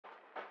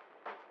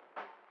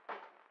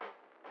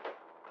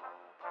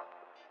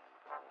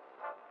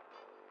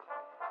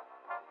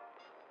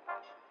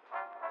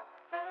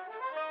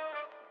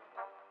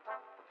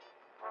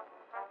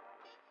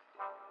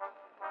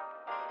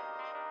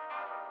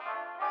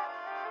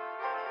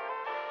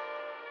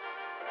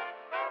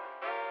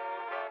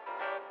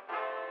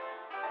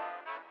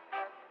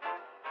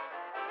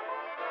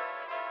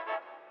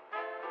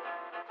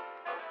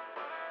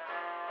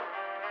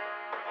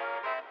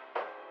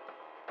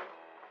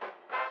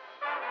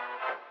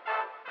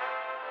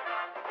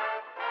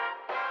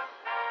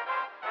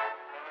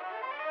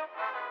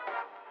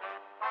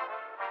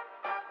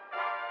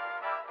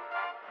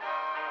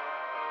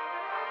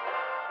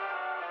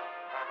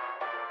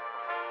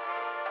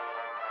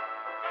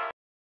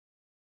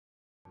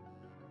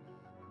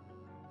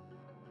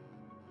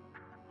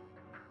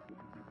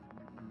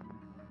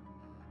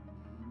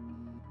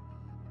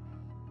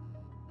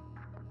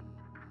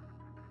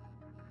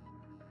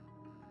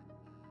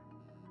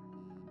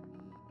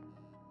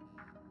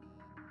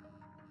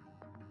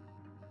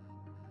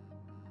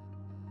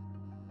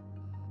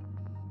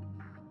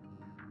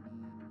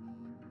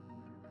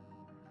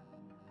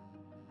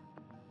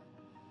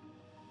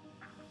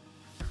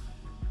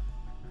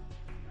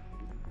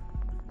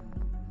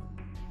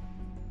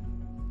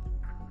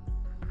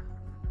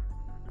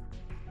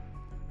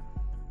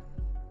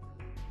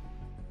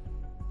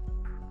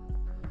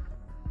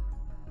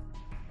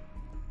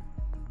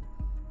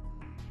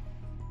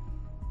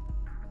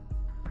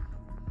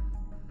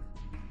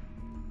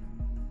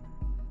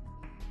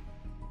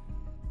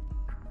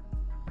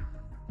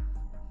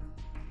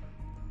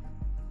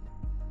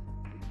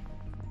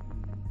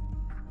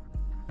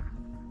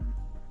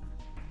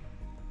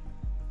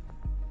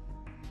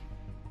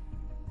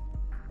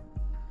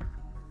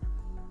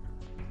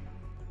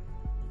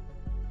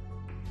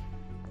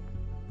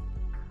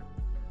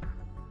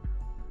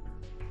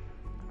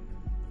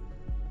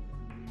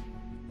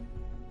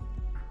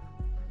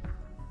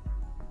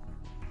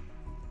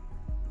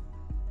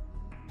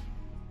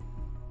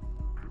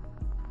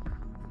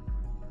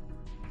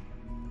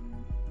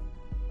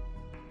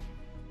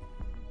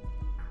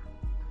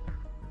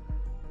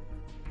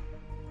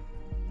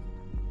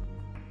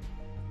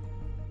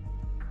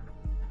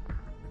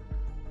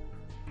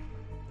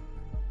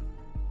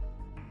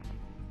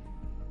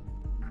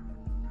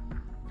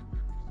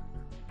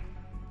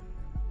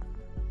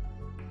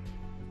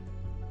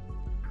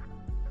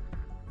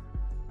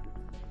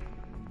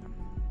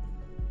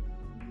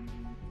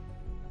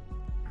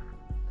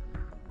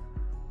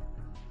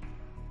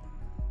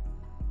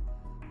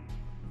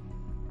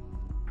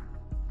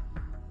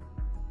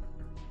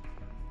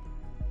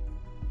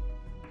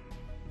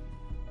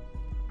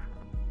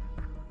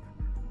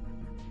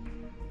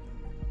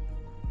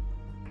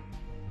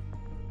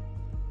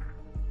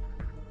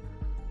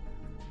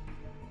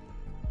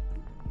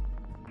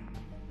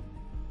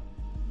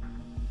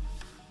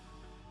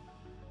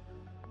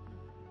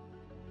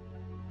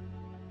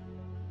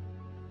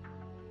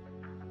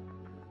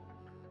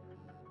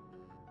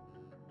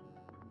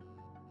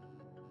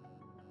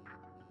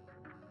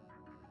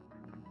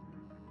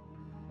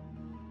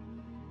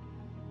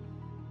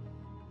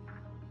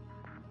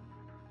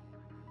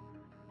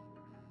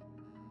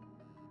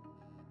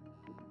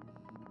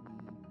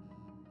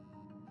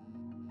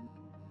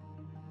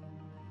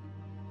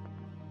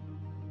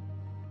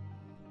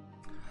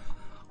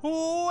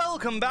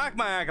Welcome back,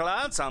 my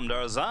acolytes. I'm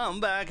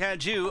Darzam, back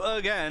at you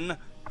again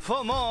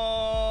for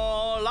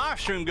more live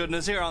stream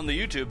goodness here on the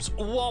YouTubes.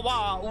 Wah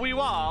wah, wee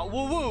wah,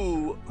 woo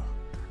woo.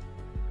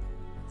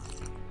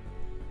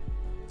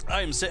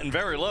 I am sitting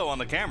very low on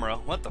the camera.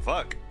 What the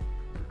fuck?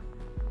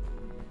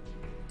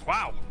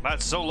 Wow,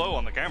 that's so low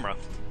on the camera.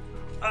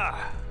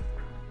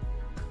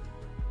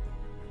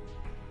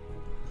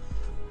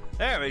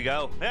 There we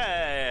go.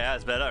 Hey,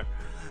 that's better.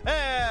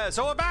 Yeah,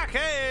 so we're back.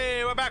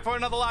 Hey, we're back for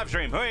another live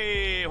stream.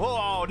 Hey,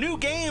 whoa, new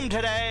game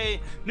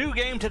today. New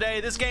game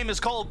today. This game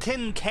is called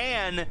Tin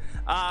Can.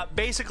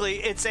 Basically,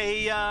 it's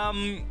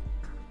a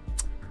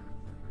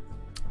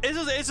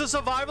it's a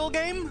survival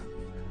game.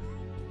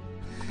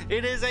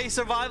 It is a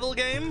survival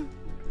game,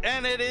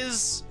 and it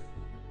is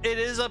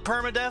a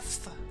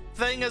permadeath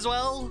thing as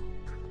well.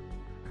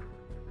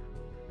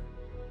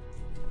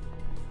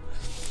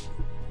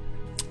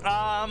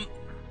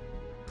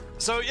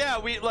 So yeah,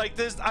 we like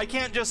this. I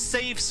can't just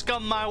save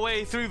scum my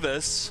way through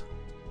this.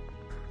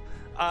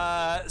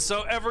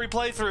 So every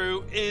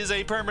playthrough is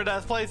a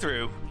permadeath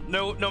playthrough.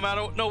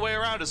 No way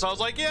around it. So I was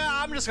like, yeah,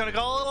 I'm just gonna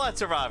call it Let's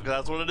Survive because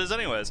that's what it is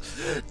anyways.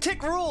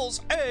 Tick rules.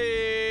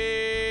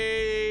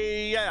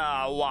 Hey,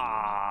 yeah,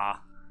 wah.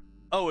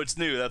 Oh, it's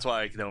new. That's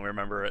why I don't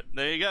remember it.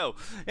 There you go.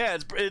 Yeah,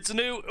 it's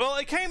new. Well,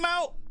 it came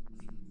out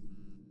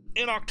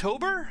in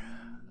October,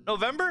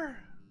 November,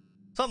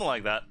 something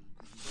like that.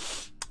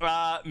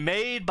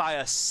 Made by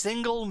a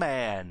single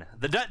man.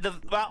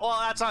 Well,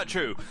 that's not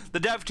true. The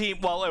dev team,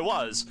 well, it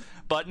was,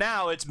 but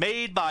now it's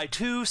made by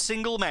two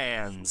single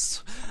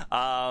mans.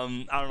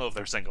 I don't know if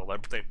they're single.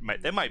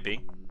 They might be.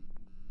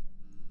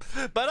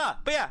 But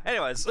yeah.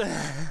 Anyways,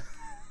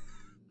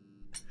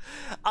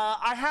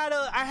 I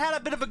had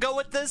a bit of a go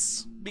at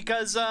this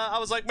because I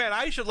was like, man,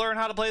 I should learn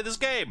how to play this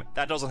game.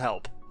 That doesn't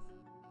help.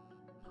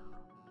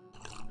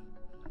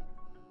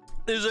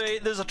 There's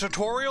a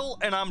tutorial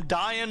and I'm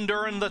dying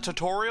during the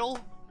tutorial.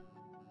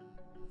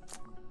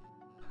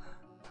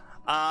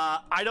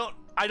 I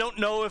don't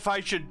know if I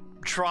should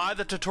try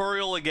the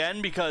tutorial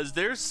again because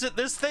there's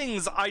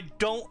things I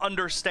don't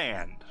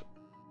understand.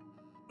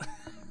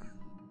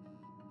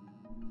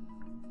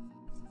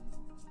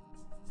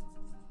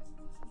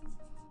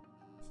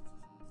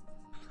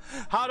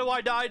 How do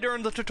I die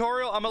during the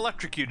tutorial? I'm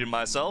electrocuting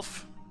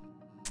myself.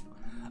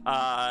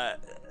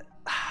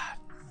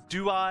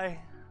 Do I?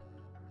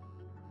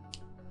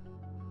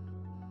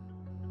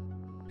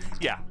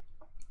 Yeah,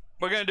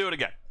 we're gonna do it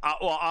again.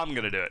 Well, I'm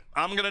gonna do it.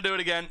 I'm gonna do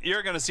it again.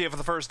 You're gonna see it for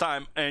the first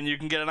time, and you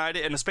can get an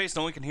idea. In a space,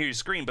 no one can hear you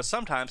scream, but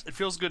sometimes it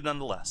feels good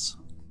nonetheless.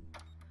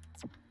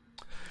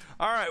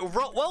 All right,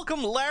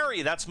 welcome,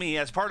 Larry. That's me.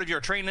 As part of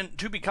your training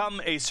to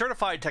become a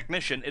certified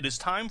technician, it is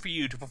time for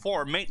you to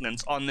perform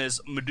maintenance on this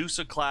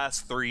Medusa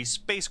Class 3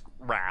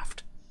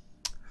 spacecraft.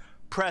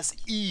 Press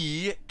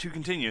E to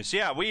continue. So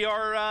yeah, we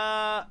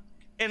are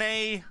in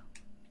a.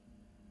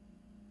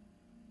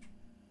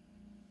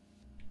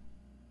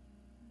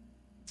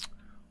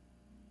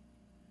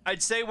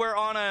 I'd say we're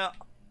on a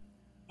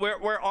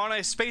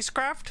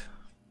spacecraft.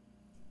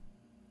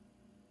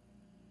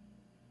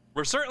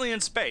 We're certainly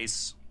in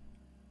space.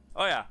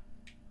 Oh yeah.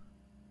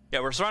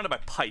 Yeah, we're surrounded by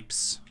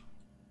pipes.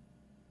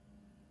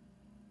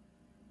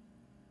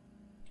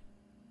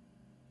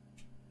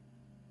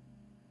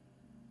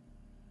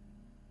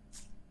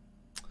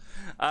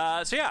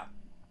 So yeah.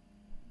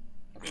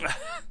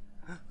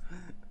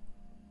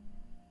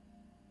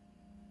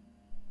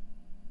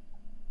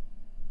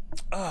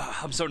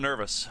 I'm so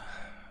nervous.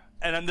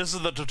 And then this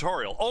is the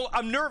tutorial. Oh,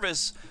 I'm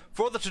nervous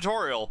for the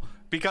tutorial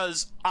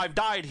because I've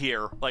died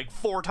here like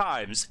 4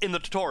 times in the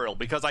tutorial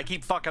because I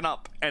keep fucking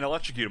up and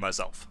electrocuting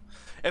myself.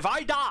 If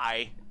I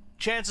die,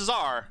 chances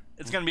are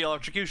it's gonna be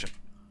electrocution.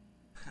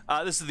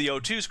 This is the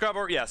O2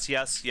 scrubber. Yes,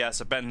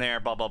 I've been there,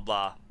 blah, blah,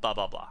 blah, blah,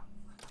 blah, blah.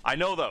 I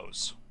know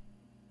those.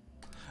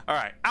 All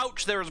right,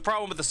 ouch, there was a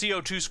problem with the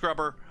CO2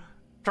 scrubber.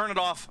 Turn it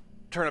off,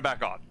 turn it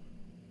back on.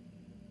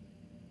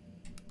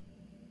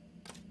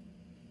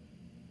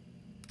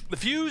 The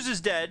fuse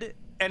is dead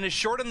and is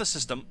short in the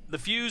system. The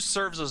fuse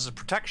serves as a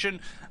protection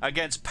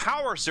against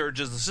power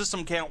surges. The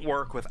system can't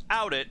work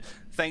without it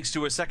thanks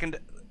to a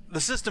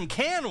The system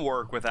can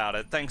work without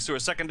it thanks to a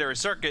secondary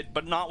circuit,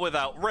 but not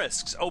without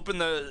risks. Open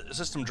the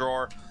system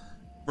drawer,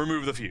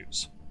 remove the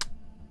fuse.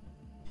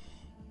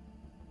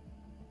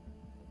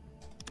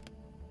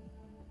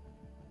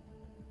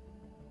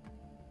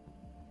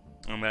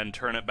 And then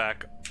turn it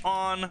back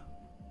on.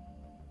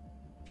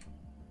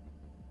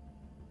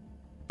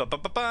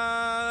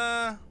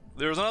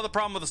 There's another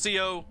problem with the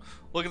CO.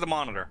 Look at the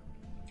monitor.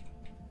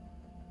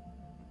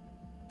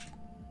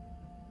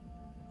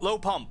 Low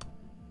pump.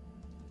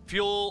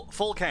 Fuel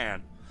full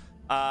can.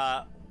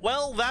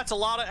 Well, that's a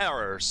lot of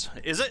errors.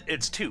 Is it?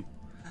 It's 2.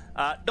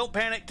 Don't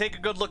panic. Take a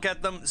good look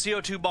at them.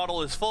 CO2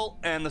 bottle is full,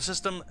 and the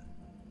system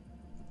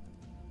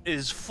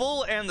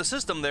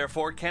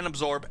therefore can't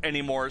absorb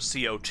any more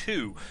CO2.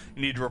 You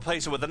need to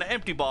replace it with an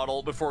empty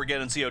bottle before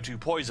getting CO2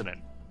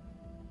 poisoning.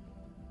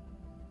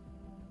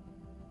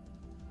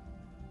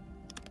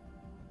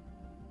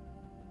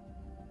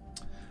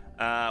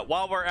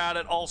 While we're at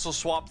it, also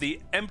swap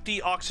the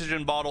empty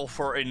oxygen bottle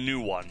for a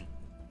new one.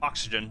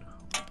 Oxygen.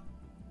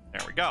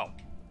 There we go.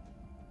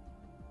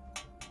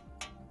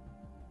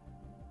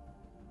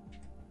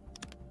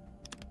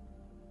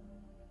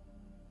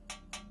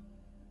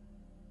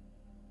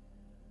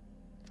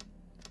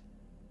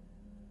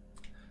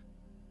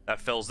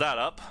 That fills that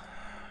up.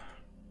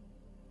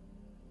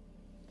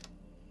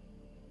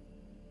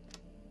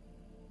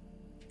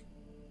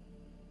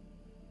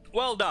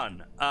 Well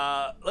done.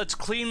 Let's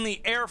clean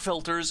the air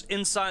filters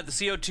inside the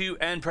CO2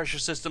 and pressure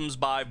systems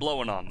by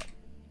blowing on them.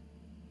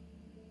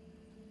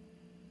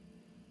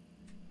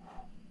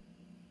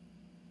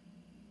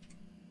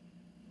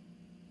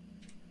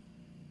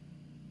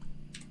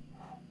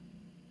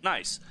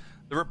 Nice.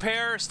 The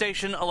repair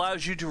station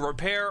allows you to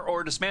repair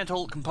or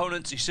dismantle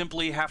components. You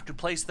simply have to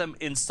place them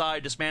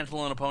inside.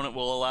 Dismantle an opponent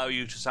will allow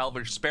you to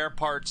salvage spare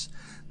parts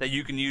that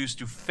you can use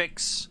to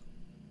fix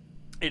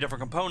a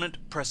different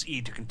component. Press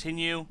E to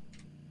continue.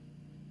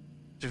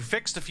 To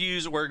fix the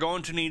fuse, we're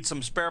going to need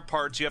some spare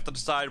parts. You have to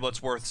decide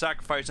what's worth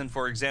sacrificing.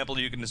 For example,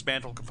 you can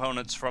dismantle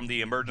components from the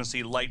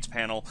emergency lights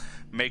panel.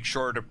 Make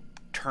sure to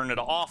turn it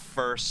off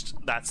first.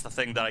 That's the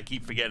thing that I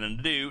keep forgetting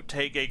to do.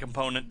 Take a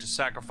component to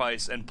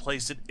sacrifice and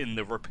place it in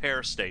the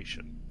repair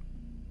station.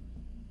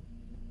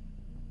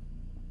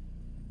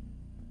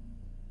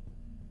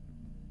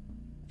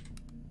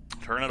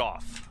 Turn it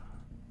off.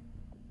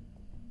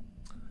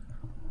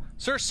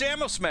 Sir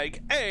Samus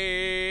Meg,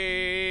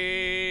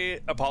 a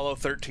Apollo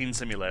 13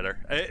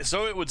 simulator.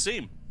 So it would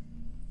seem.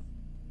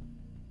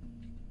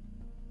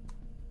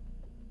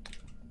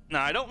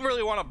 Now, I don't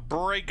really want to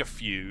break a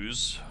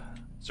fuse.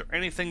 Is there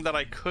anything that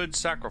I could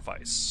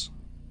sacrifice?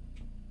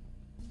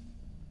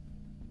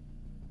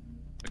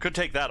 I could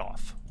take that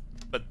off,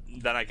 but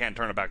then I can't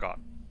turn it back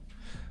on.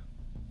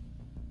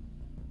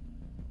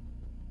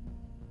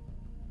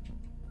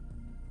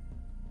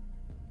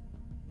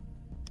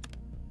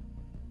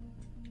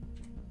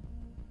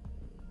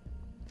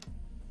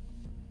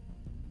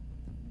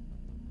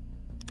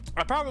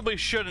 I probably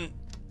shouldn't.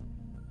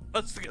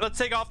 Let's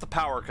take off the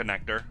power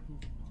connector.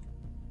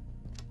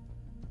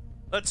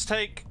 Let's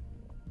take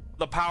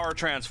the power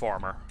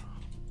transformer.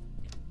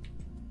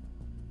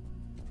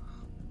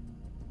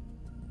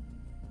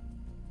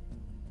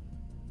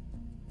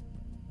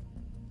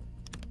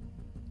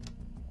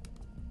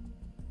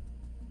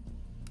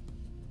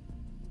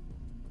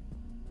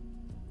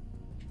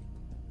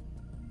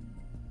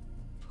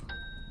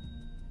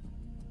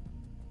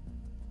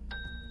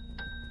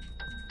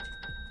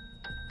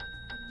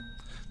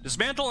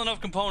 Dismantle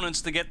enough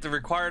components to get the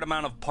required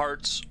amount of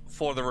parts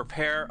for the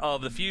repair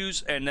of the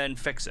fuse and then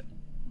fix it.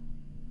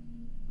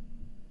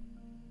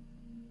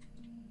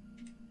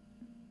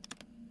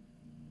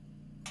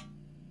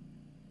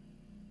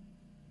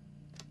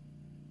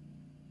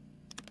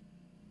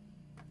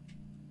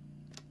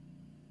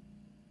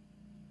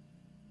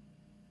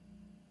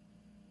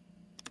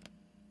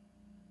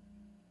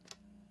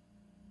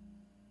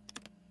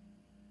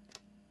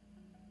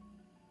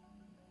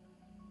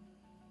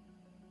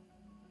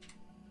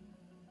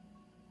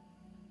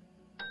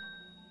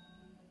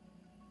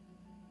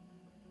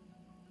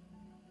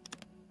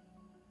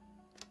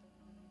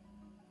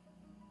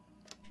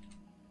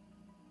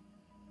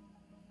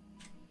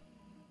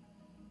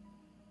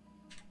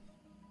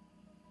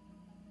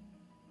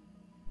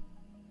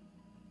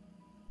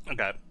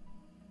 Okay.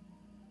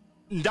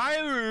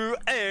 Daru,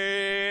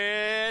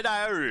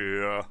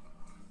 Daru.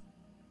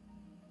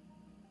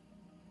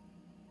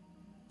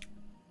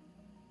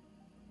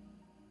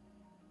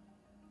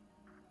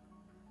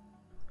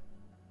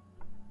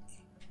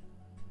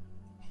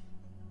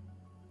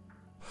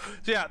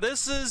 So yeah,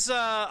 this is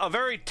a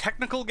very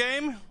technical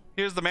game.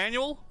 Here's the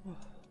manual.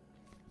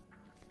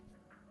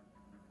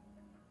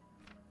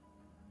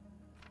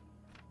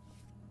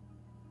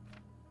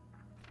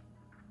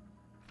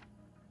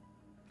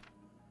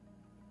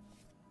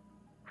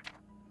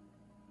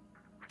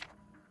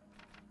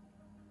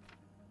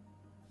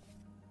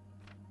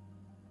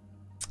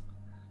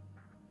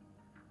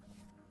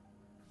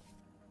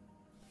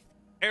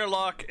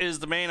 Airlock is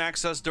the main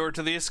access door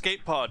to the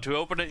escape pod. To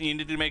open it, you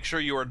need to make sure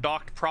you are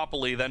docked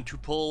properly. Then to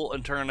pull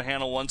and turn the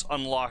handle once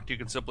unlocked, you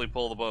can simply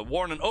pull the button.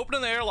 Warning,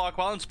 opening the airlock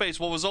while in space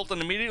will result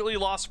in immediately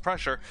loss of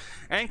pressure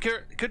and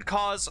could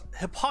cause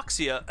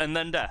hypoxia and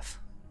then death.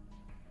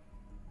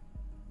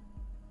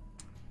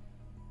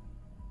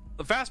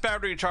 The fast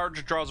battery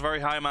charge draws a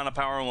very high amount of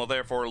power and will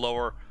therefore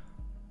lower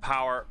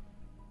power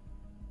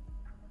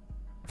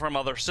from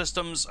other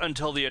systems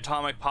until the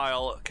atomic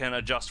pile can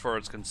adjust for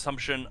its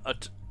consumption.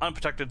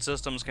 Unprotected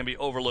systems can be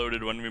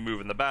overloaded when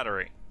removing the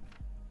battery.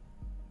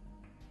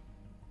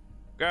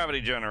 Gravity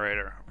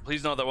generator.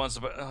 Please note that once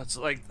it's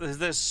like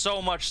there's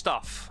so much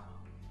stuff.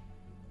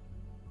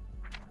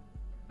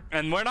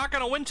 And we're not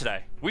going to win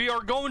today. We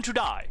are going to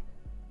die.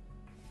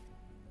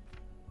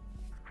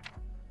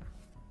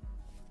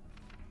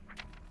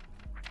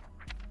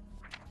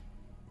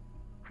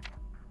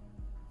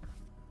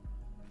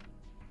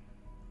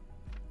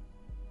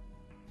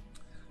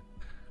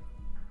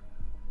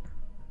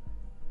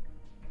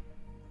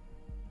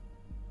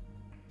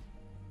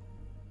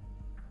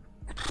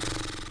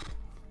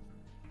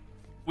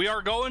 We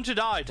are going to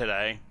die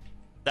today.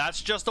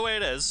 That's just the way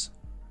it is.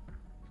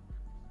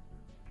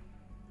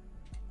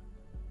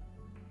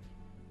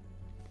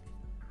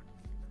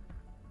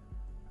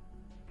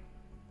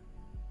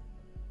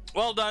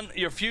 Well done.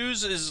 Your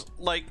fuse is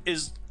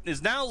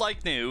now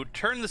like new.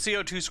 Turn the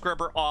CO2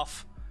 scrubber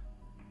off,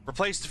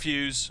 replace the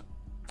fuse,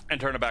 and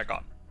turn it back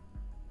on.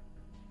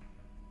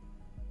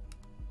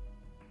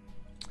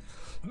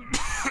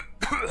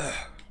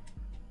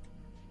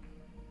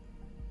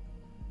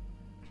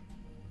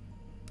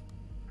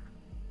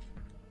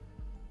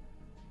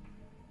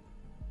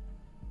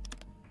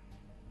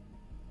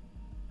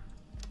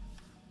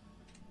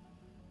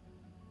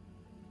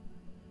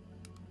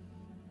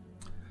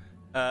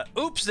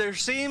 Oops, it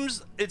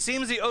seems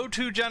the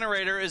O2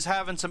 generator is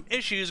having some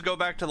issues. Go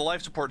back to the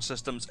life support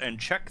systems and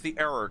check the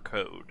error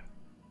code.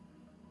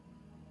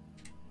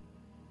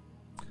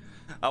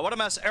 What a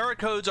mess. Error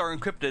codes are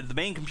encrypted. The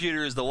main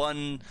computer is the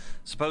one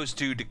supposed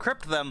to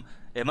decrypt them.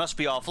 It must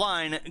be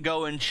offline.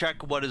 Go and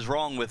check what is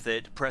wrong with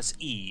it. Press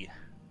E.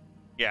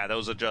 Yeah,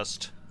 those are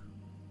just...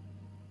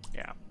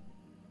 yeah.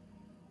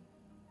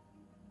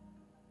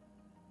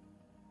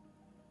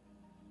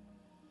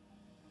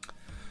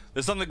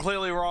 There's something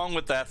clearly wrong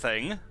with that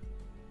thing,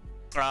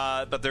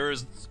 but there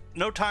is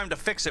no time to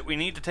fix it. We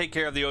need to take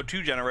care of the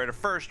O2 generator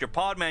first. Your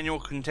pod manual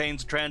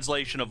contains a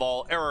translation of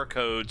all error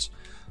codes.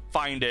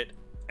 Find it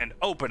and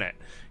open it.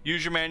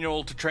 Use your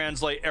manual to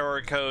translate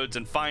error codes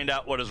and find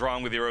out what is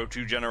wrong with your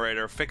O2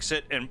 generator. Fix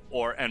it and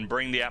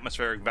bring the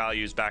atmospheric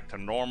values back to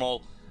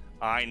normal.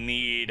 I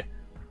need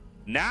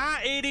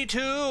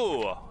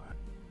 82.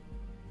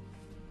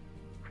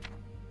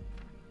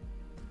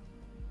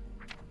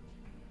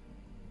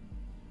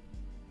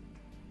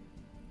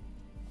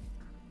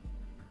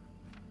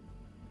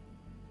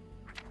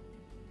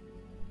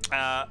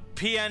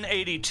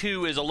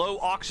 PN82 is a low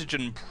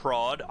oxygen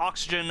prod.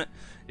 Oxygen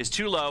is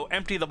too low.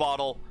 Empty the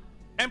bottle.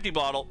 Empty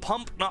bottle.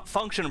 Pump not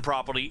functioning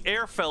properly.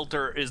 Air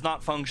filter is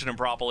not functioning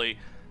properly.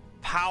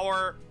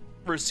 Power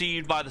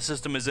received by the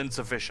system is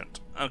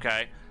insufficient.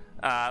 Okay.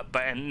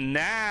 But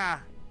nah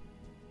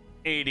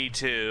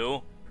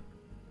 82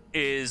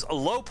 is a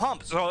low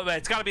pump. So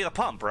it's got to be the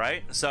pump,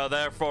 right? So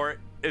therefore,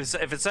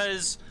 if it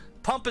says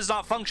pump is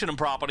not functioning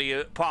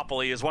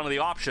properly is one of the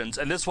options,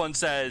 and this one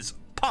says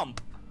pump,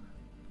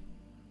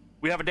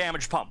 we have a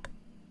damaged pump.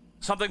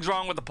 Something's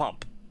wrong with the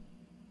pump.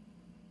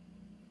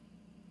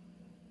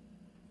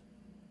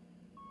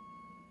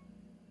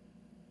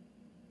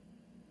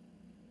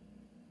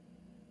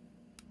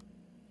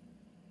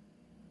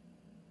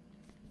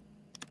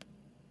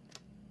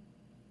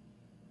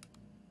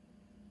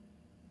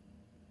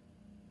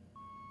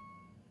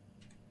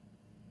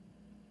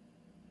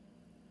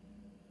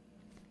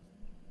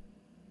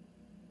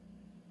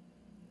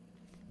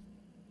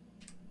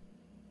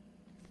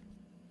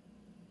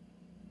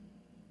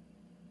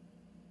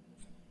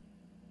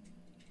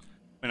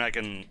 I mean, I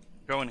can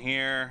go in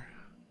here,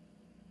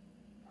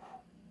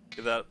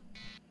 give that.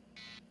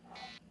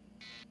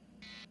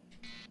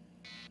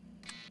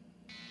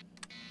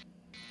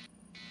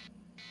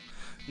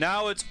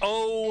 Now it's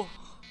 017H,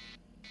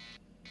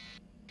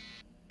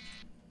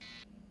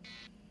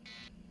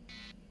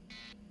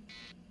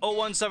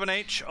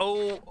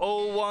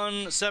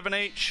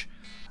 017H.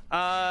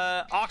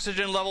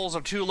 Oxygen levels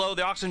are too low.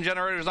 The oxygen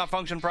generator does not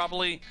function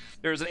properly.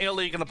 There's an air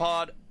leak in the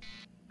pod.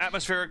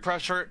 Atmospheric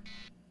pressure.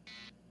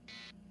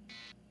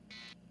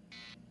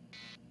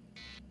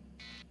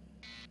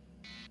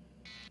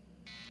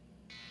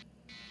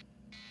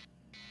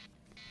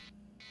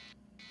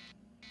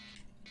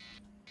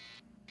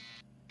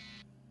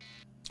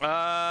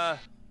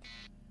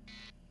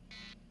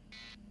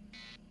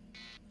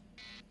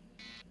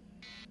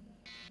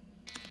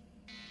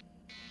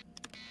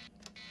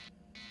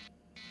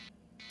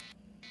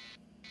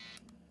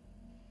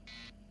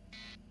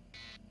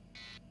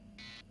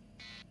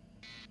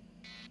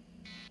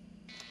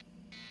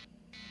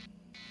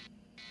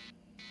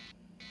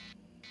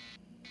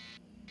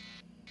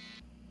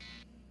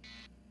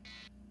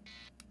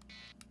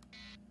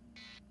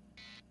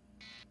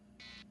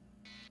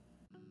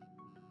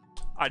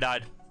 I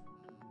died.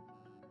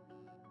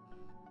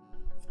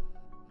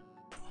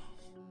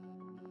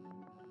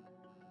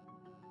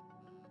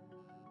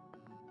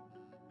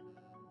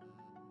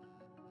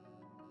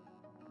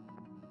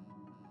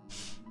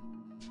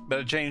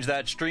 Better change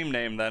that stream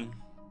name then.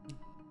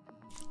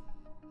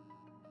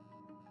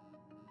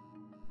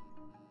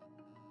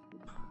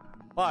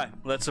 Why?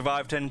 Let's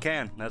survive 10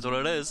 can. That's what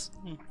it is.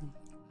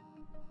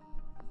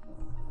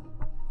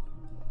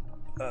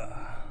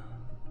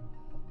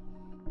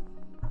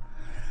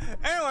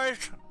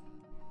 Anyways,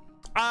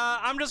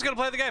 I'm just gonna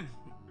play the game.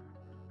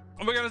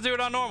 We're gonna do it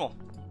on normal,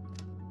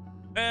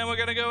 and we're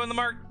gonna go in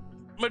the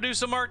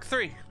Medusa Mark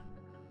III.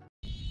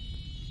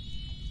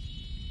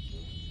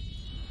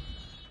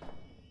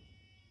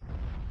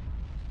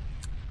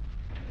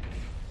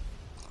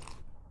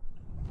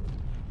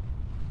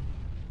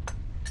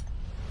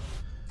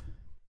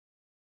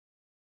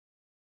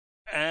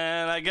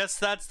 And I guess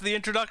that's the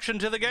introduction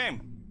to the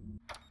game.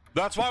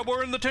 That's why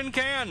we're in the tin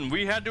can.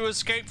 We had to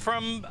escape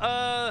from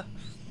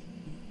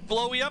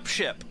blowy up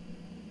ship.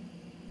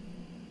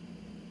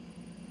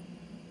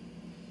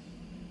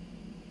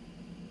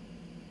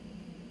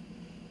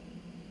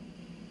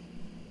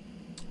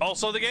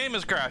 Also, the game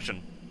is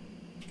crashing.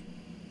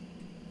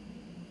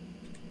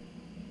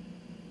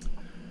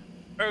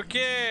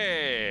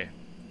 Okay.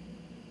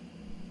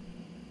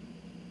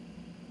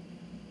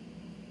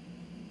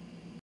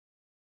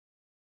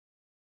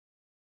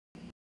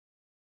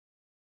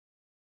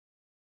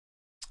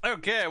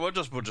 Okay, we'll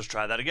just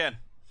try that again.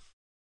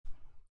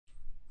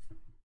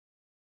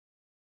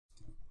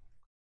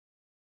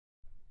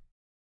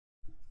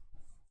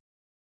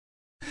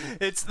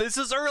 This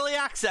is early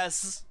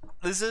access.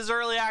 This is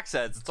early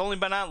access. It's only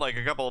been out like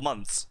a couple of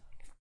months.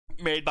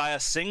 Made by a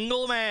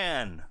single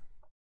man.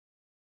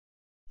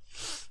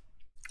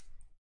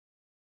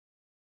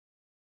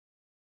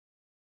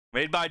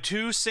 Made by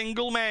 2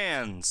 single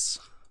mans.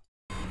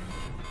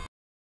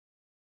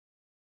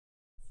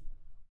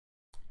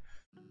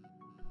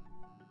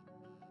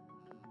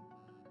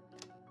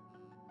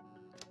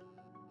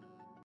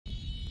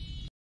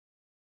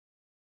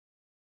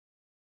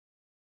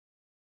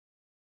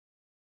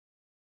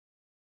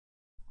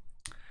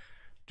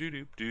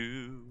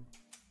 Doo-doo-doo.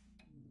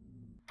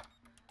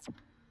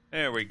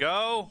 There we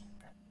go.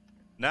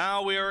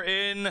 Now we are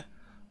in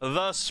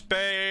the space.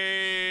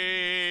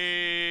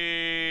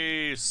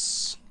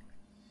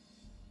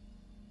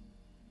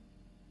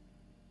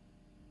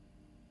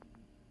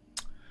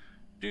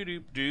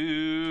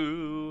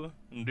 Doo-doo-doo.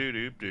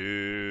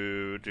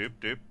 Doo-doo-doo.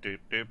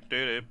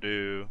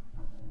 Doop-doop-doop-doop-doop-doop-doo.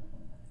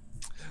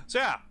 So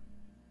yeah.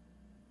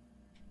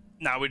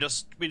 Now we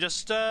just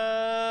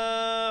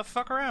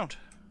fuck around.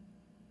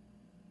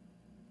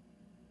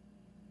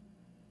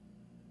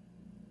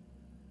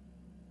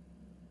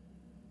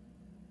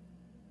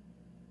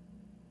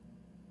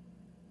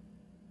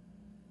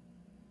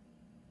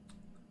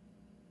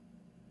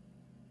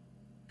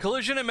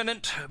 Collision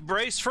imminent.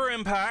 Brace for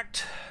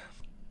impact.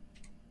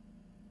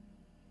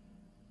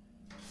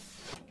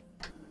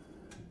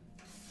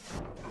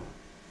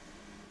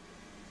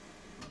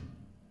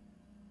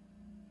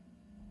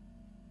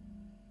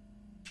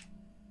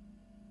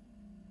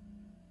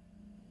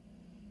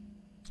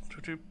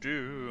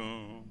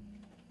 Do-do-do.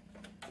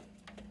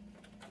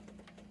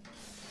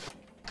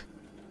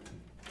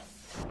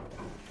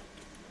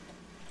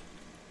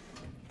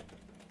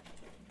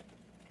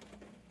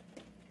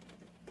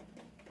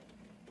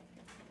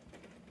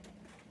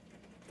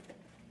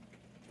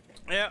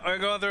 Yeah, we're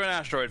going through an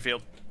asteroid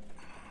field.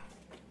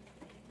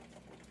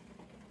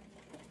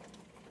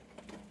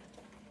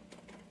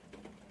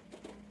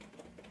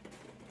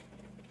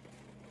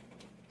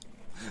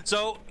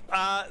 So,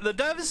 the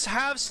devs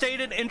have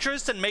stated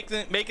interest in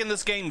making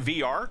this game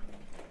VR,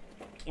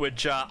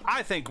 which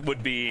I think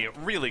would be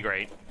really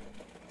great.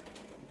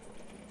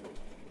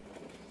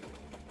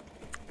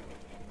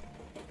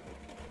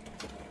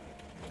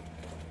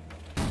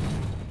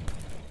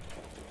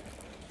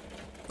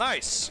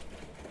 Nice.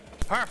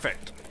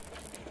 Perfect.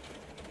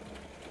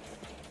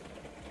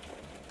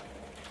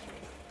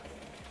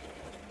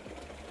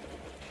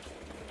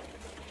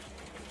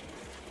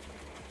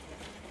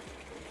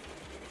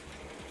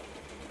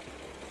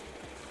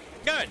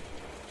 Good.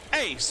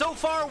 Hey, so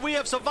far we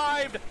have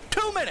survived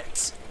 2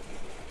 minutes.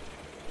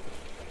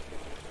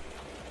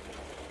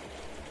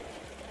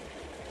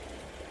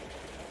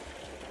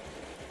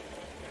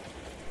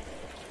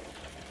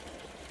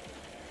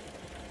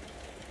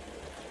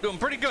 Doing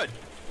pretty good.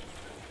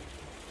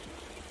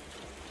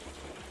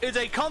 It's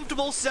a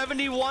comfortable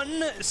 70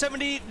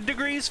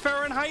 degrees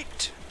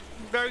Fahrenheit.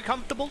 Very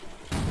comfortable.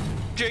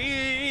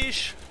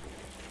 Jeesh.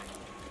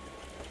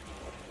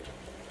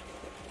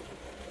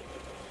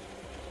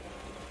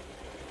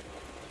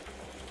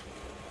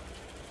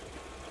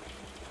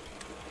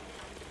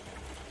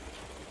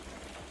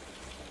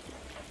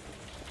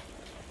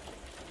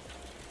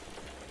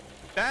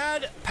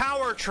 Bad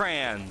power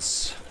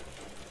trans.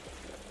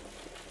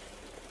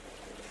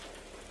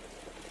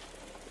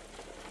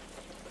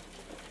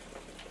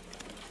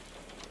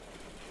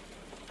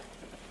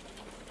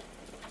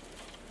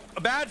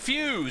 A bad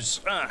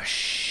fuse. Ah,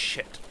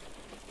 shit.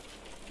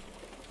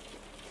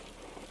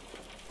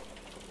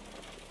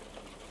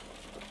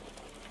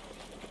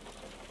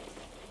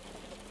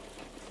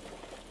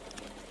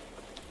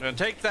 I'm gonna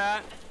take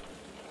that.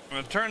 I'm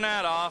gonna turn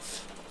that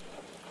off.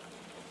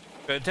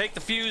 Gonna take the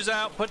fuse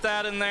out, put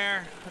that in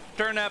there,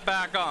 turn that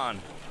back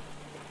on.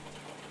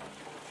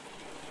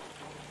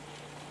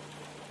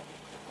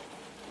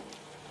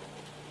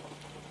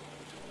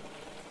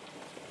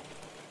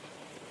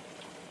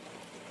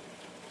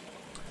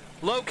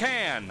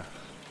 Locan.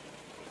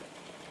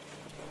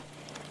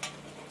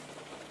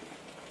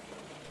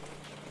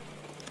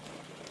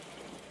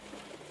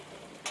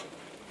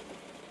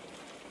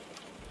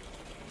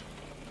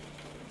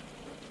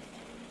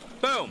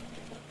 Boom.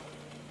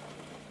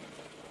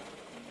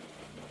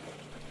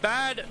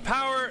 Bad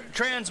power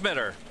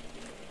transmitter.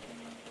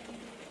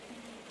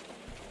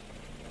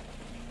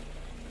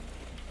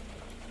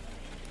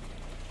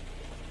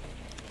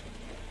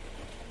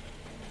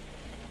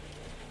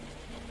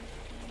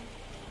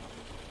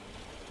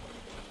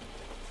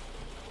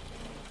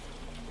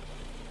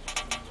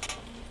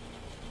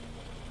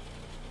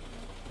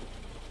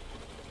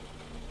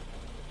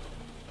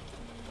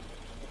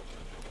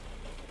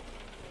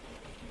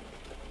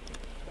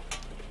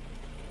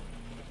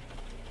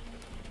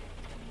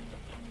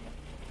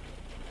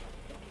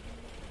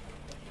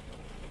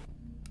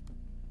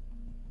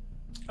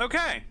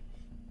 Okay.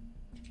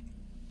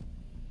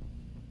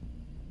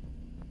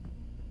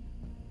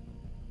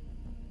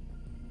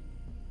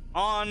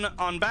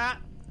 On bat.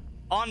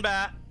 On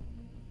bat.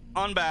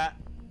 On bat.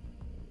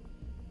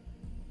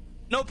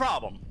 No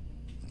problem.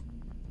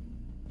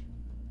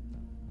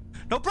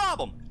 No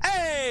problem.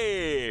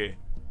 Hey!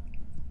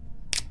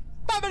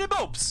 Bobbity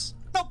boops.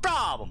 No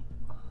problem.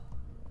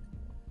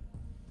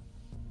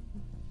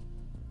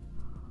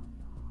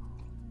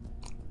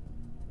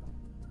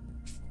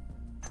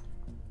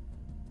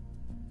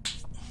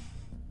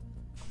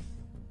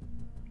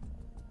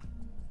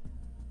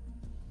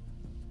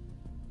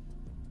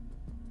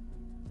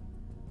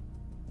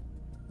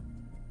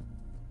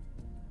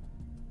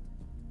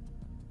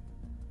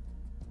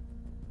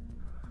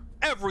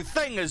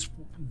 Everything is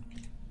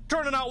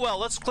turning out well.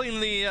 Let's clean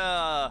the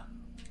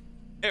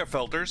air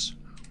filters.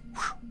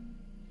 Whew.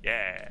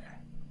 Yeah.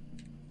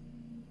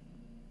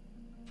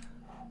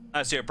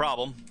 I see a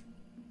problem.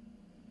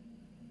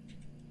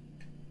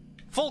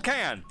 Full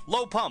can,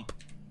 low pump.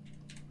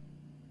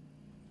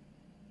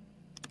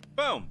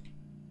 Boom.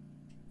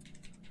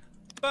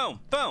 Boom,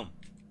 boom.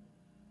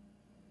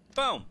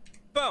 Boom,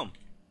 boom.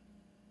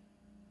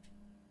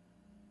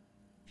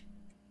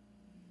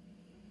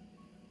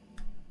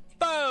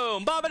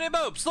 Boom! Bobbity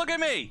boops! Look at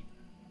me!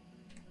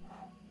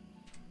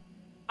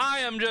 I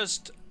am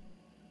just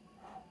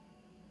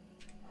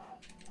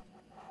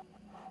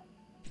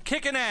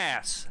kicking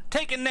ass,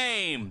 taking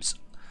names,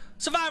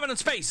 surviving in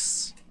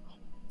space.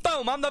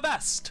 Boom! I'm the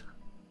best.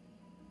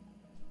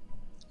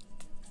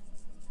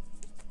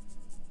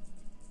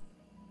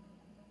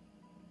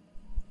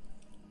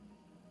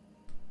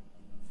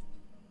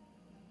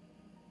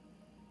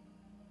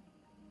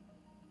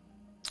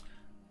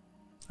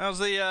 How's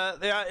the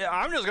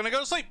I'm just gonna go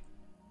to sleep.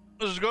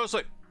 Let's just go to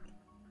sleep.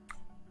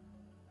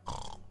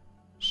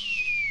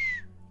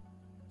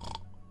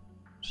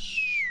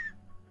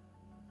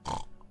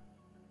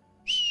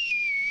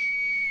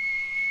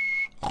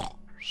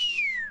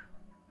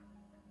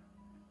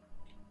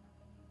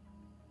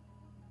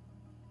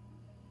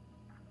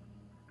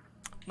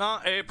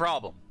 Not a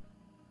problem.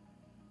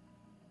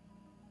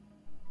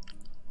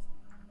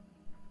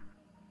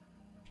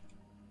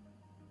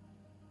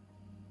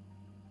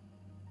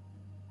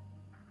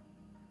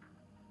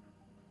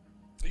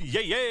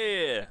 Yeah,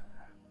 yeah.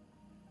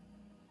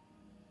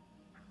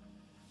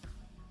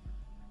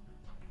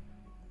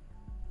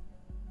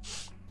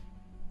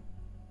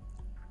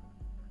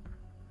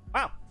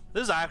 Wow,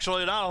 this is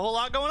actually not a whole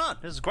lot going on.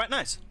 This is quite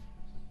nice.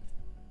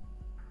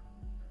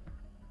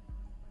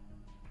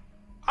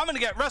 I'm gonna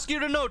get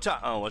rescued in no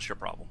time. Oh, what's your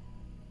problem?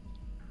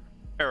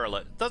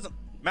 Errorlet. Doesn't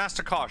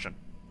master caution.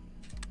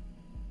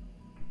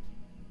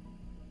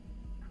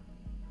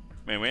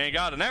 I mean, we ain't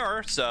got an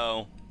error,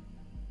 so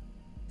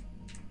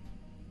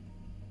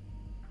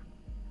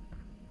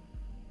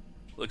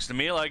looks to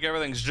me like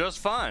everything's just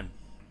fine.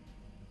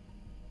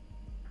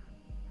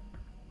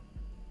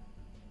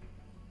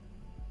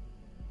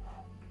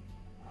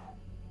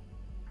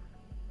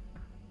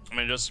 I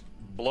mean, just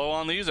blow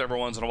on these every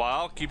once in a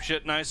while. Keep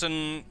shit nice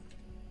and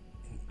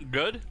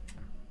good.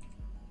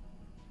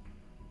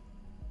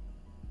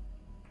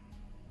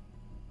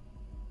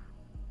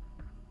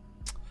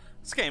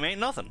 This game ain't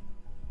nothing.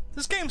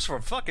 This game's for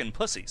fucking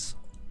pussies.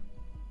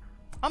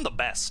 I'm the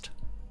best.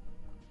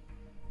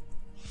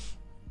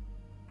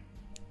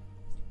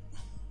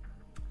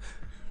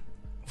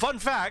 Fun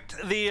fact,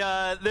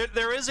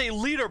 there is a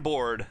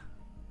leaderboard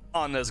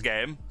on this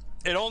game.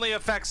 It only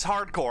affects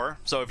hardcore,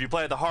 so if you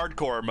play the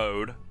hardcore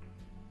mode,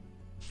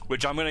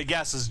 which I'm gonna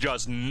guess is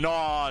just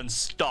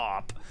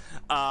non-stop,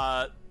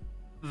 the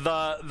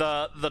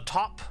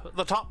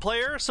top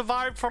player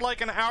survived for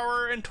like an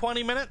hour and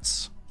 20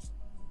 minutes.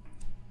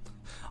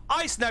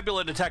 Ice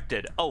nebula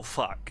detected. Oh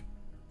fuck.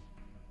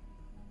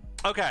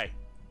 Okay.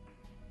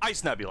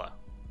 Ice nebula.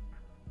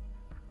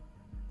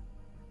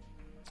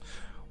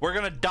 We're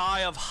gonna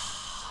die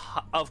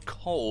of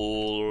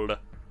cold.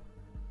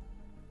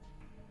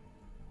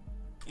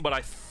 But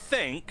I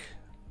think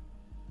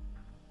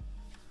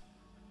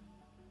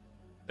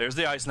there's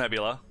the ice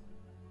nebula.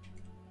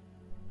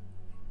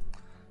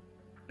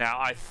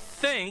 Now I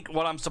think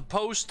what I'm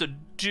supposed to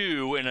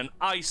do in an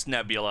ice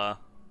nebula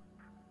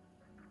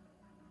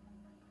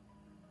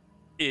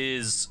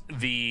is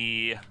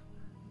the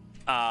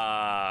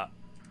Matt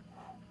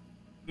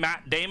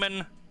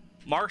Damon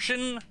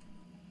Martian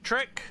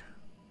trick.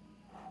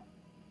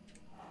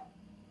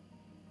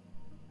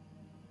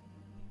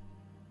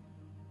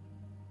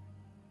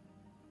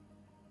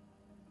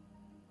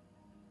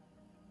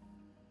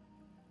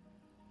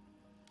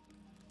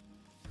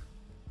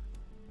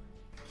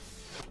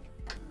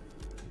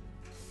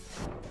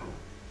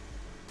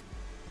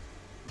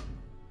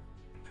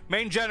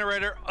 Main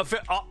generator,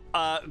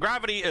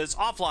 gravity is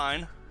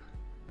offline.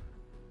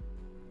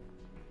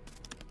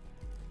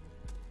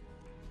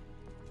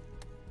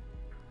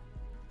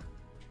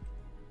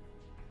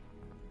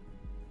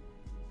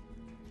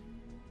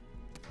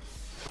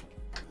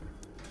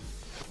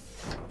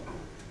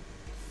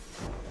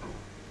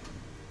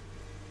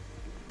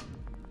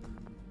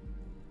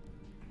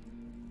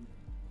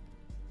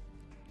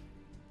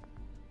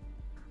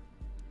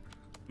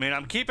 I mean,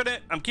 I'm keeping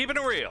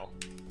it real.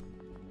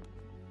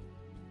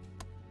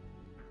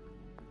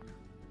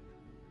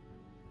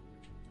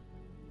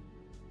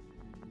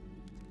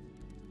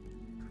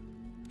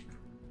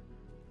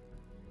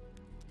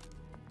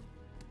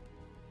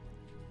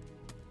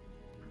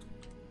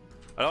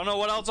 I don't know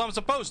what else I'm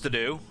supposed to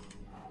do.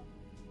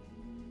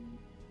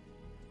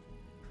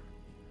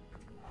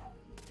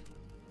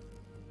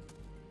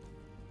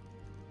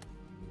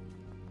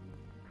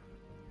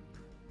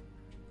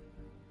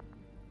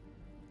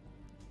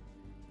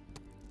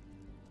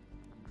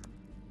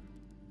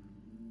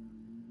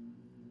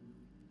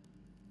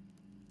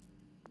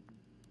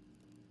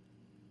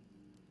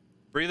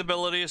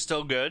 Breathability is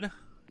still good.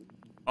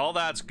 All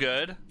that's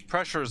good.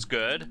 Pressure is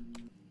good.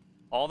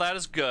 All that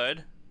is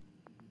good.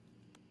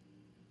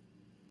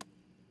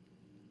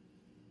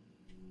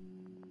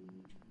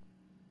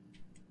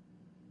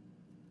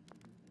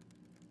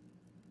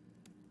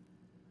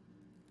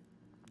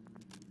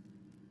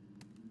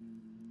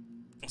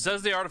 It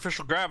says the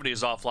artificial gravity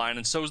is offline,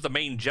 and so is the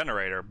main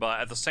generator,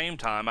 but at the same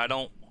time, I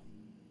don't...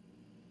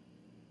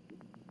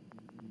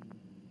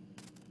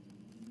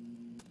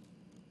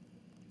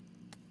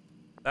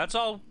 That's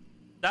all...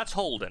 That's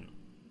holding.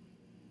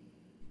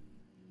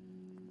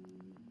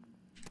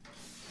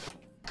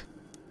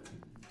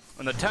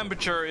 And the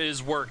temperature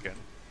is working.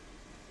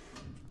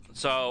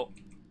 So,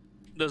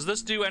 does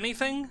this do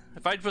anything?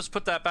 If I just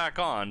put that back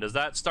on, does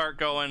that start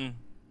going...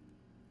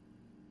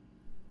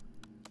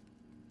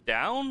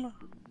 down?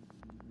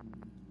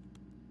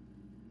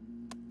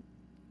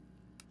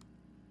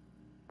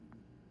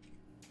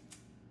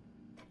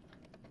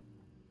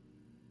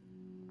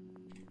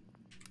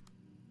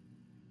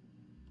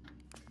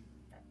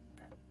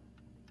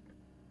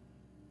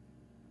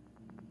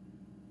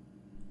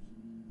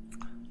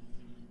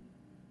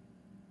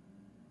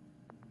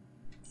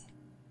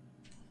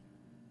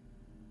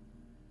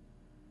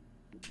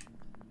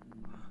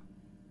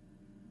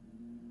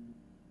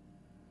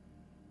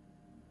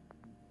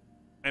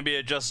 Maybe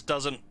it just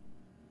doesn't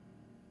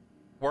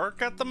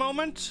work at the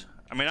moment?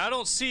 I mean, I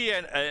don't see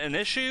an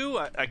issue.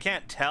 I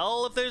can't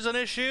tell if there's an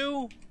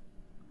issue.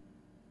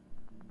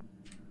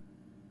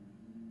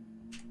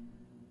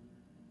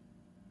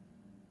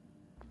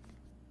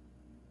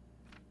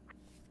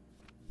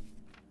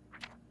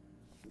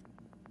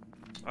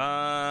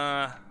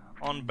 On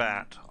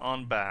bat.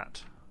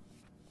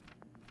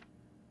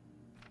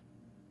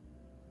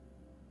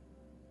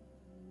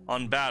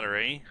 On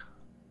battery.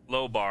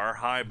 Low bar,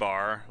 high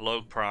bar,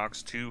 low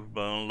procs, 2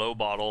 bone, low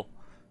bottle,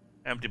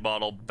 empty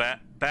bottle,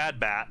 bad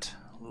bat,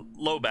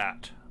 low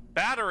bat.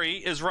 Battery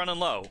is running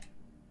low.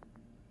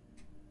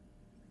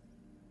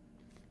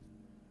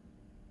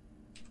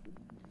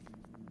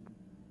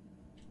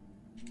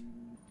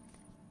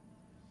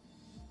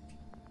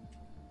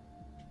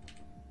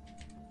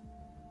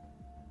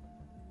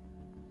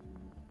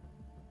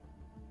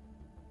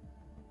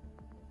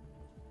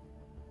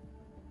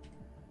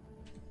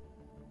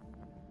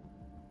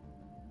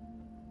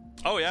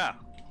 Oh yeah.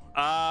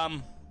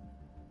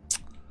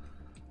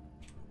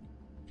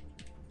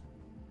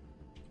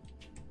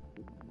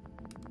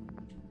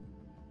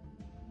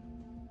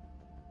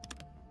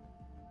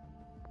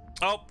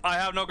 Oh, I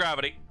have no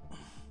gravity.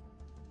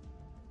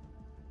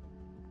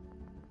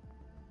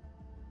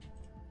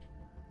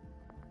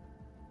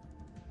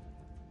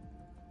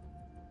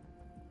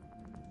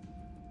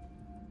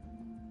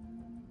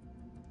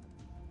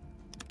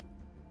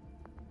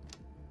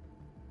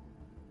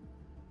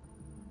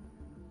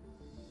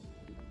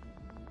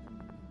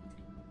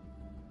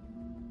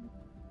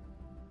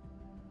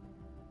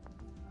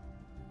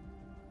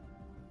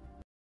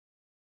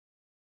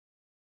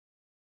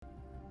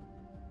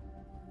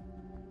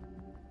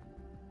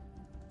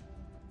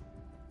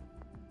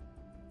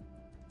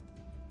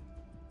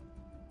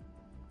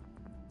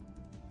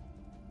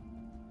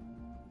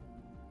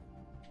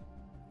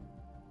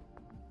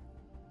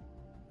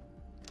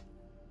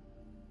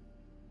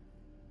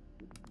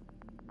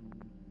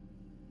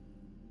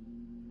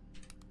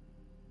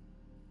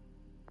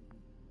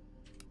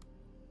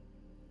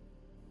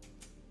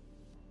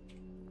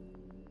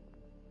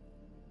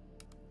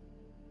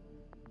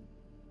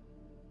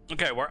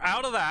 Okay, we're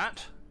out of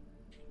that.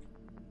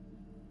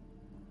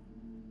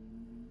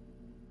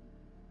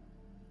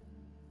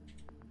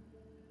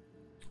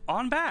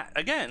 On bat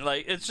again,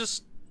 like it's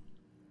just...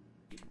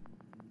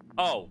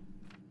 Oh.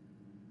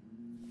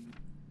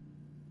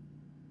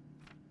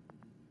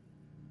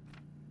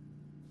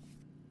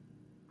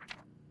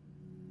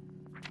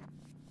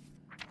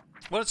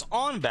 What's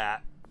on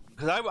bat?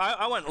 Because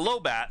I went low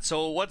bat,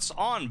 so what's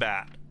on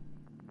bat?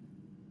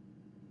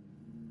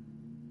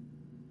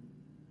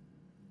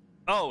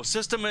 Oh,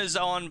 system is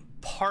on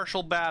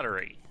partial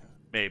battery,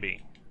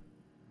 maybe.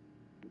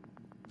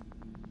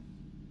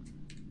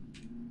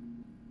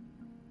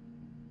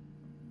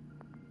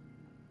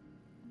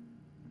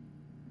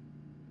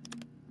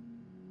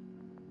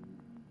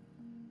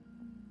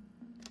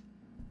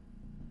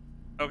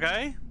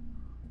 Okay.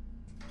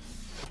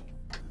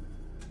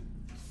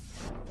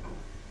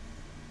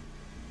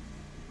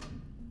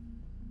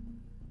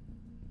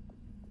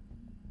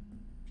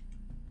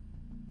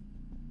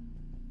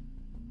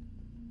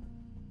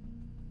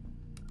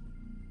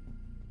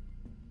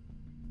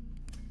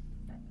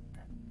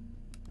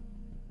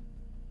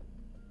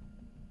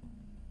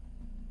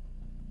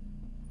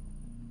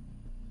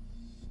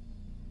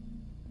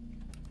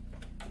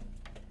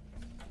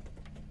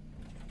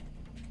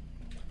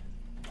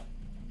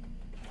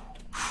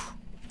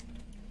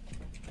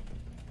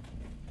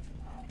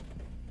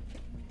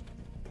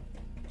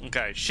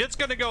 Okay, shit's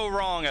gonna go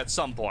wrong at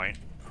some point.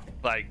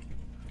 Like,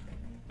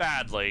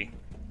 badly.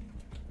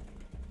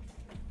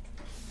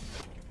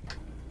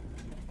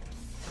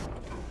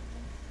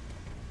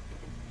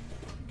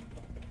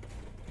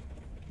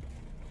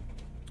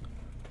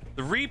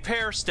 The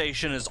repair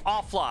station is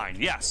offline.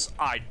 Yes,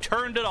 I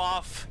turned it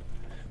off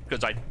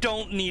because I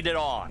don't need it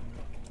on.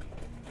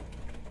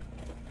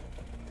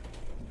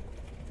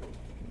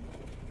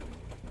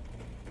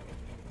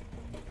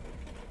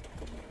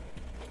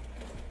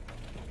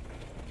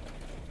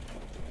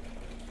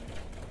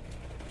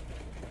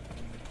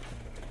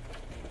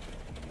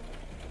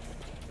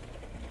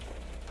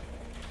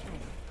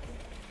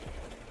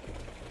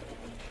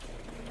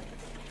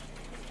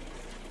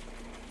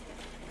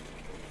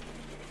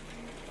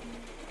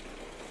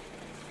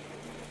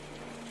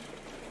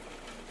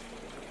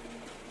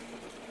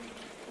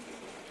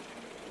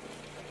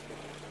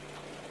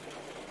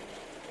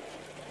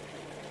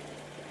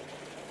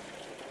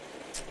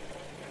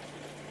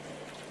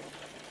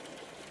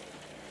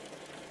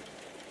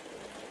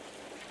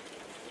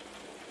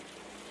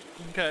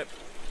 Okay.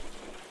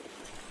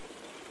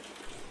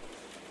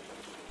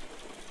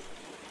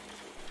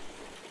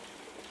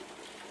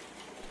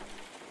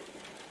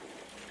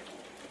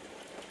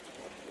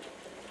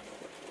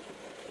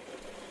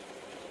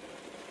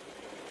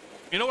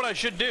 You know what I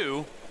should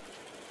do?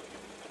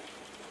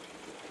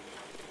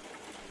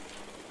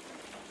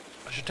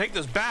 I should take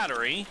this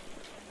battery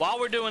while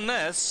we're doing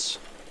this.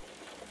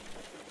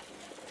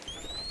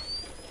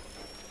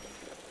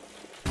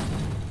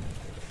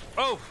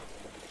 Oh!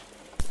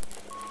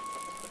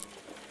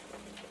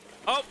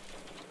 Oh!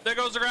 There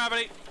goes the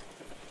gravity.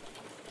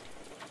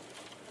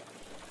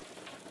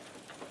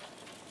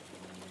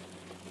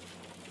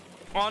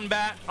 On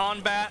bat,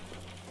 on bat.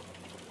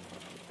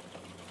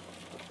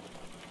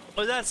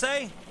 What does that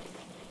say?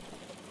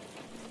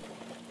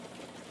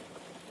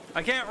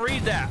 I can't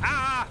read that.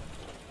 Ah!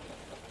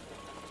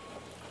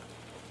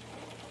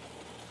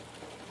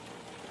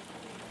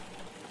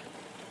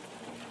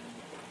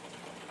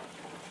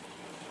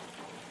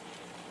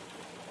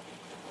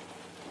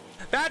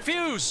 Bad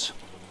fuse!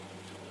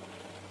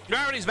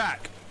 Gravity's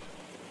back.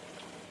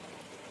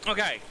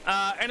 Okay,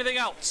 anything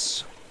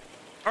else?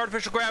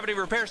 Artificial gravity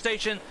repair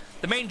station.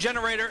 The main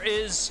generator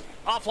is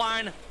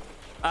offline.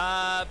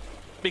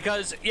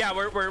 Because, yeah,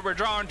 we're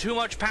drawing too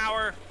much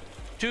power.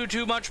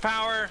 Too much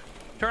power.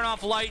 Turn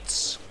off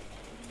lights.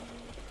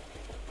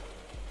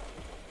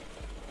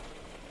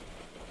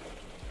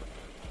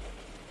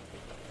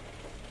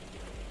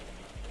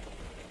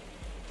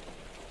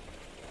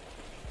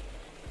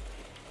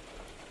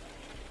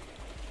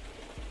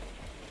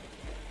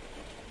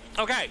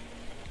 Okay.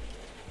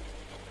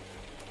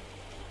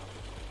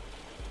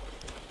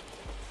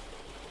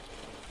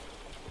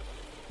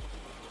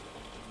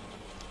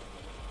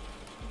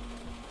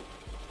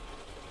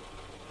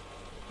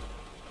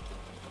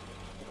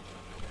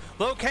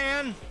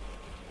 Locan.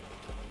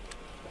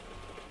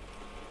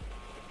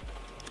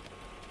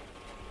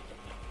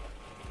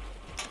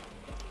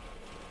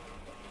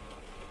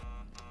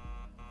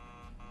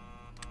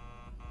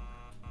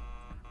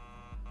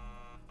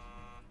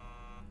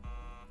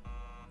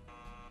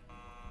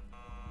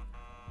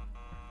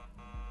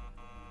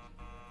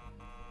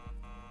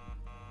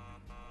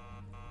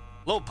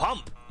 Low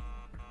pump.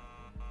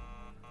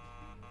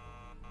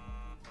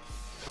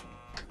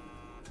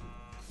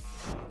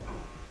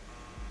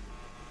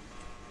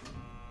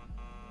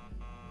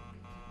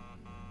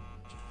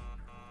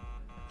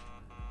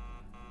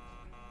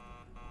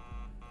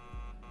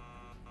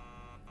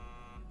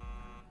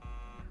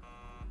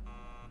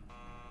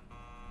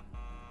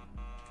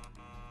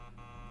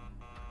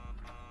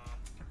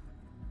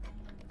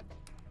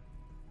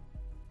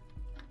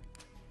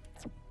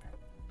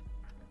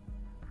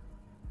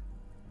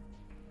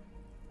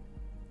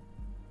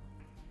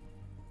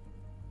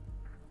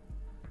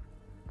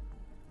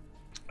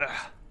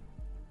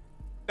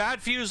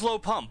 Bad fuse, low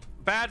pump.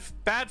 Bad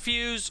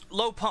fuse,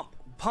 low pump.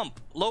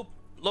 Low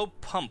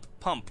pump.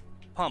 Pump.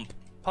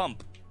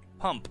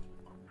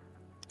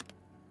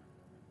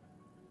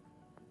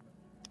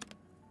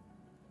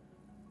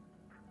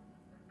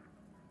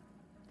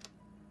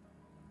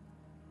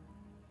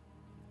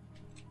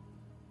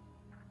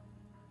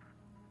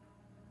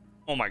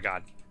 Oh my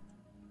god.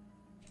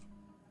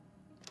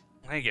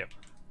 Thank you.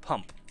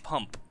 Pump.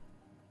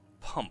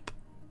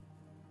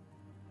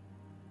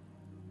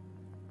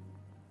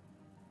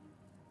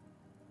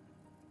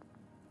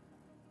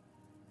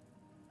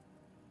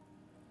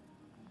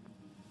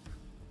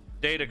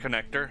 Data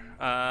connector.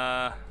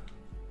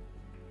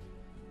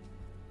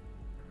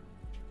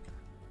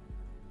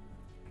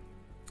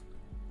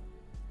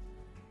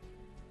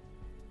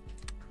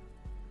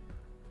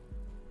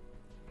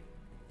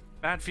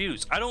 Bad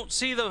fuse. I don't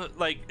see the,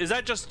 like, is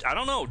that just, I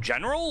don't know,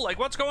 general? Like,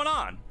 what's going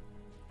on?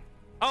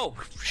 Oh,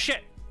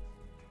 shit.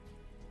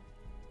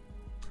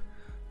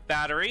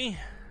 Battery.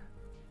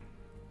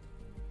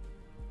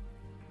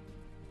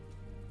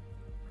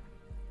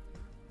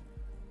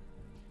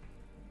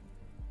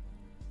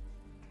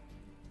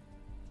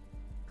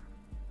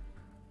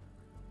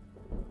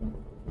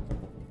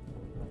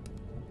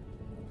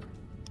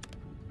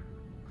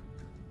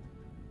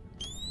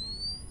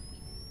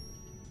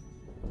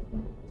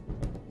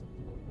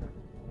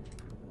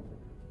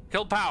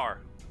 Kill power.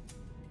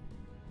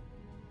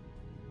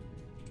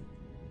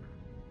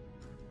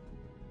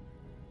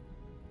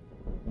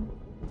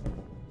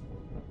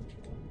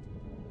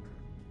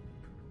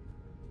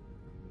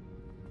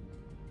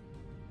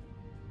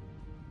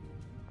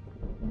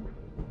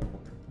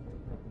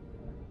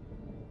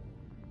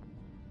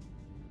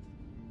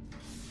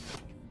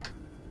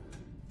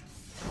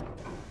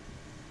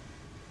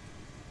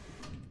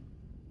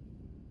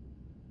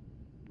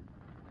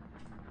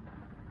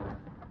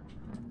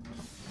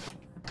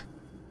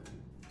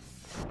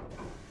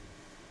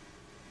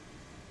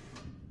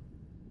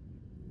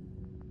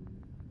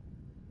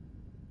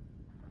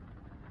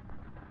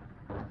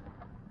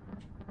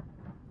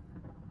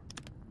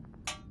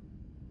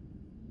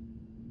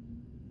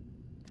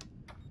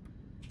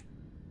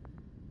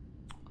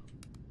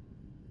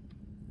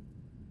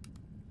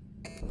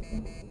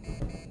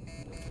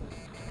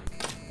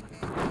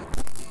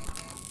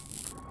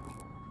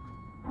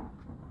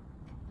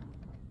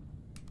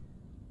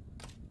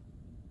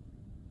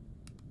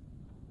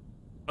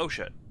 Oh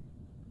shit.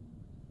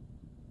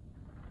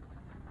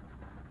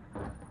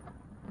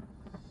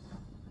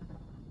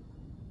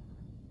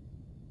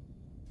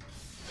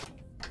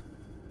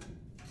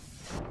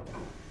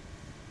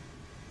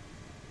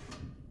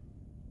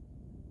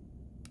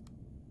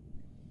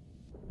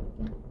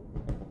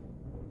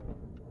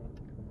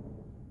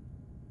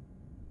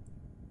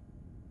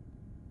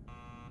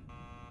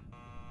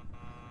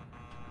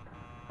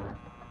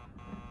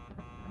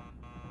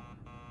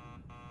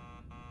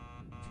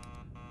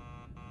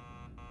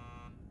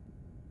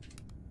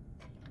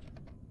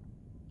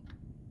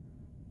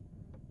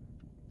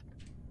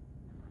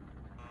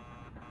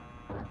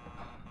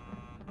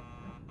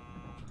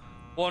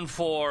 One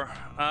four.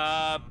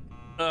 Come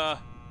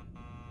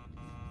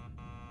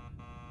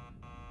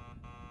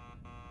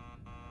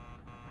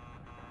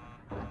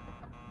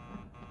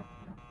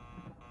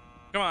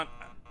on.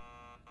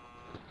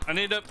 I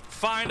need to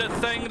find a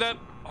thing to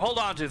hold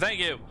on to. Thank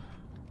you.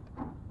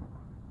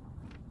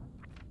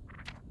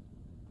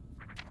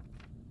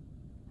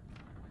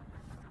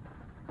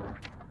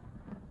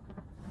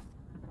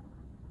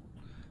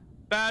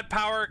 Bad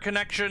power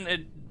connection.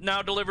 It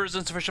now delivers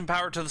insufficient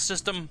power to the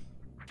system.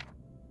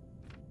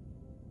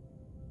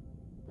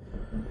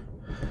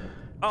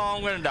 Oh,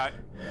 I'm gonna die.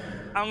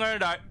 I'm gonna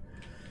die.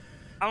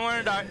 I'm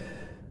gonna die.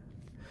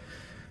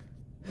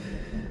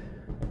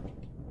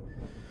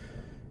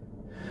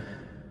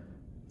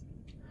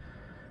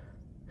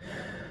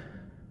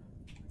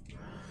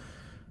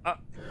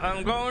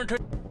 I'm going to...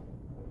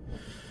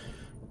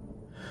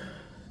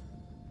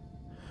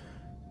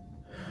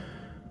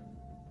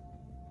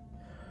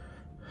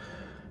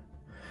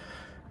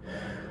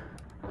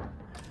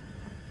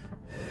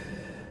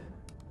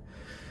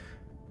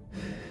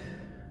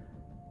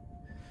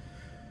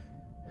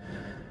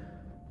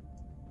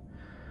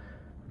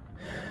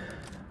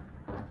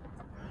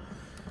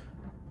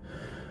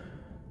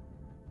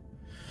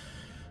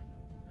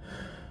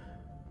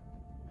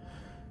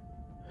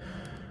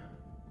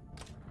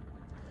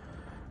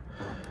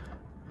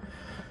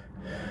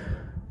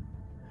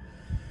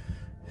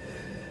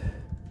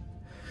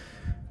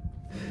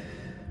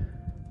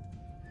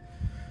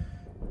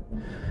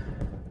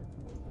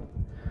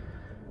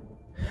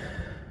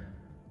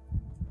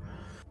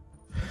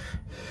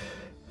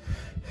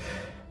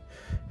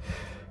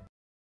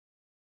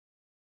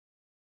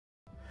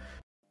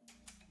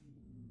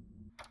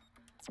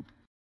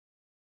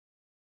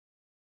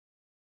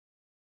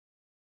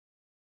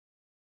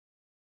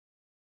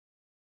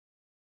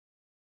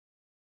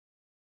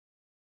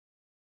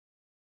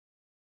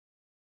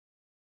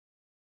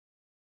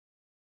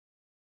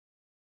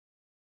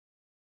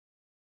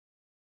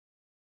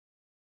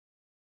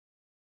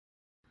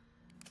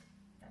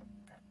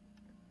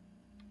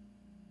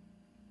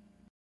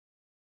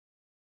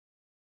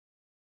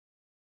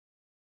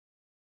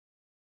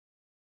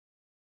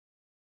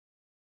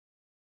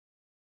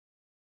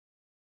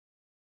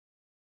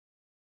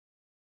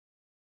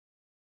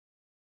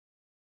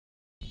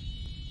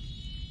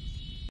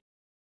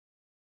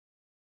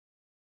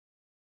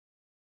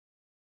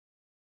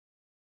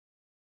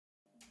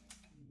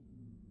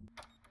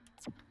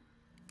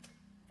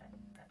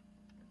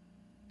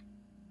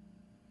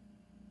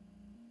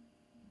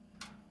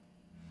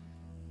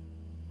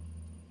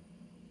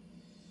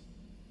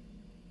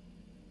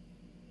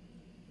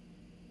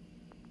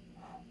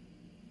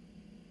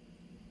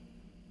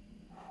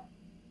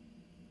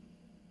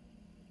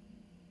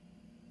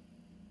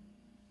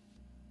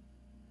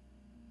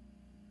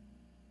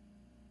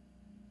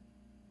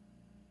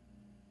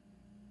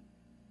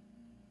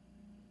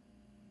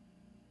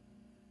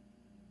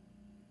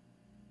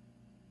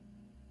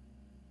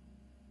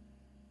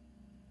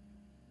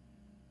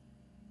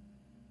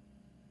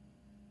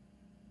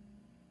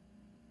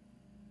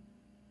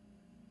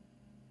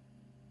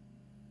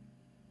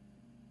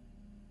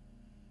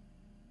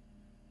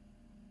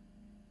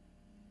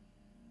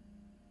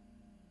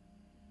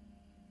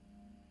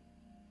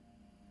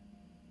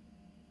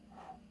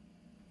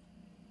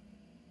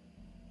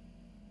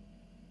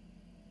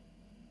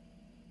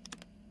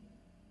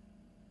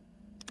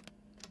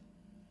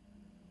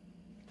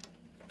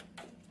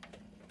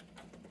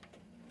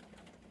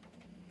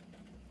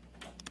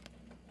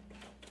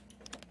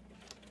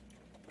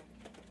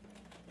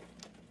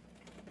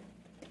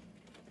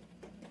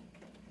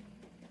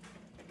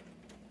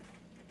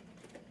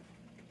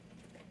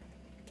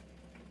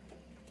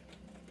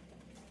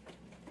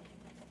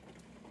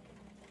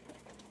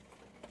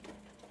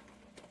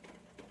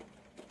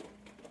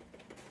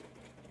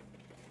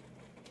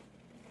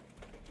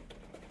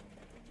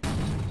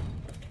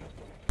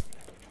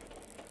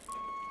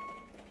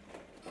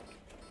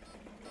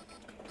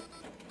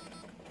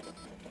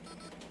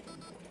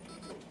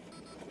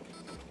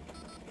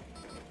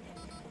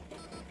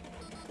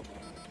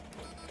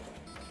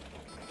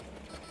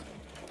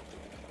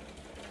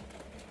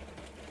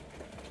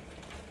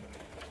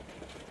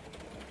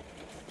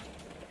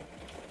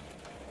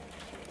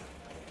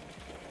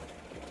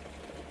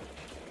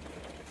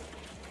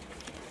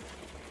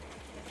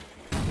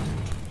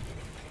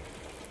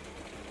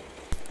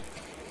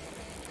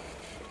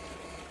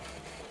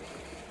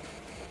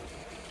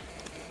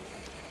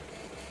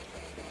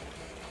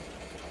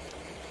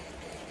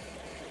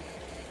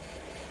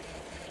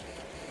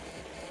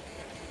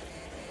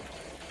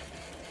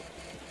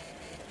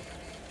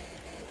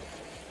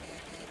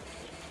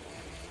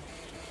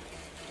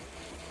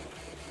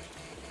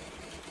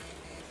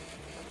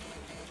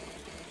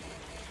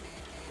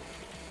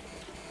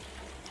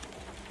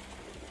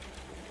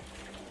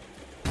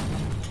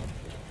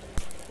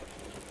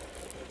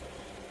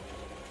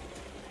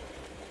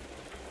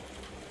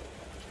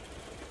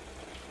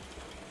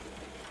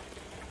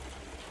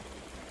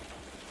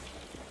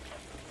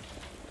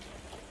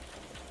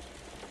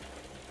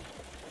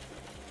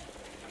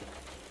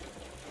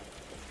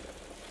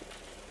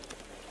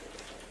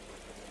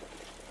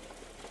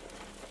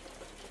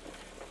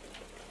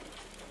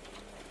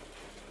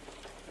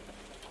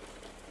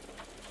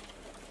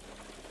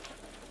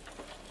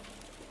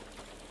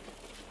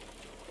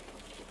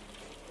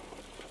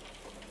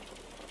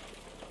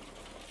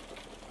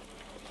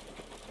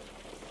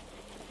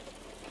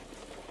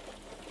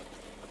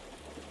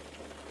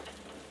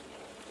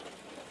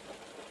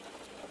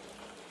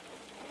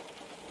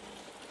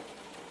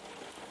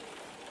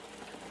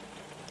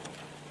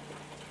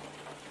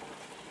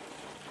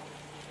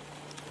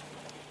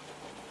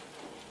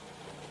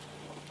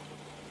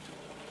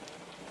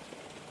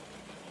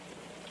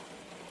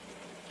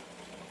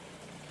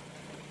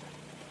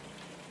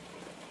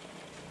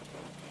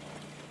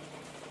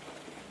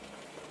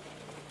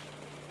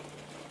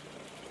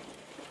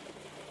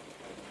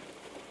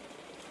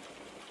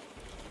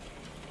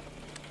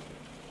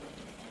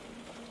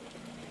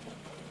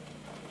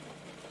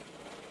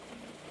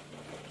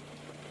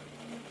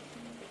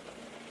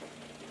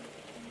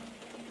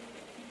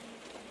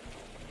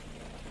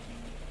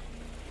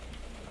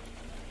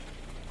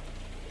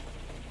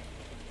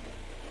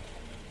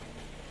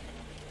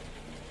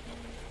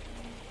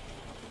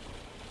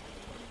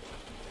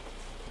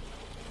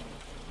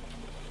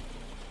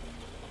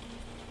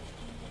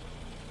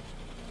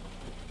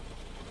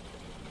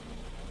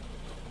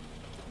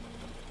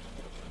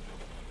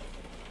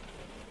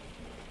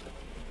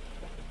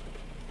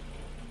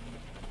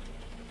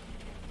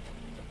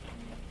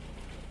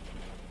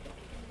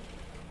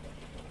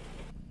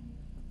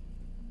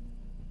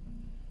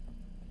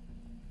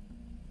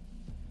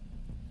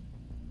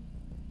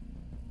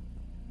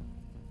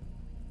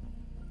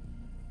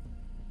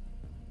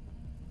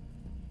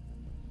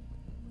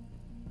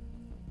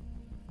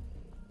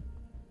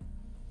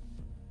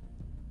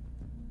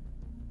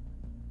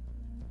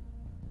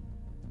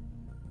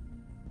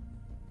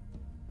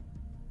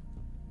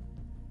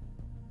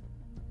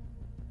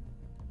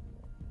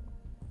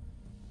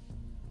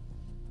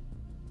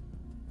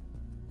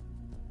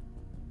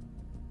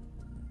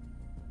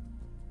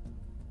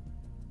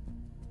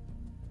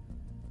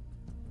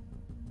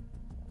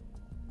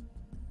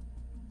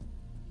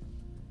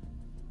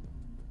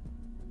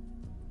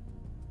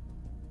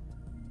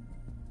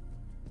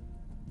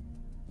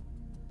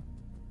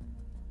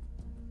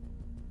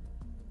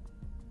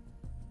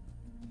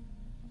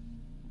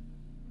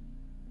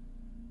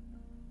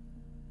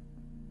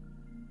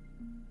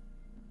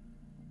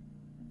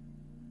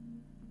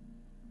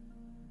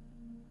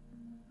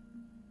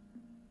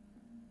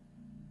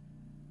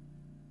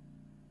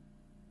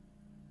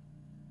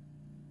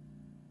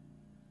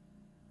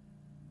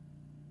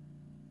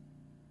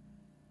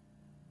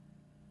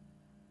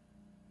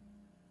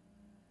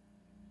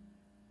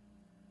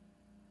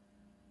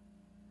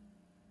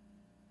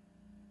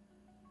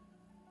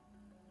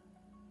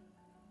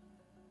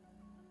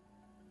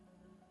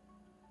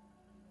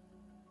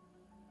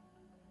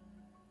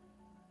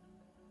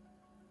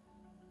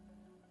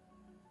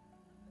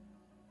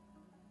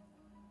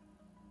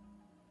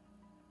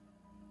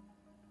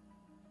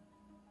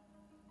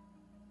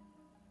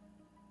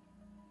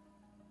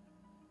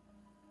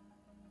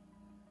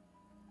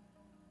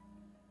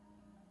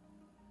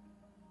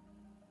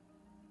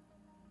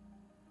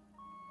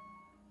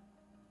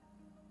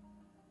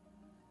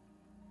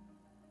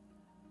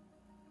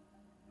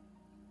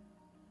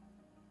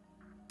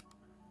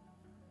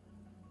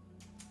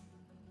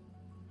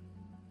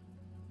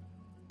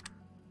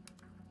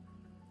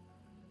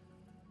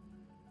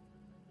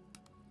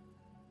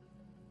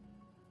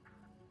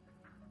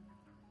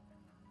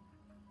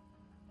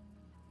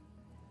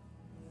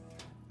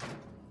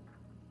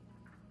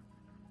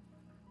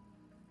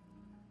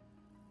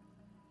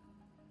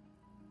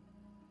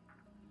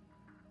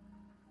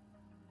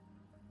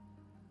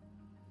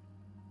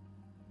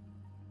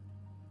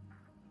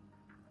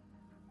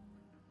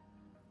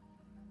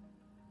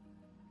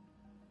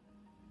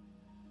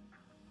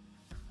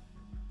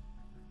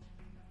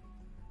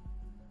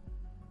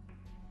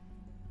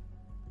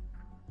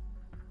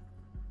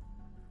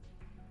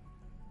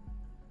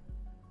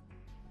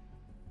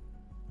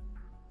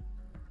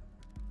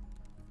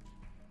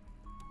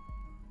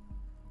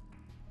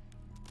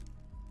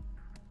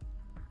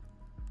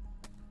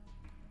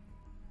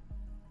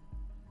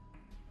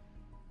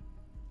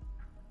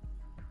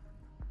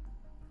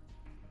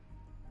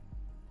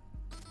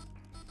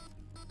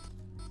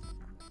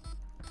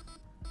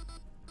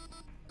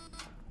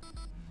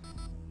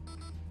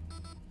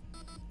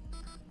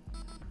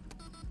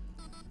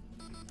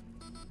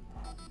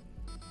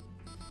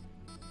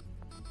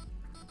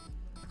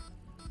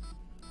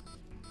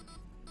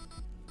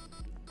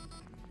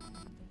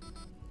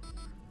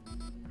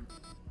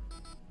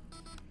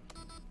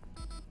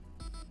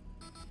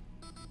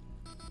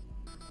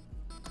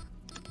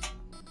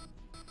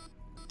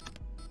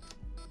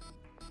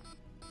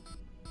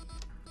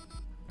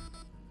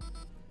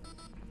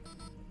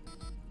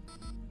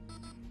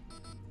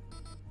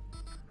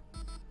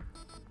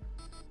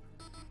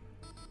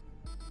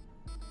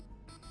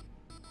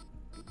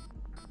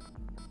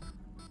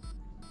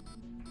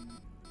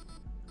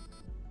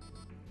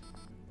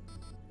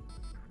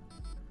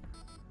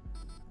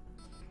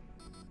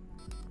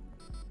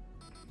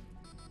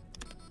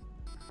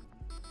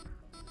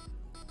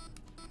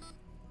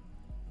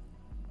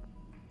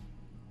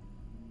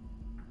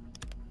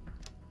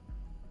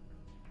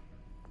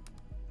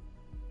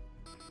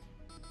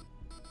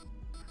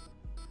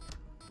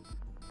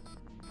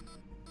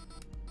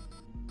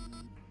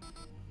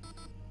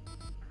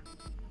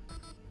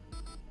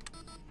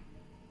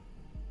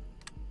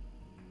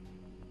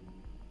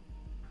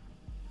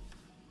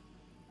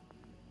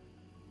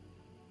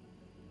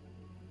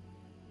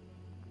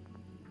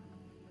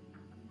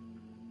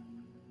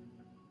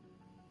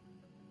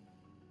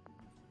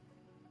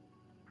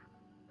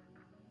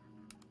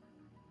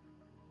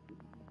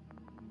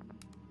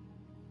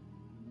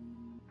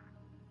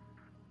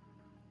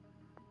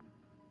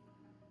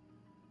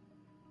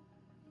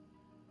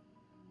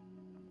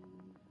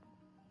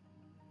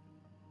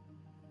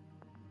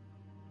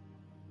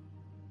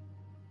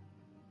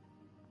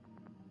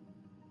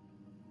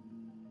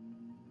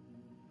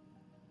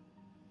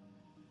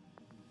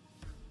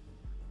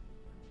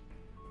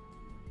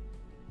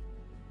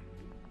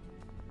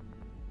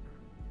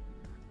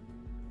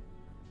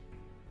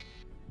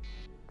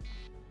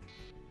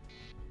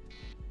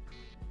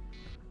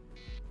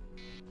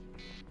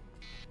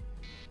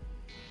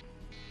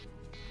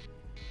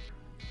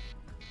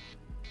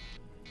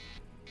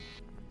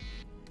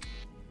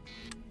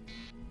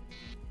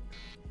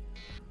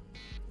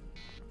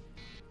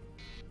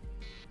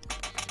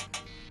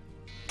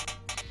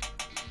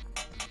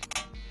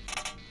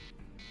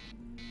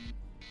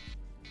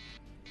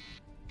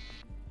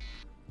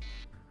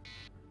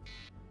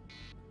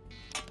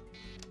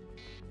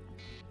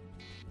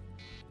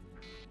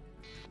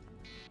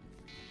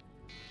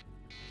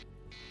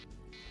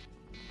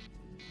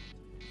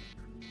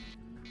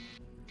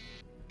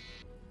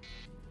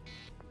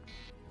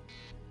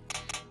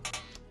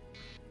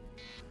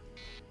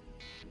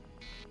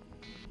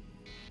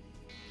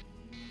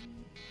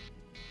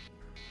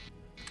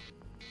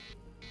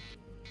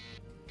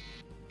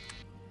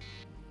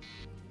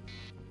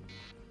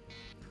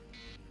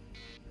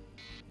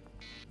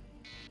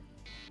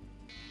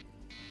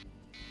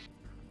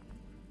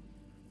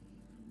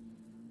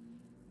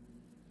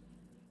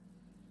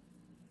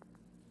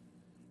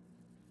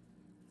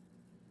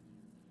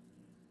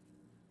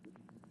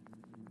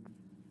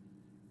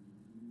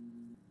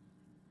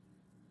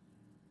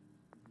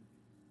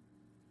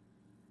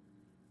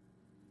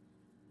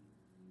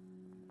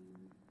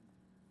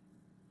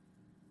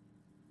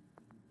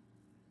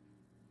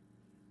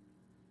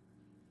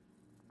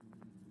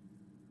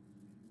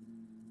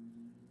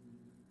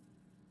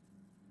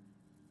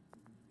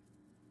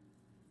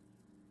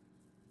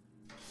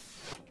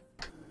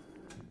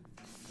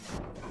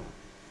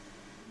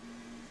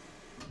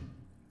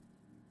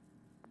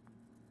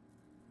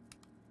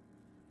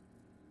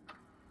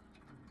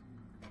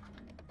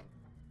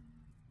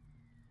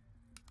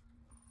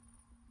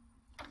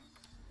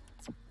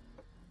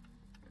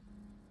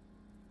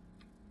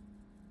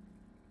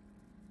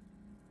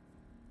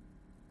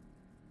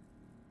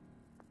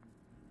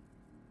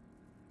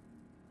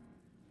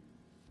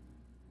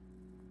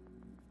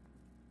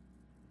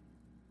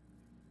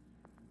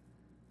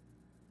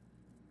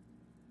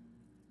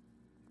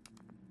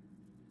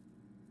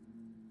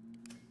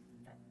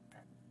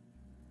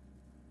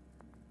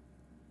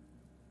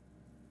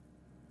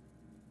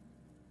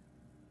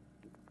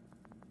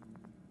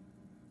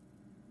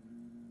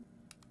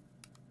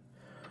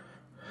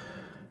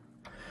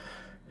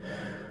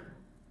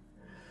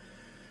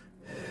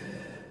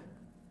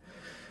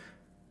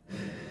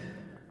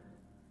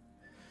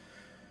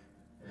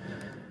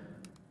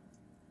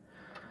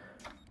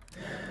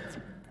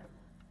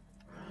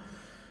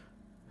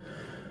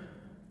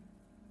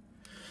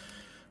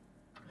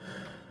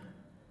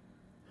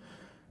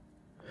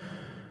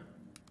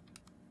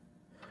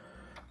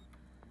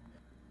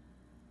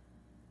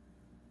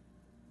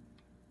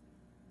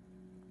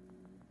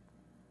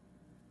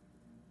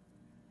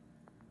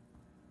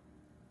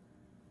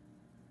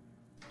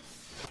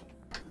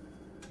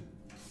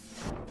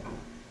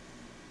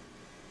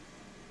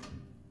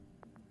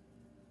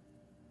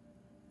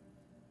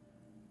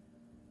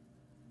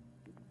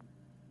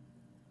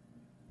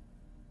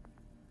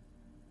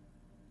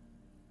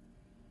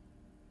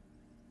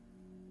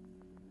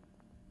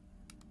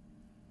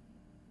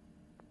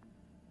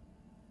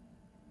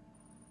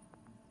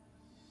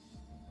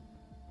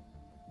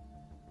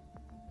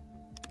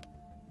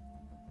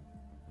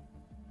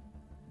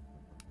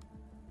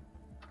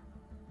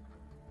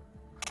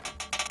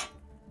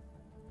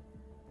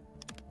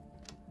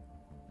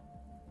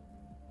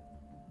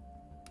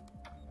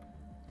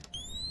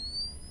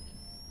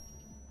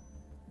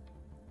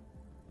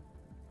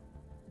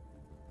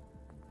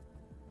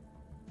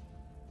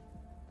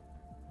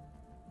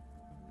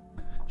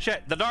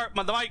 Shit, the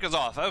mic is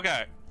off.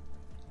 Okay.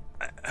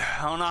 I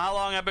don't know how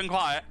long I've been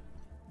quiet.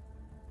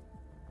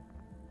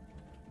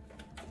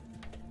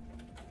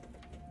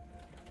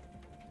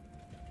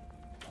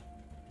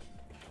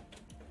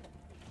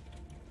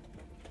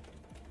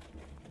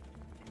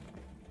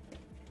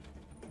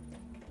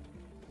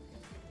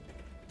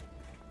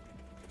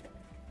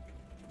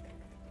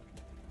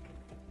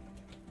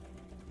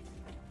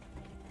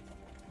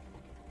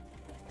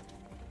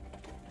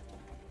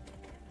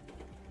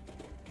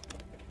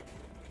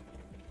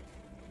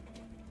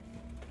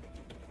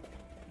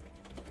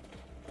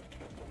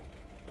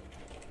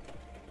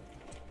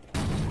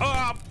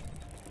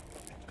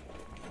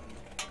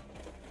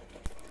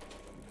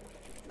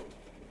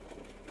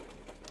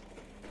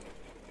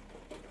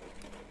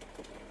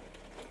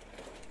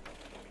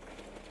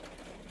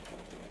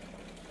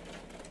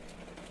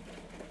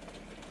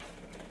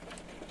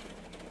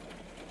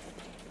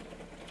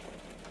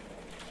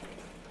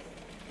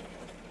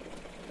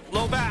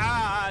 Low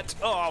bat!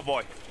 Oh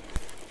boy.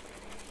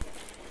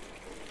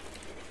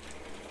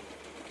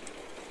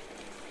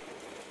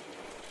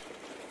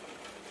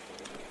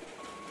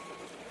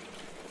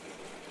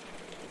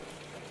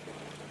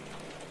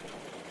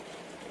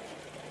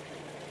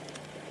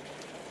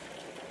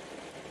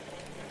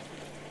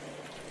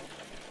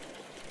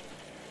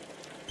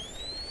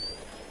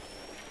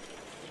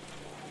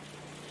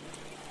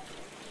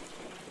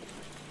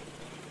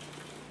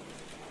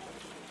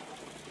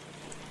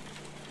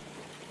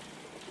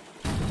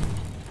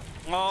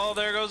 Oh,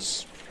 there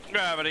goes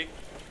gravity.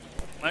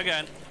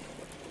 Again.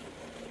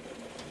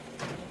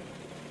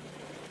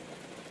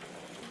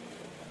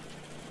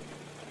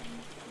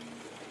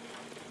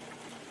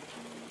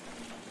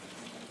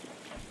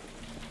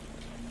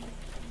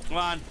 Come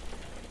on.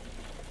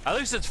 At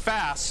least it's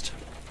fast.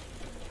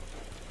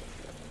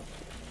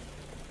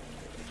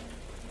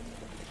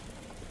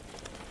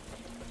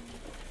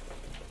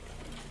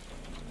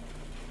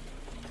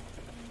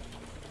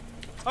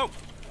 Oh.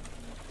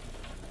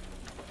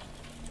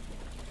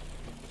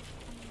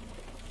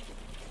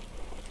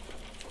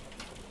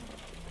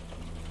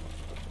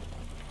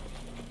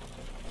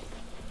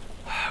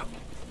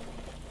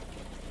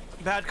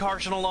 Bad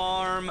caution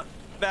alarm,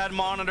 bad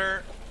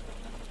monitor,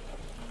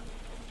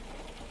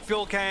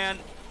 fuel can,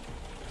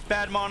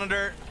 bad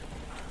monitor.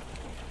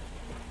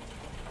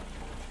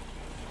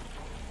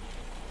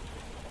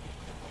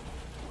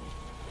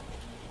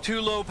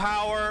 Too low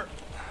power.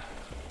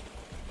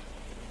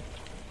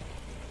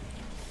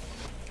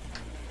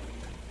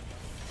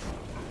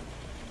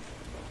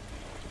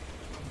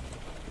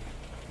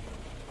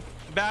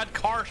 Bad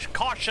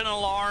caution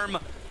alarm.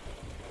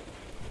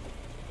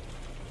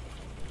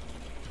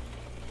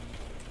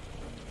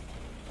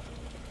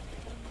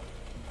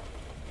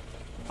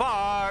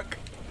 Fuck.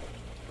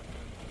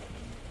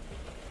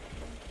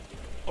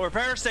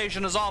 Repair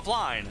station is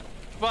offline,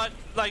 but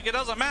like it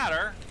doesn't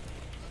matter.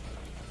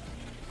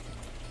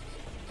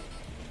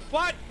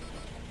 What?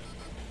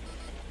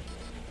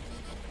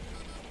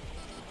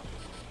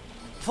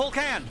 Full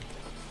can.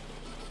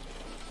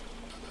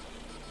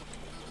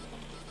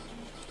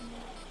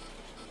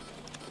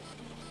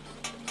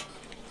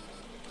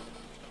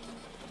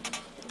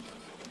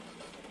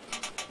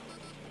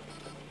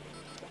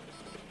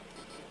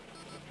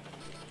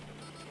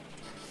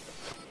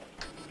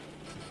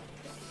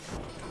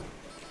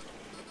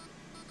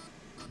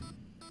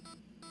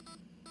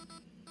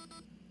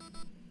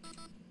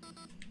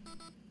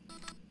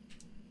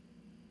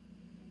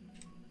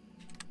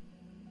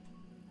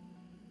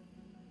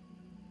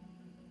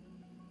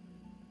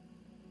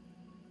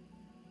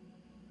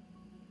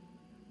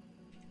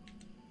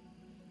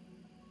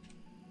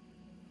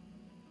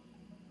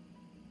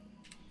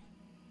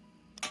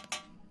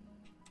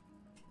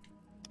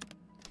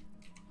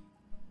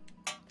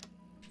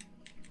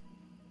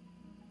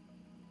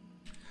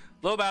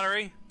 Low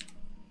battery.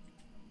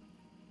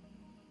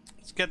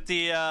 Let's get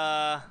the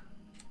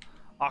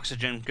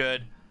oxygen.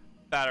 Good.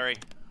 Battery.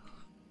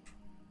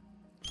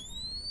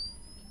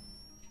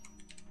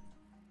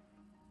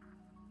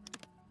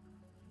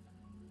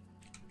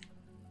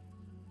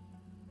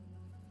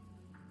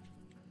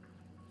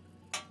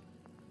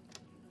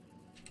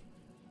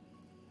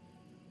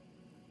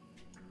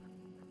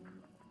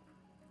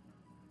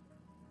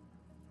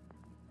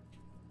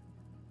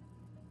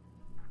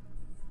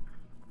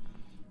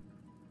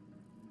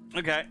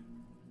 Okay.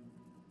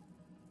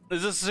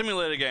 Is this a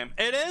simulated game?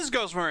 It is,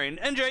 Ghost Marine.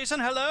 And Jason,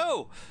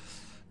 hello!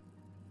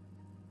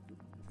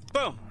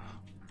 Boom.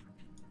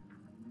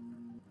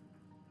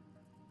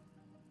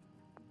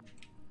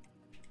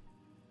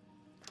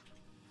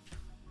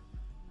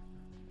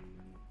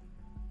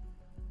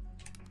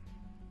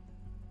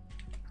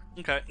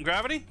 Okay,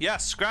 gravity?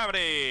 Yes,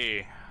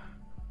 gravity!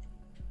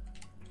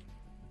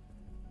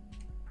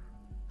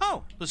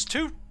 Oh, there's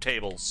 2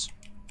 tables.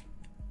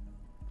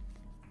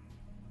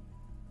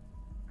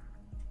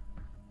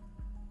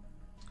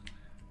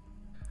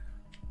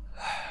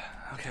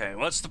 Okay,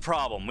 what's the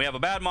problem? We have a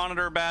bad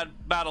monitor, bad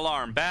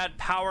alarm, bad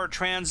power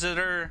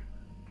transmitter,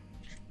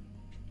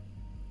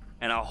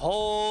 and a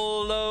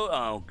whole load.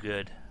 Oh,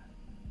 good.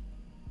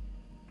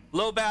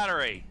 Low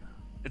battery.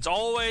 It's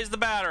always the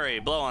battery.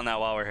 Blow on that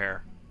while we're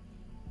here.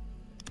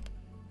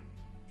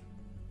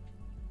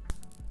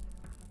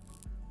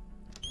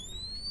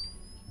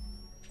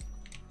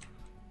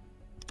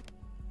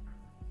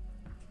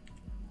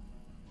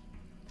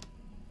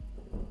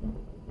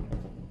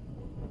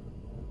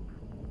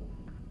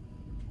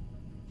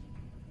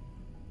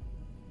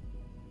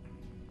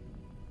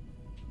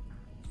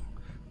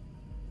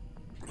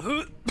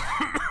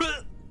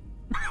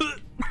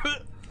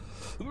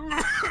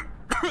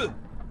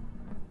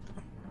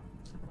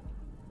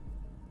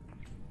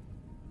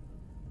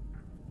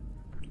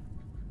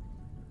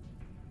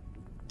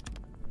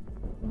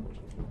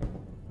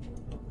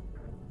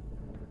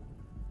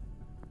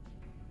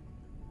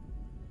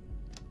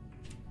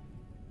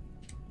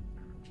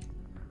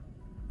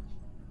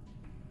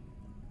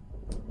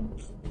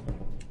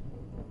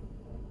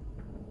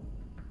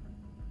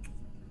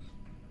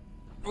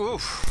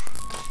 Oof.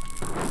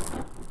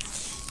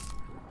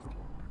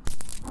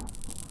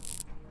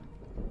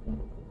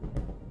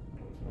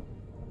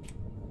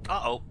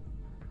 Uh-oh.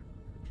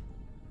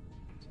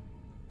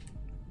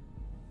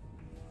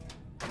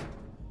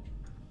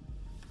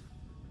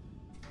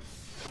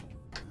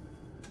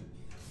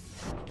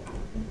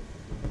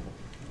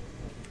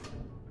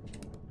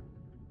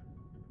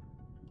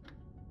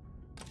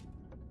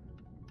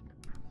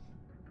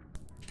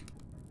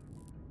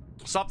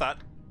 Stop that.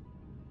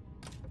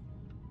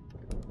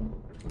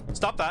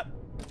 Stop that.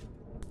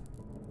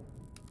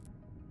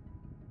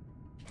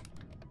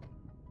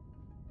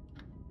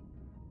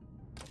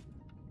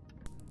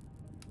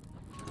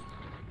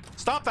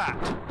 Stop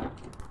that.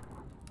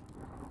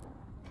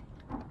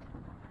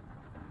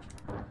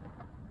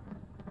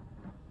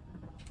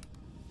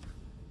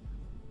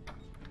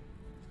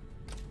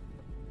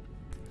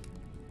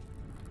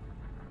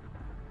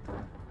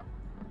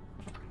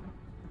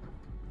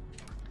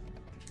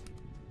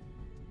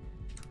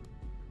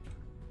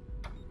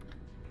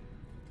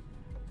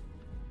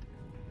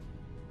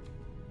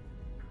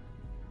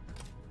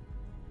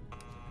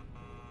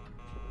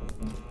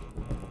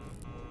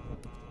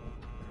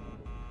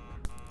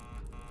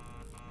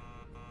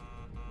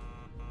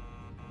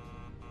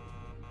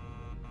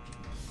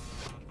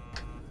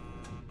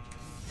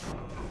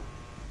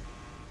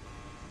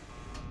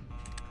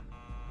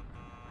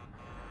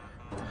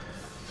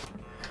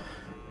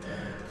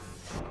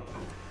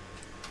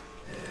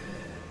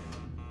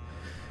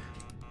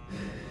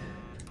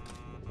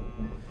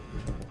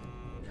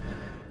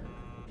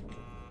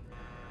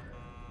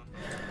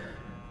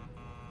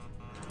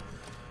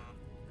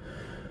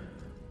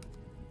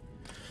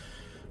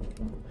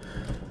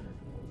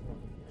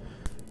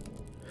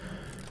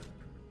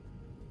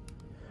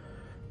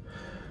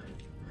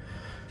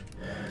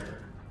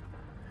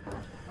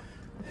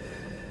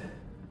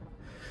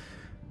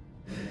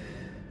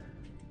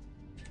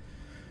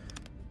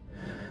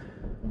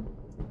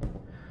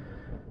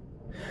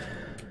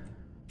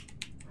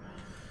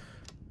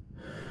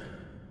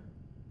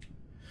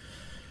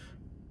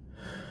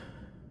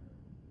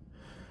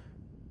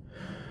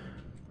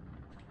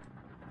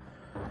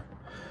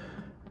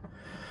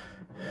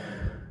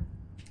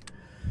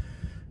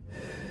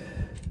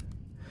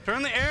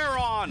 Turn the air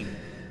on.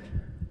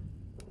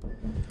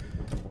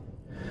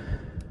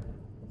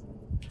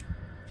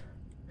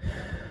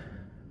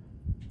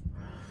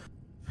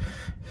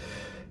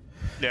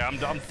 Yeah,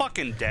 I'm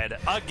fucking dead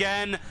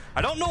again.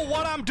 I don't know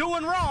what I'm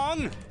doing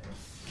wrong.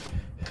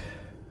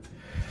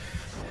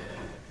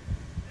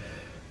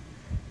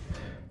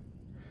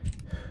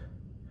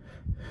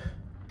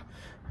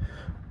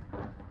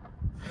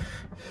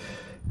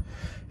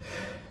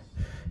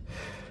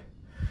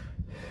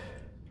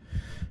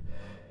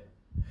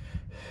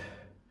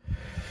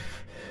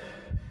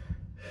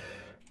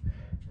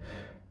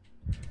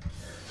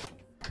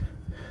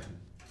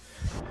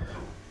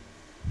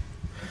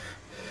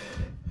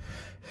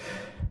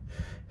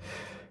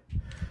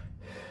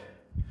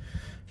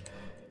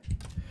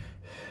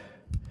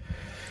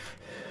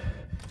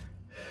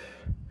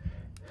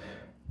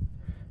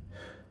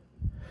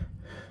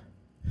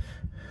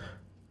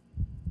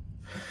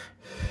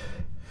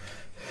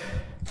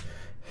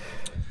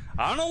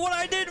 I don't know what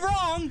I did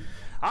wrong.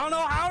 I don't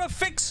know how to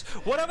fix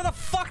whatever the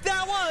fuck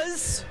that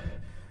was.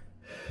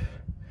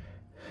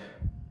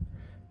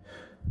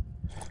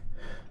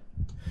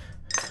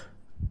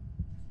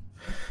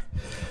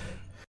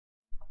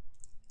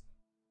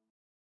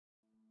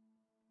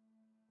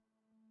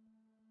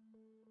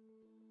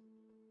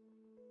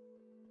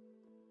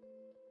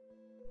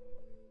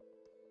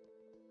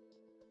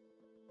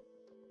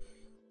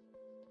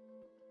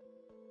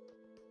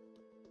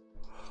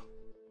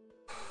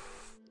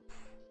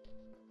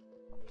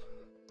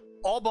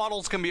 All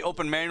bottles can be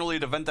opened manually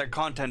to vent their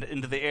content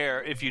into the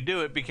air. If you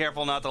do it, be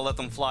careful not to let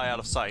them fly out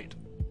of sight.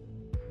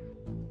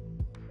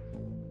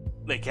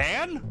 They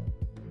can?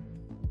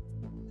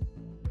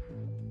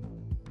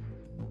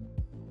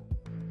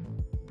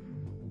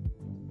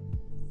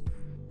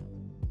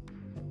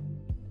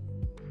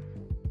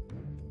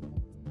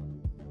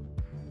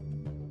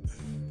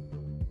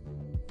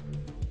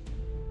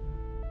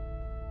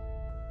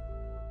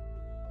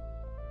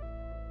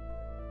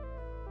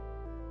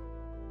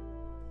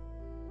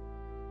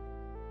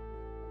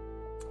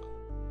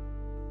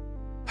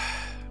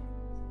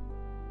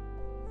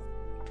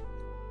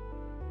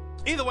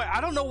 Either way,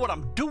 I don't know what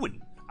I'm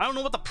doing. I don't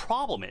know what the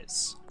problem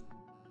is.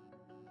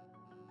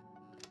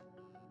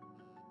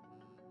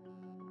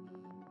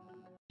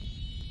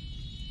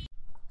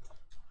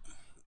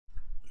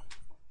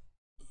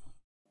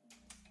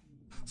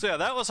 So yeah,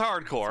 that was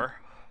hardcore.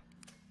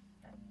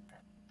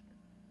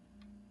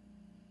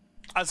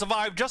 I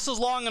survived just as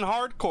long in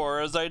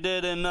hardcore as I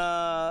did in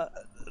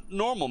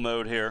normal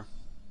mode here.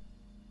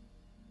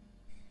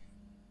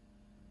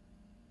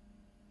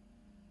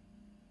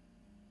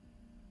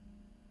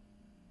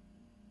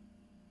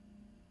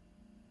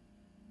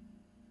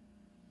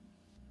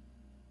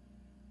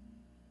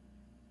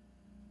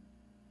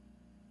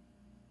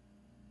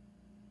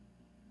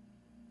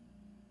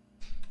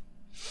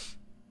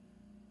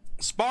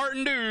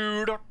 Spartan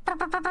dude.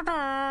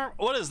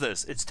 What is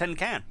this? It's tin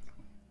can.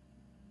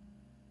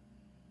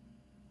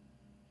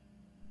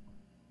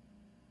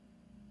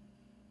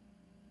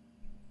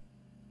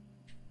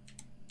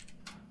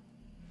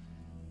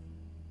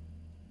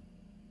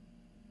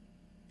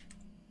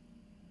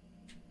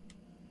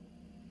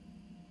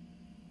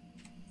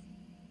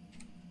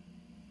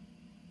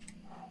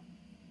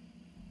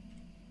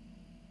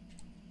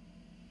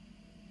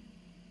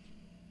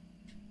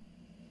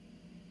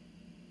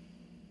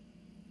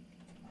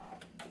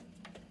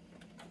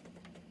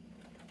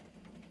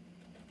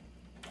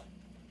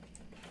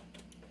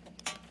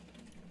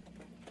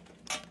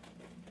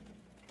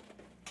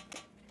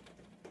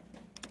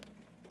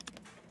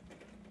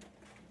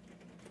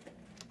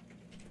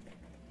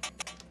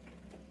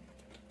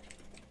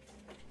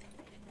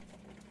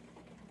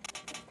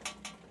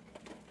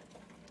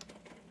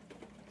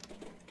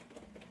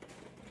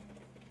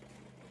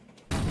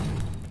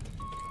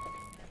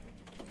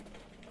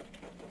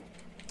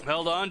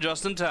 Held on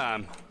just in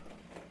time.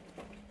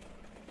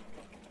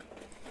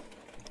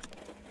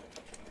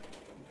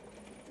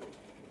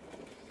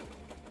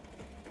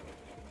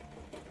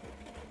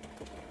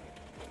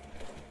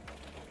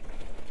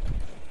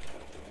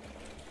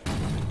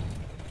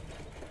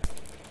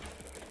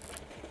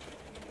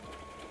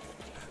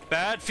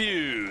 Bad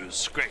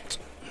fuse. Great.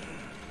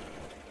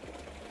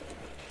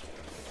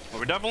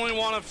 Well, we definitely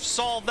want to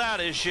solve that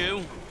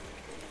issue.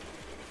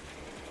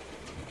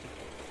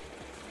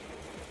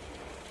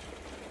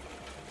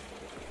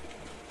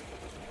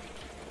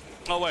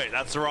 Oh wait,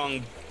 that's the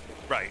wrong...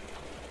 Right.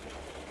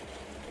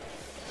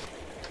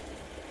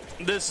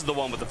 This is the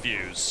one with the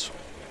fuse.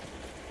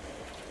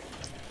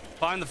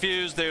 Find the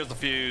fuse, there's the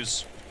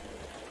fuse.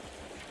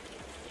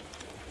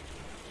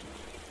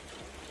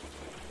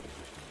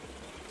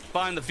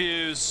 Find the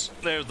fuse,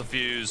 there's the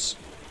fuse.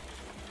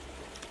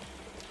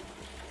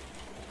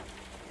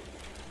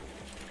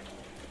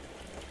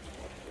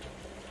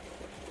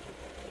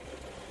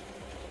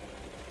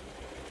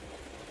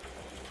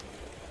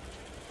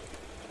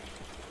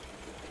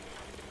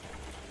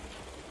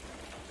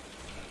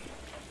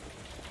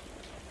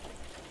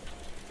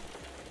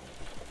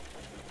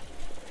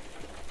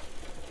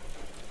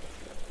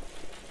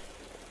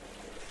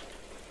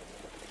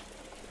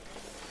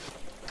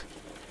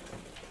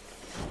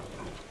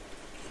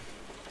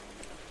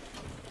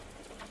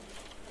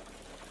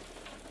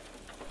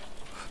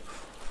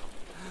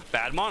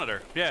 Bad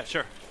monitor. Yeah,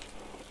 sure.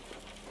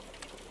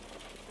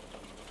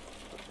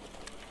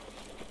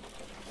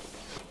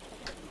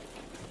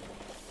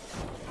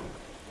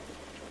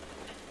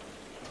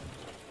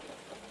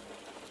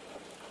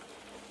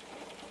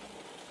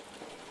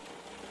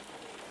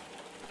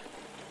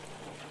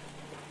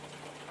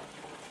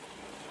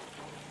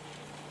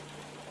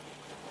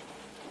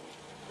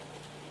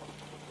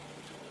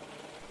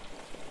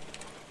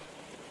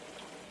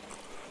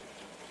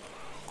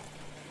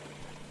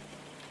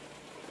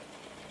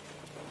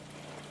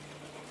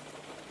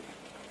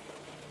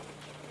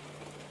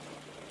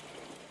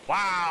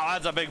 Wow,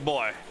 that's a big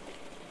boy.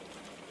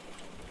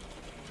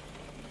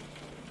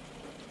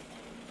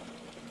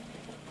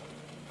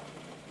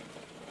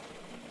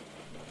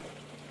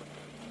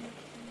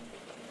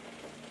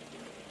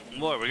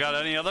 Boy, we got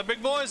any other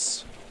big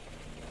boys?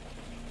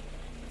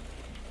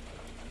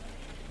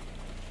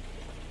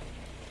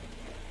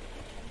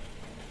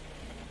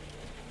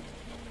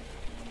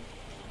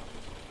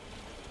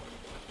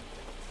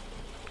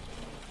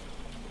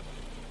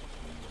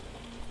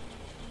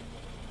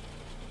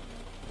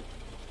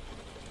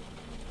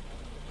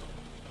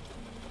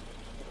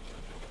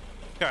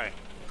 Okay.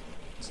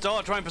 Still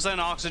at 20%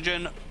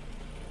 oxygen.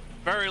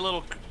 Very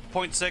little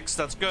 0.6,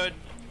 that's good.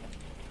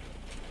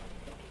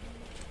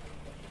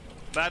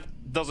 That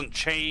doesn't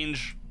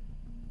change.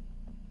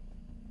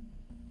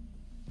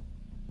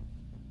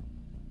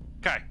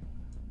 Okay.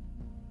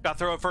 Got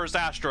through a first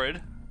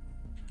asteroid.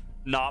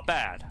 Not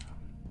bad.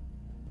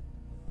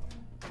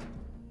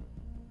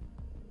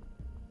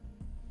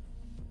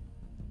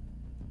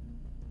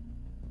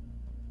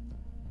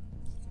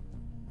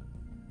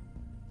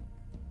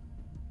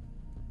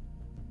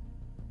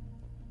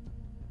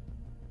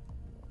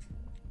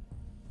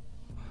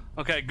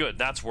 Okay, good.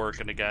 That's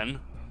working again.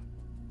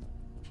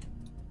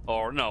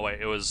 Or no,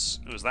 wait, it was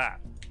that.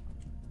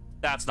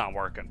 That's not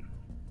working.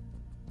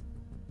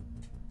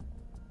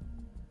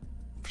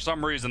 For For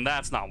some reason,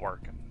 that's not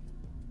working.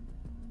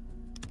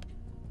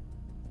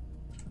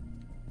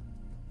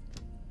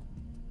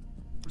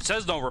 It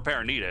says no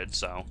repair needed,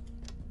 so...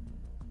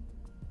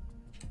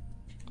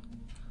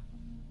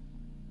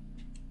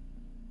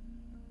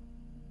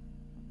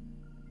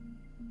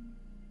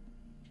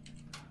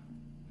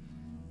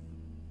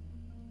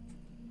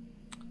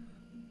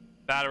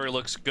 Battery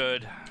looks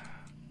good.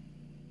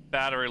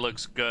 Battery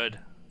looks good.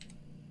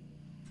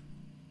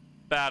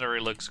 Battery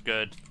looks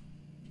good.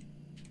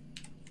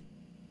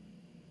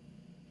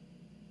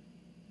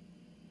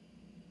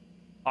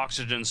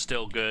 Oxygen's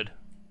still good.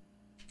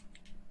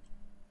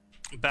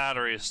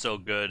 Battery is still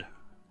good.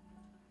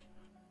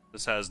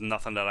 This has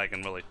nothing that I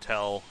can really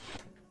tell.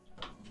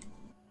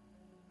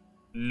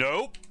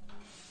 Nope.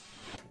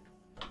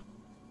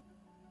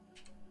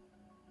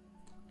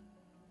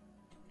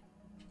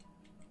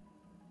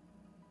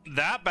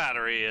 That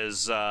battery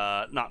is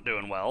not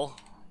doing well.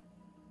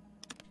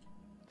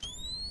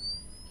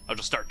 I'll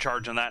just start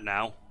charging that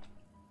now.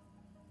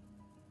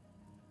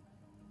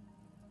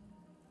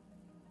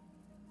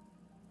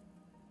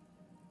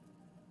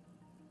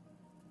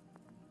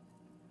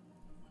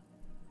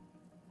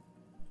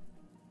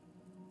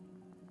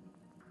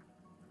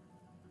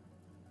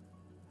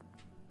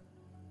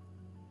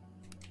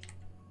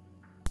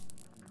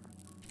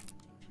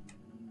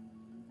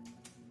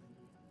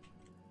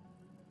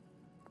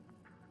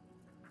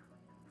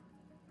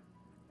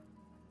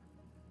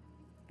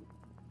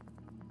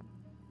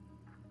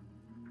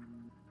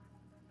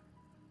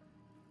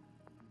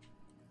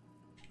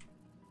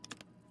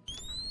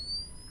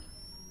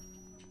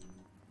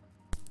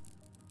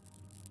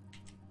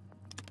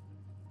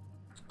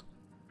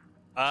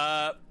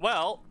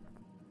 Well,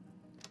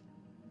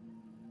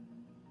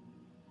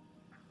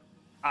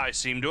 I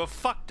seem to have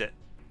fucked it.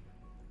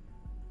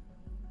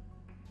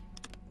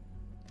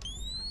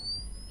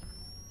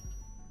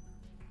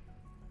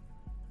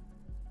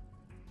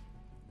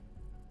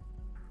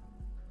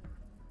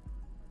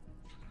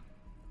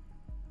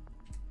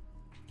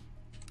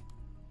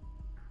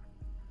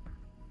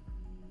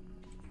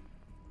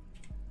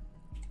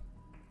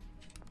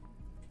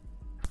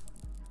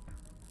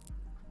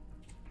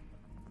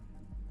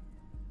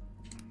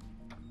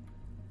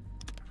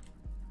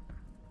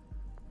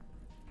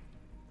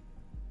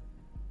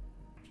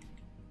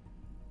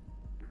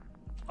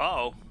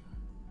 Uh-oh.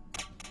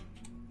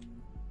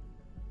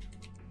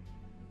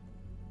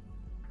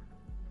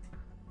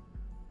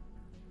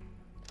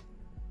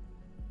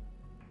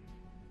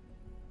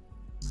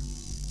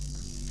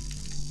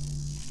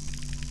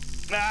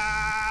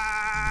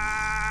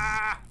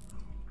 Ah!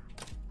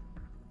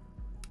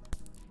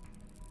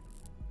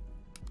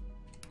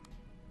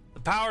 The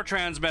power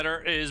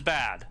transmitter is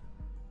bad.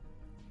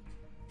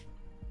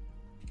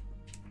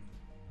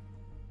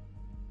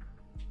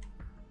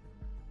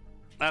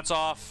 That's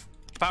off.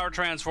 Power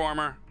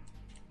transformer.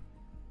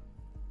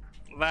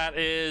 That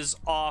is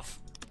off.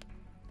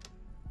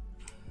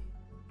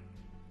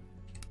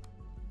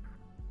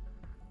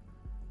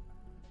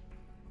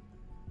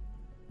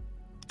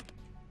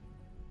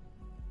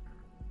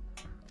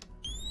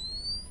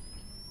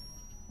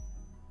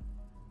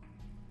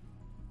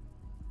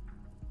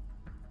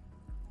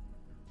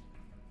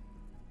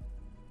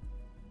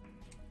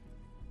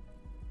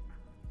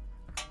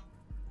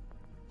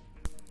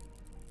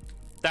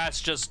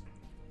 That's just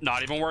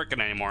not even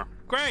working anymore.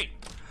 Great.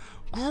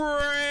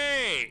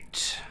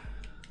 Great.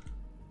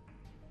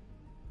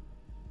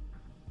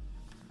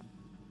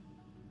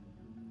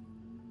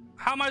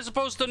 How am I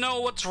supposed to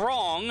know what's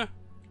wrong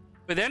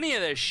with any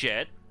of this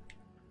shit?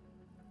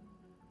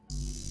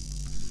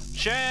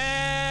 Shit.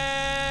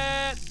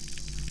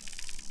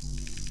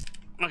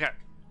 Okay.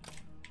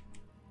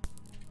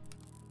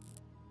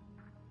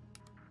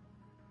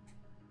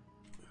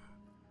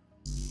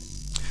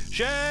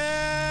 Shit.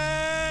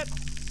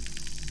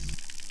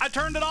 I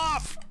turned it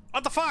off.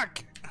 What the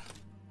fuck?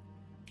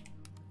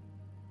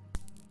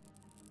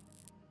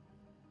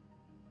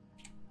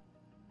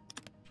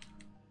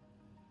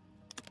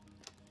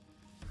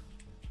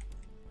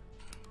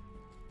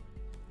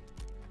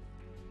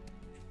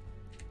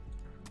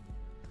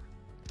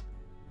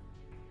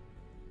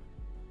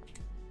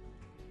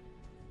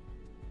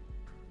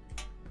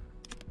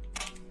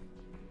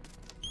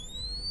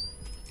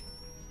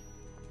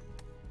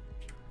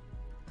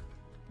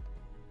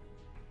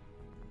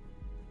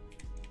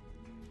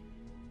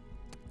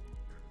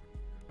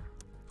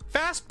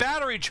 Fast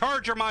battery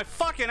charger my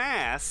fucking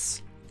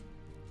ass.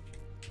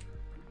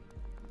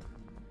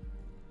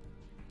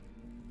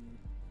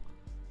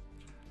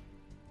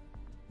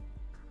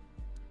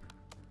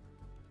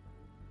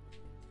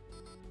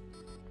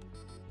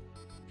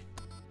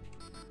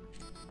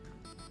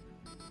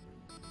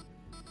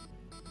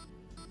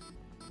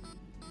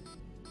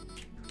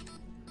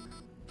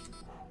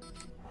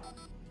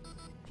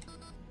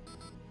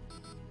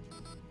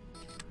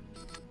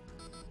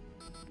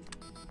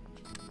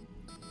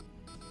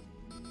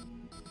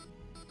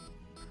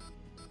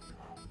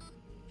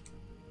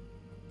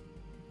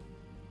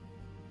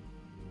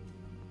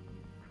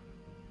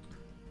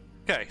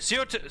 Okay,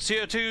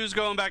 CO2's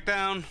going back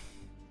down.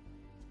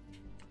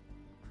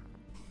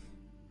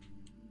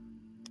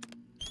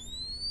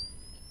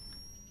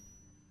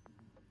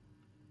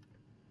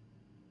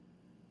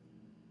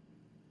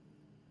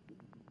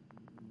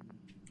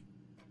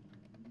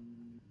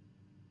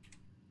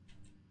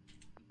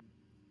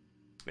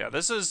 Yeah,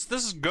 this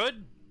is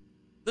good.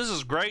 This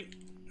is great.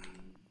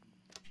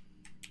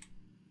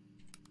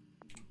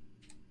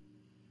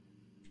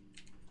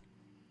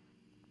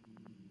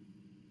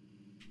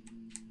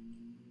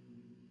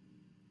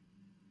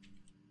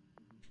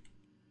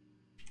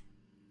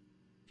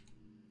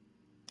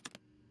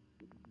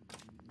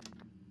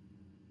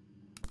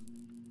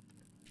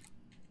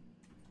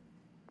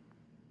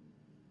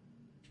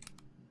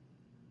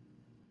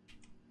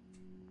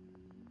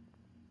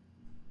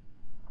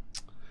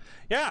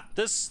 Yeah,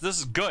 this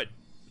is good.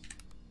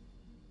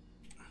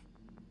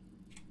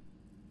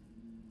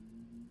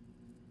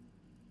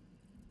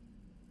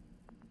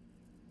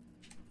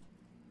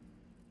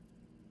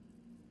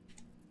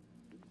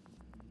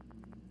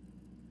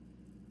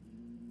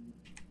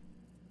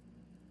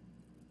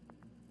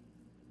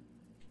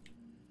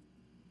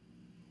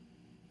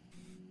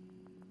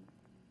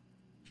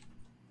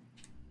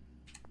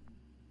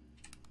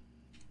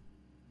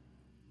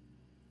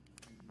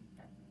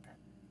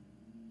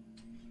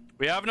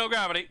 We have no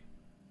gravity.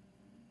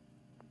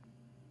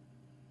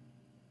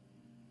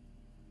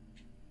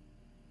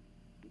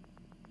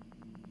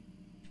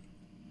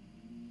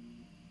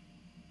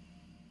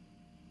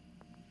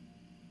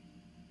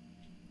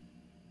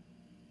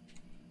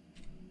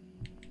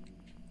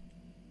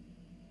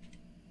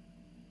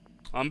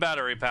 On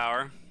battery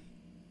power.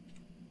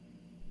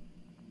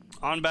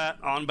 On bat,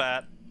 on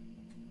bat.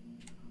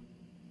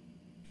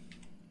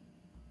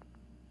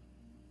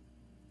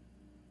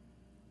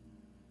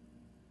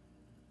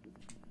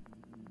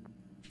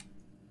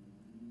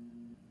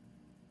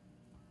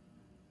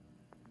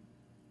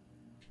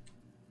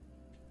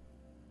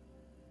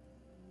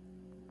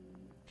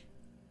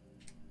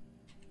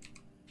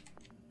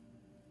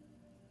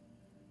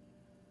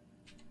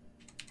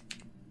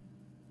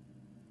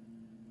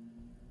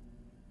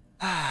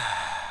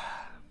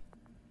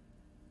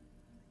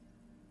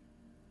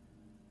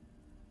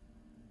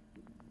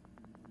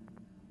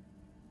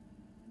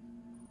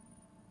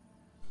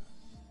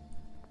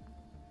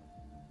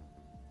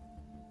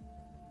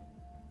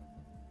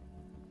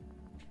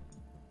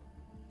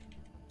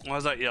 Why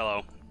is that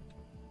yellow?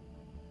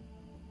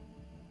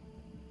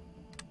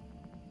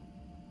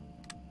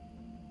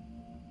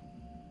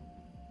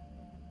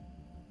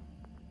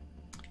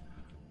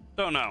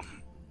 Don't know.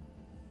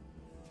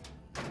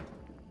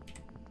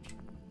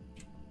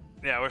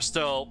 Yeah, we're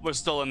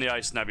still in the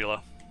Ice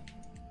Nebula.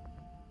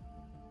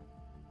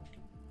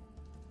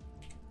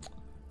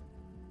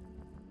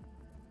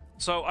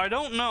 So I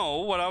don't know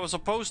what I was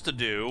supposed to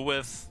do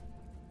with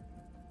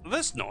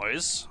this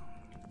noise.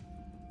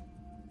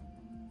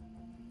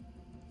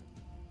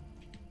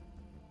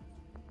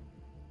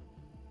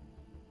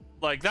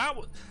 Like that,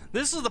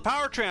 this is the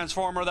power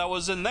transformer that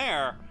was in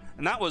there,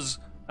 and that was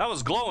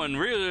glowing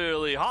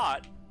really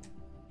hot.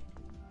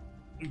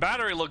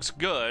 Battery looks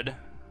good.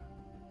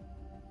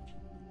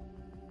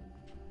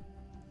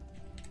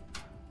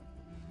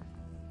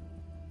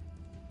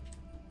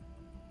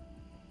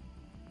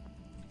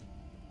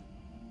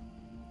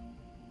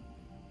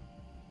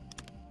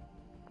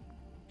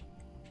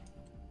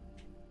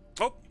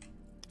 Oh,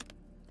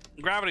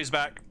 gravity's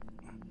back.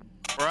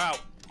 We're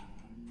out.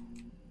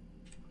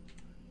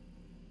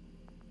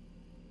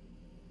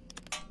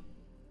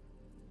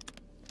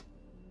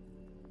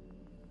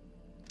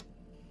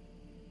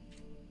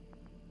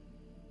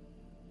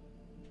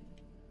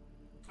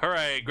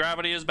 Hooray,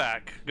 gravity is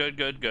back. Good,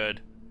 good,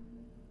 good.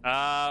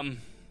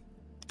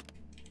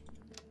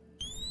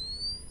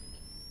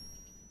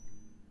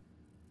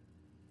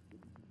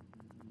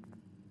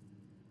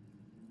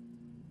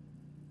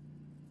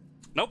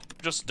 Nope,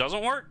 just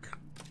doesn't work.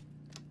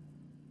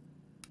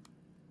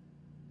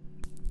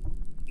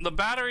 The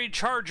battery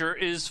charger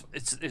is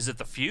it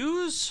the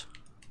fuse?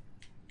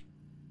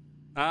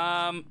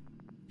 Turn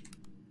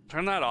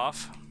that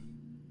off.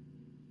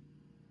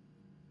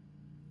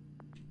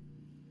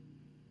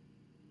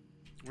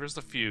 Where's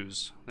the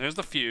fuse? There's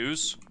the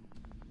fuse.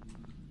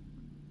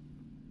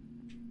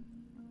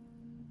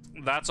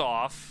 That's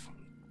off.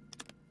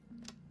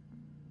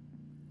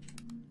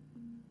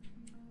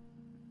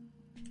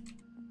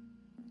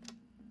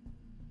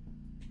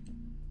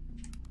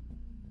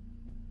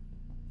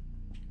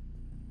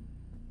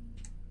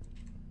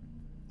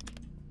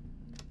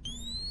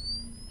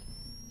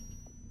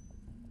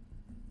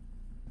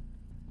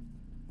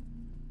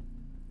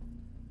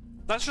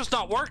 That's just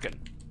not working.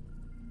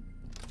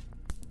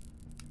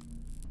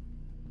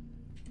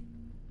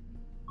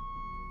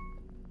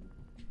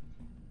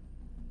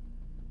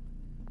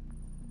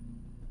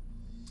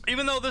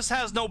 Even though this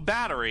has no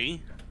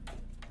battery,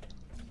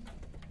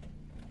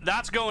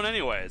 that's going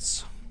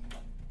anyways.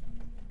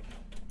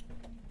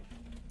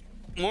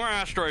 More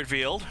asteroid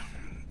field.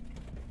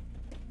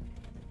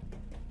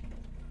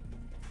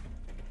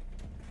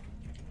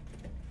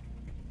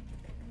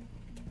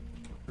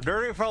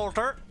 Dirty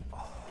filter.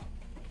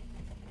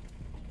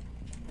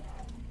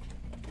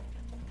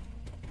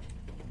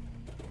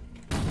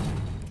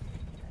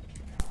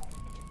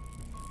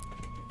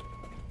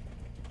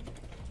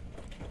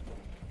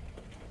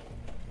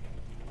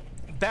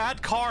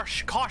 Bad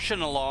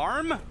caution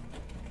alarm.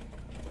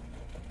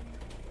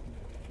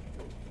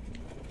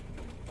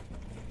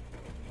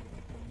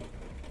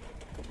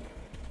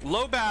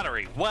 Low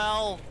battery.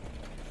 Well,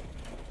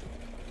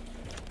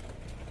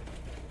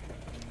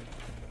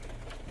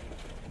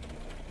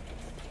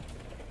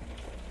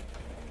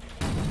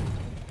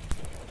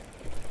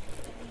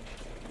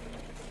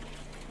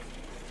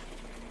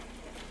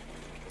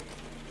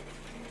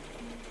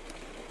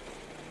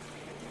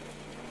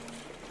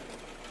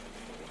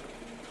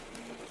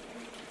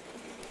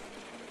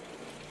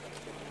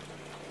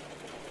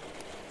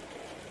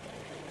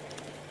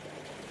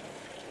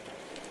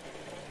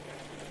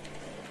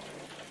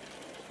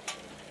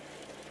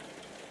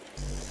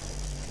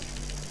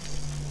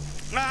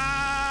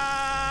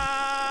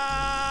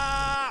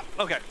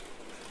 okay.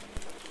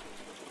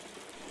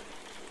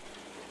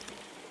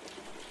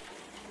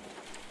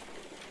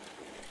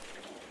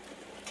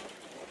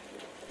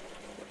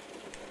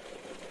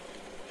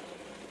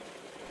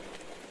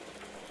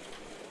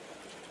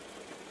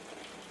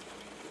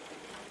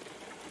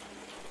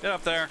 Get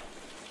up there.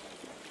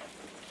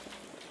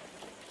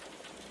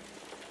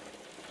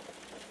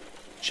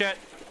 Shit.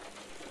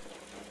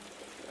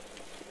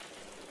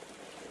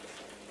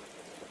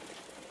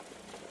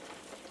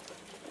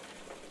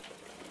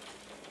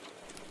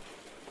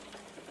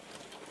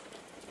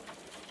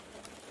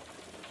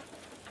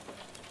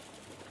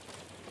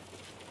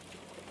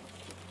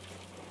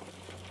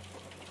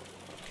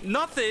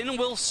 Nothing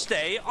will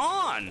stay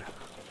on.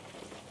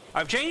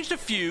 I've changed a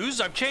fuse.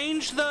 I've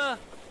changed the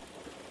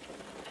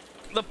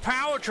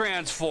power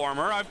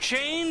transformer. I've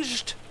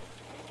changed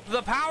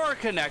the power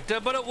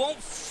connector, but it won't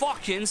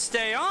fucking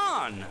stay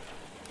on.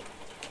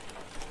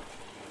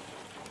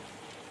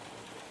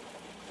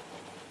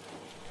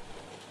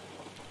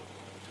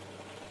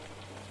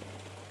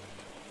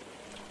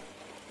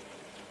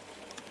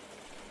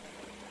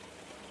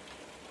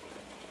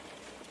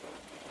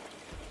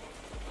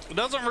 It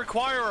doesn't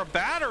require a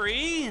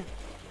battery.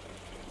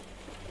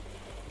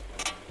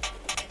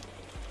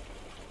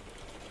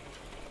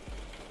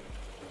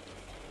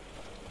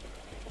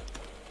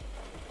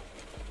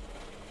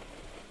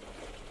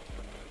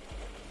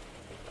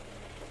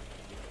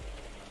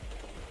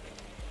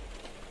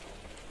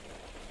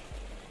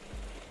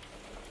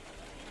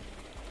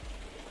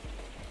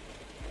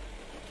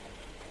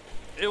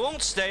 It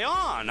won't stay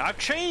on. I've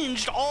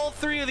changed all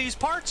three of these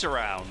parts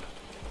around.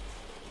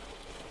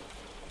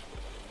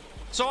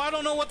 So I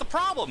don't know what the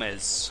problem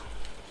is.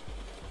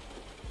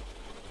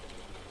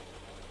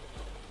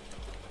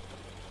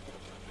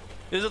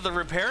 Is it the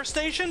repair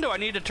station? Do I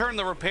need to turn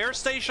the repair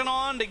station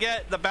on to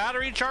get the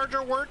battery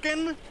charger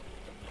working?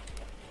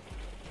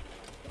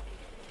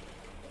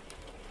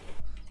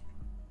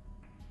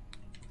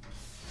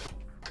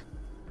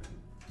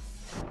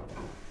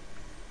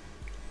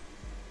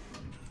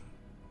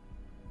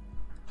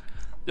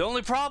 The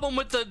only problem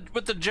with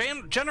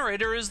the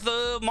generator is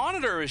the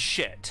monitor is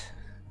shit.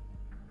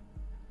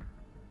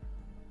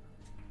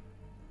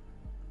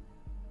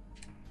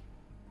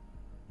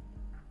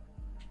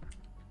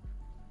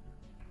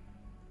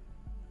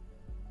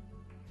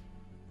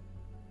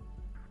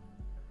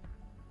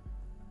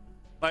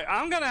 Like,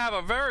 I'm gonna have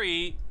a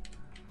very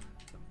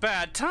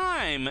bad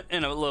time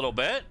in a little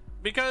bit,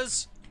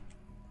 because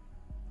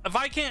if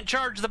I can't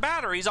charge the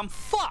batteries, I'm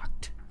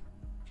fucked.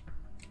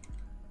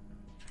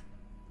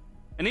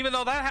 And even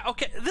though that,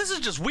 okay, this is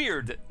just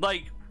weird.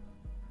 Like,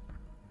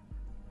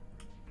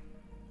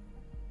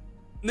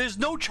 there's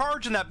no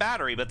charge in that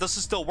battery, but this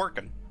is still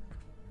working.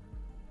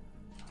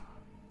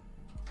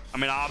 I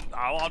mean,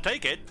 I'll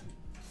take it.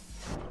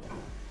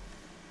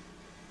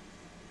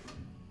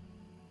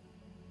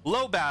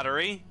 Low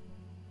battery,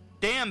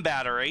 damn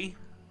battery,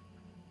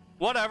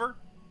 whatever.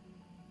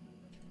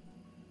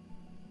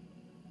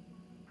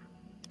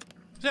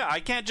 Yeah,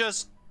 I can't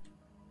charge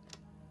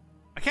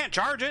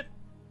it.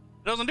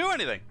 It doesn't do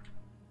anything.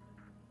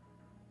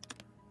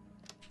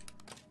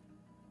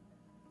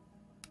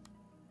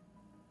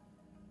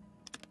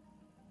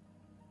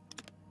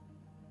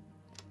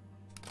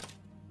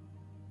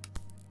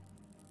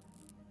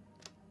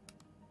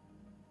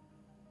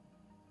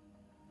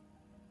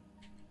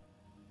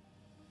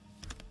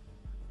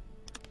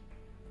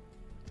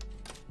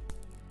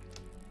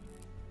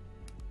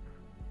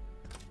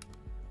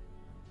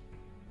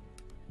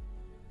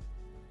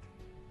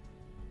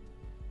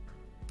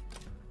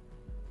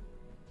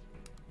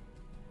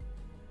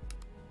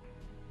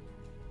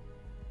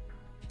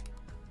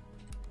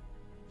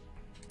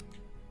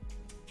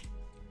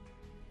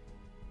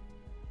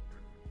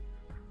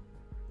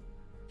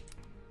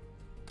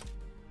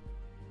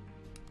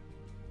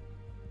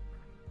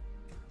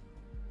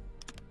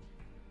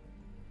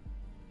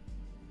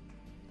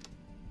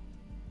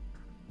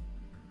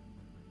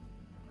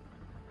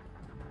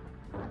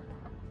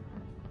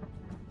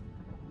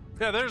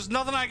 Yeah, there's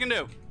nothing I can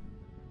do.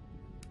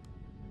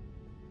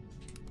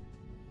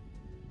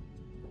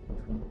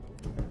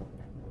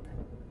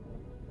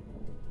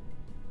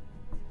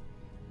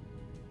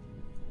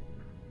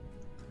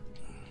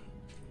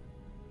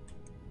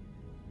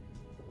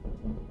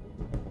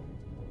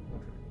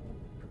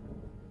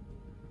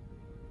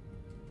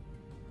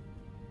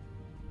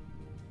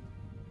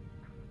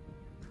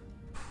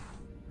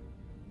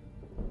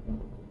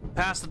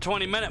 past the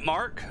 20-minute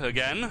mark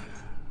again.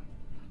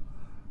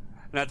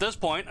 And at this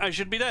point, I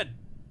should be dead.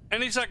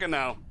 Any second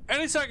now.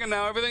 Any second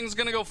now, everything's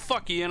gonna go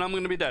fucky and I'm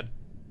gonna be dead.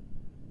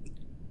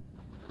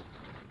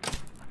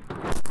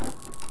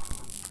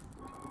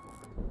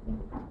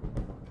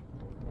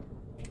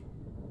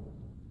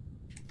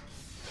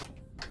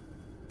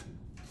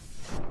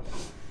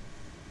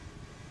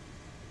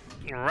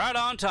 Right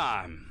on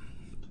time.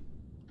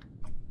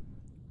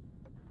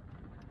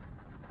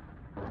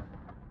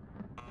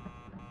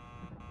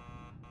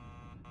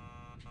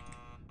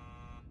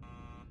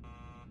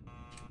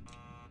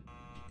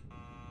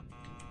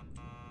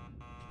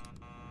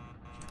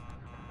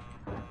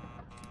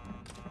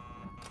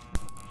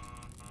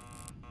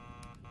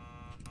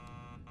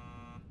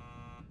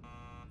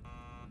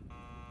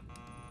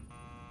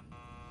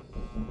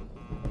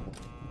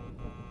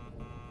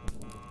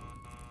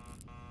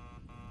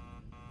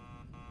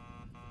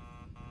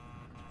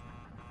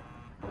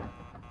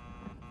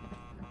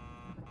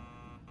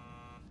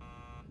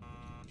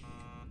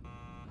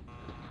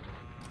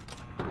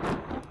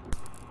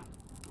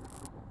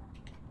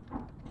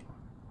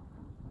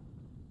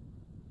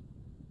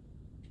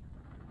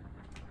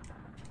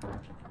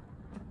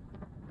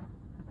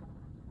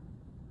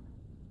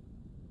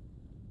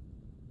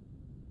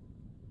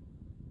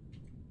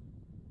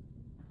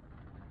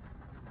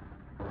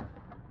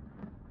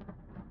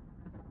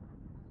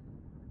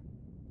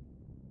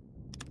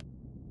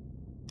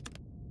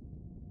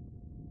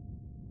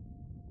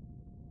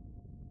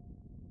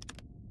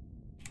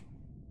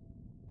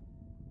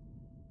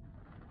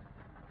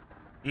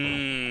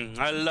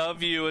 I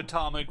love you,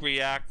 atomic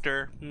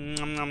reactor.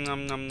 Nom nom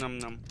nom nom nom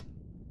nom.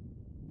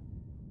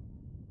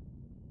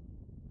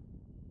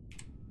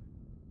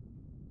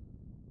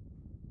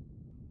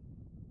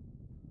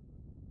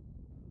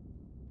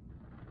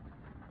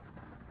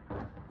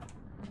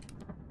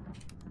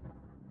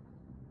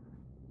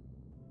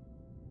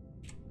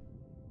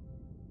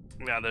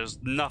 Yeah, there's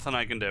nothing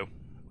I can do.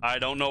 I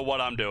don't know what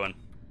I'm doing.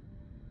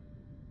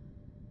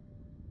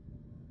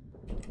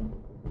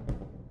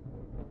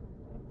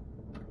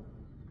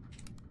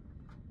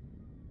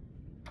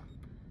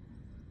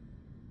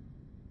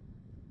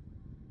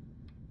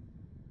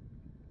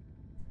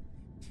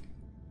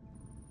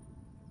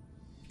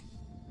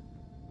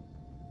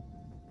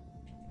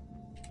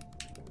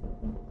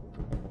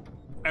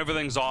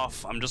 Everything's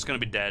off. I'm just gonna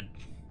be dead.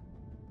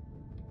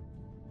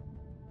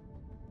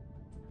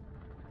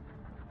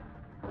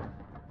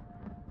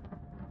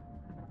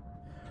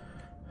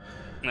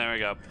 There we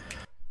go.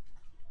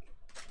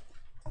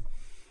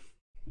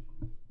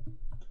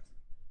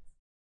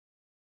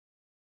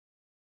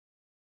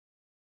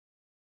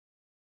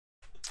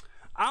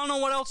 I don't know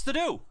what else to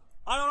do.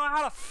 I don't know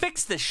how to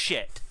fix this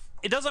shit.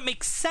 It doesn't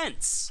make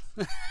sense.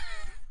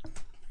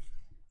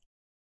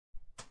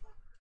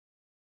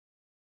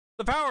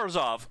 The power's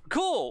off.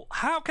 Cool.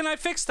 How can I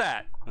fix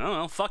that? I don't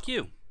know. Fuck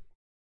you.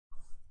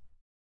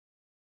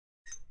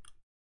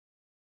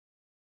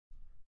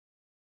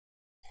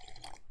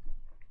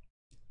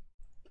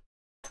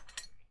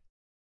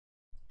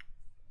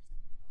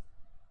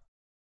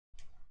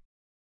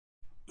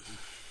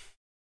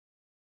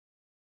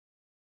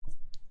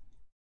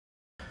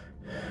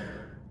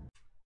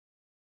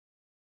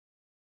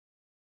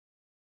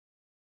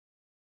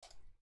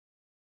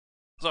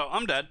 So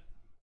I'm dead.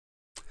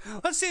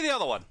 Let's see the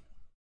other one.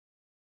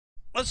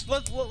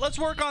 Let's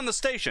work on the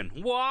station.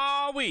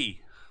 Wowee.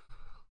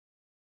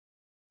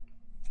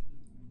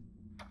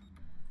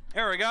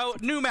 There we go.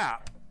 New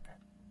map.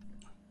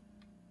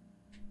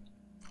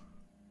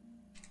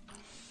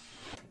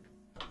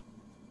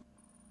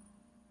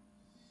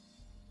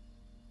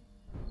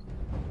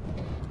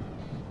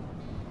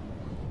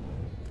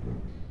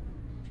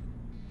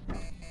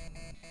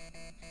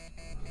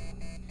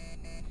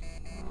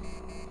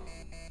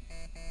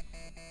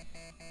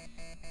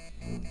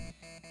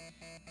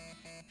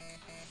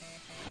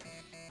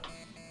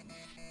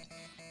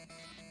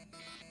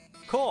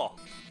 Cool.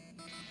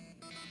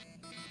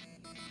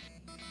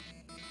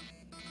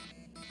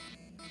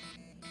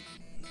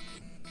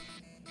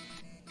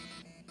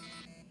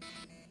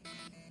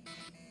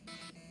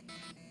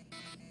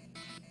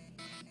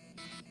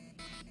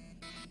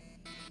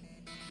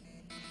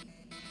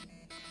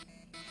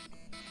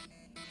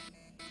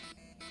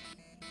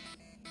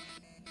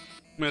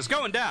 I mean, it's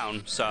going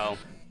down, so...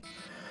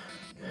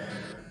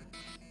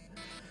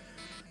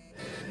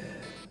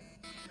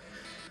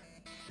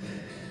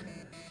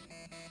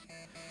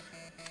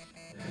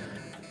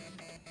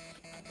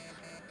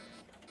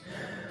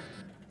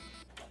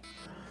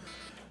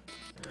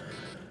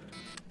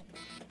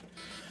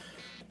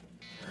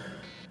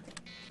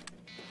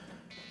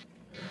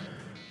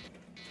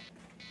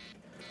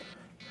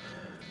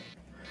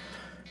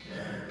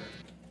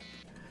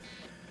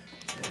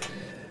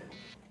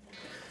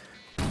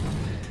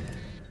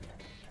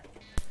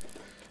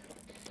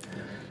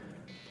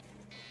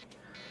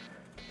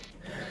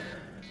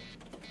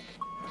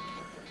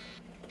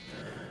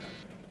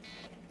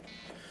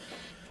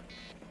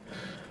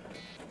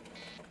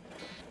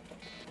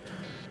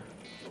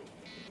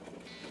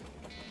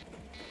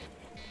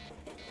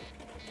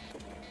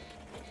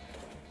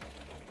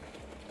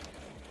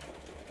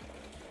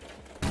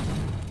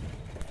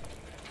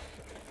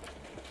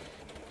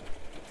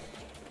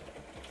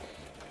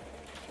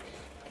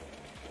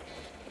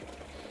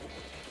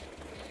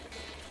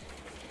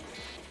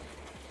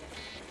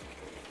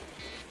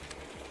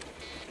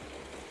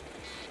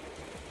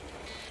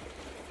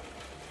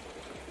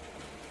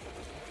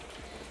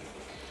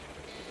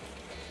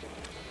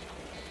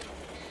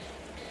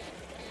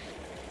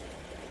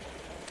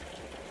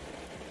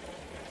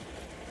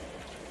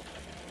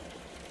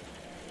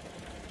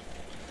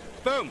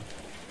 Boom.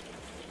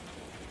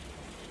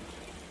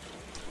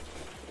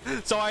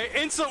 So I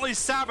instantly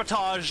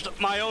sabotaged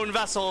my own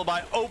vessel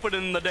by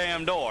opening the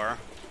damn door.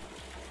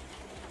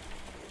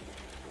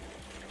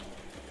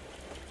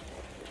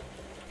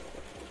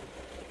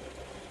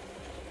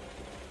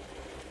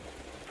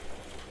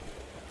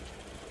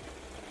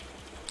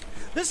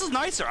 This is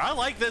nicer. I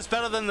like this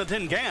better than the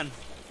tin can.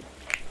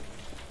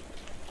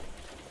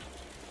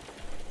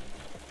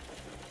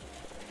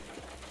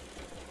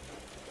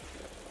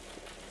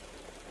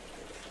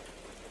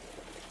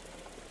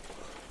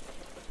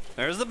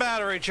 There's the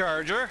battery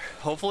charger.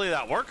 Hopefully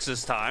that works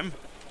this time.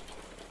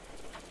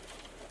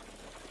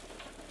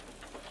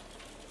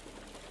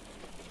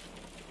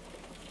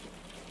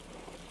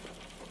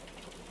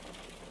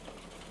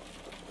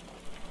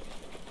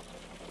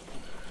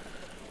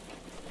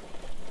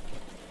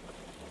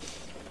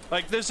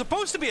 Like, there's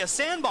supposed to be a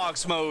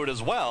sandbox mode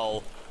as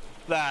well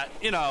that,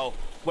 you know,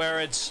 where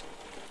it's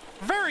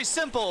very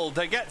simple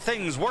to get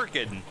things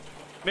working.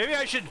 Maybe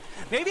I should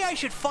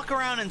fuck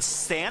around in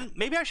sandbox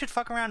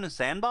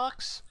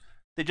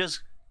to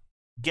just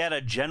get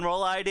a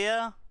general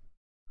idea.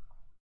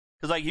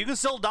 Cause like you can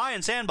still die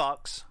in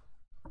sandbox.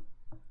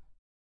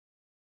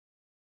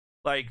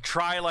 Like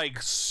try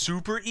like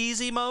super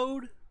easy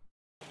mode.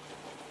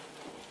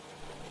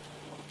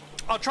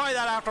 I'll try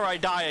that after I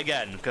die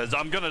again, cause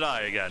I'm gonna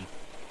die again.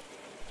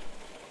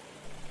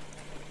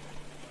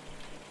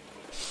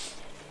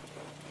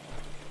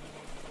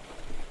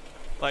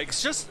 Like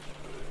it's just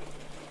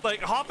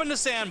like hop into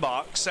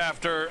sandbox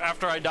after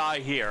I die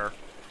here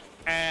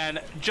and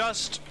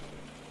just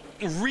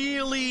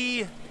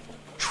really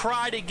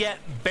try to get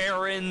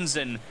bearings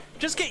and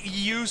just get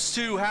used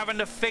to having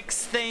to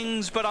fix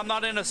things, but I'm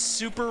not in a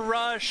super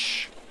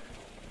rush.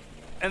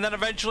 And then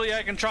eventually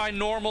I can try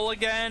normal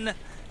again,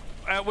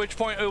 at which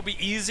point it'll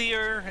be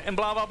easier and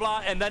blah blah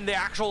blah, and then the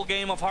actual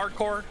game of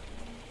hardcore.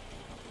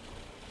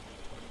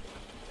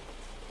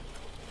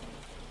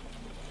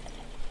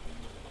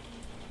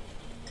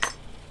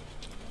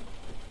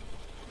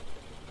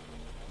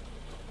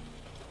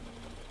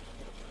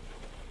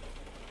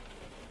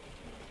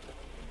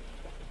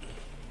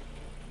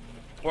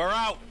 We're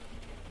out.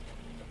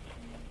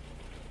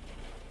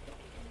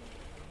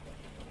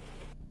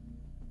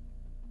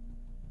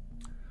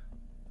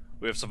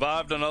 We have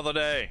survived another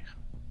day.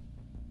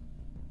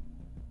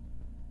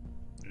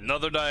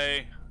 Another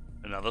day,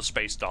 another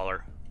space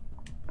dollar.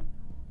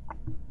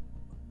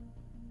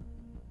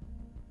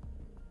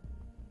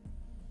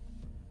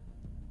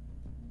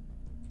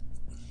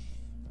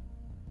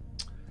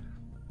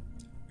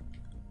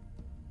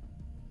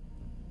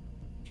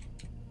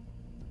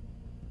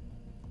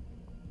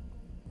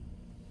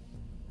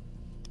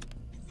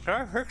 Can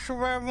I fix the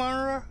red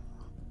monitor?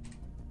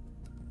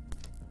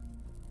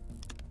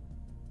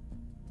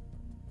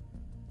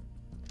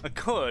 I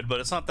could, but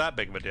it's not that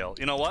big of a deal.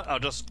 You know what? I'll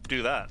just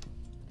do that.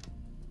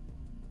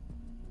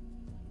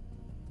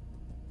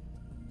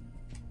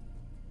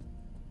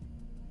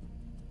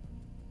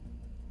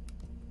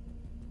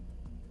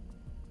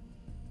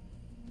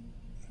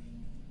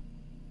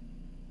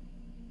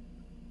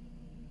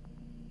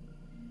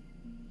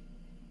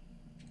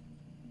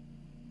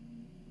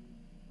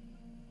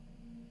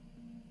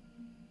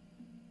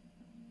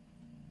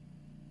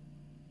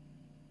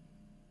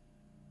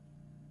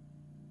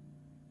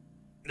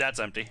 That's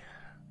empty.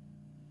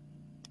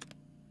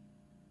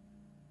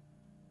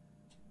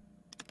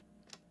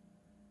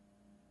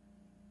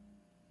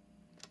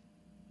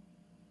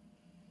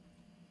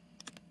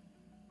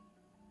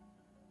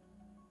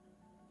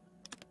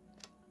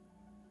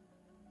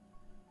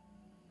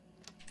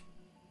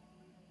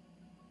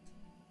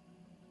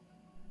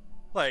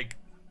 Like,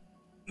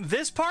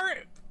 this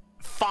part,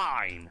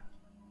 fine.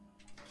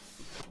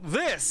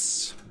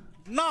 This,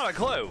 not a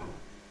clue.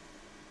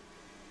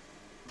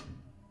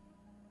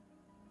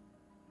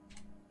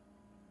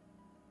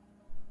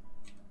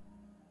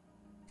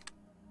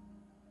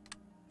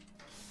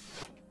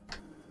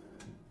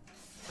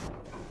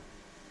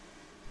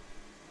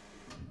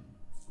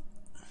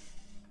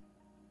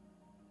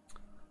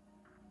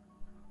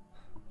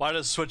 Why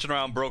does switching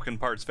around broken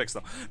parts fix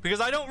them? Because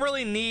I don't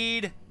really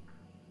need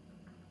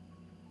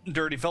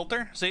dirty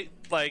filter. See,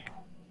 like,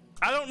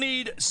 I don't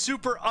need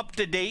super up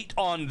to date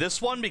on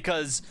this one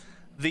because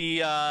the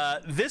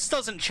this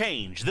doesn't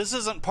change. This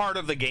isn't part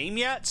of the game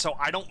yet, so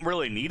I don't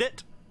really need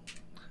it.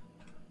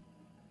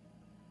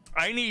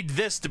 I need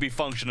this to be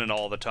functioning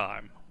all the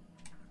time.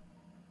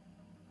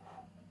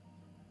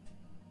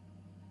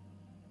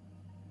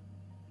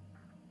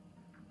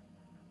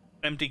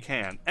 Empty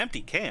can.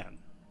 Empty can.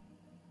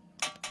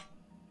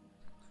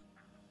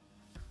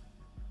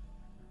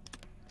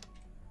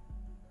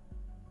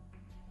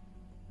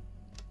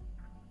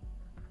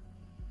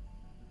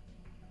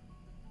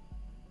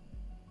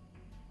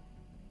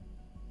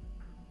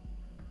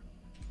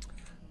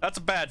 That's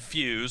a bad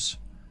fuse.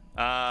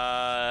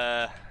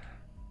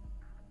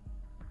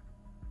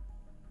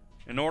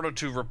 In order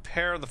to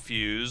repair the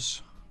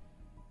fuse...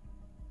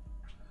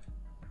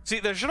 See,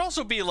 there should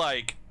also be,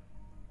 like...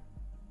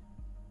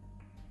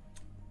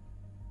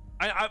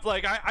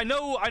 I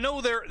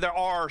know there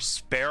are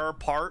spare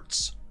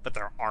parts, but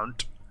there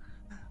aren't.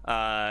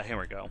 Here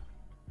we go.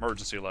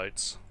 Emergency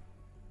lights.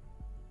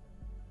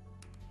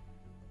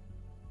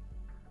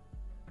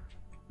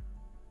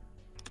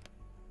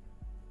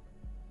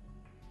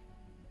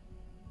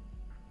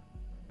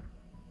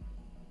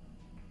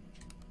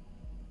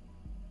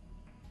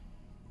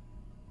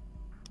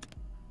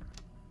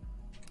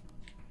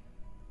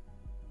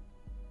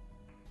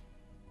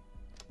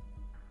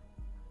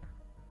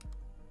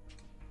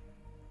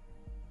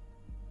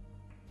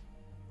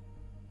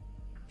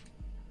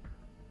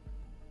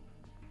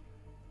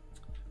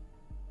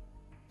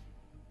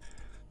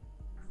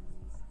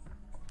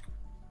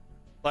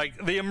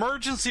 Like, the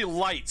emergency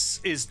lights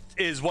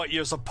is what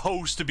you're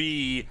supposed to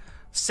be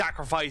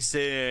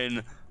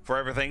sacrificing for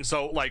everything.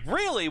 So, like,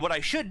 really, what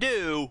I should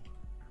do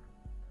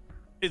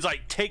is,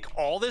 like, take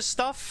all this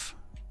stuff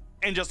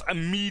and just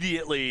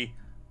immediately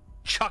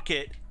chuck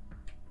it,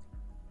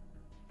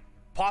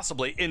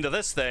 possibly, into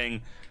this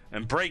thing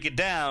and break it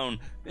down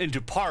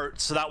into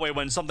parts, so that way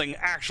when something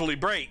actually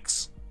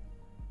breaks,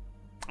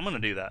 I'm gonna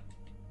do that.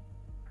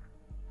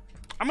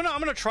 I'm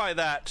gonna try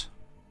that.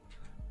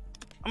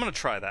 I'm gonna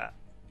try that.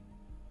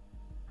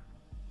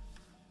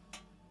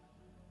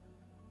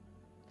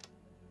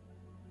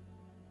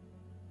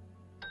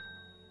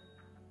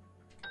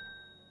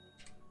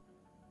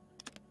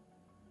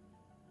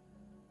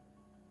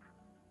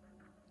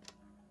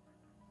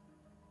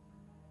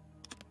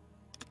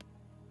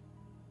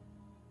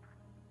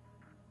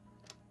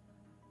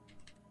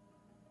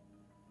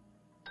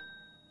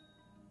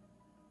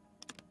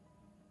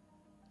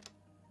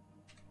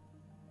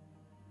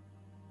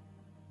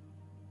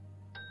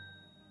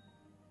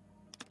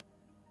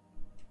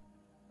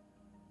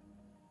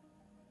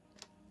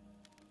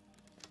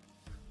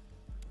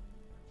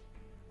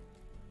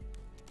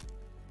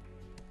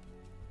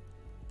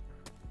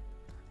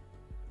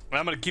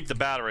 I'm gonna keep the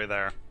battery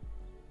there.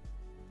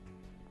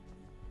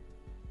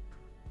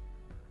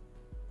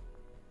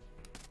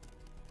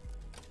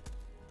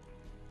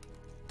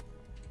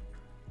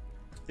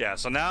 Yeah,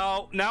 so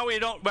now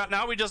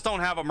we just don't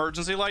have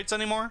emergency lights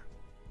anymore.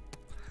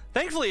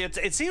 Thankfully,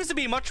 it seems to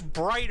be much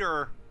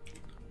brighter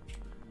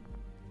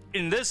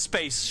in this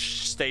space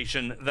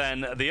station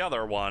than the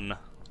other one.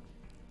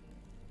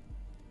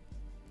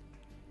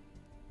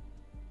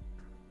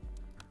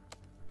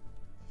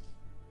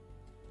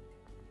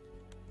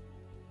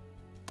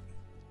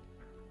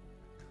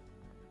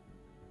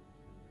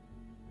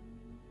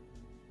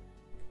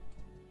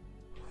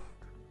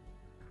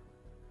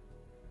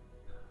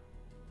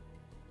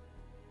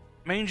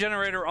 Main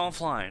generator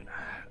offline.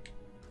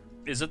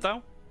 Is it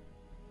though?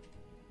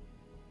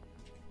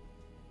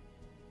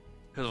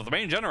 Because if the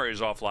main generator is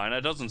offline,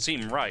 it doesn't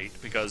seem right,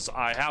 because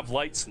I have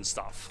lights and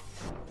stuff.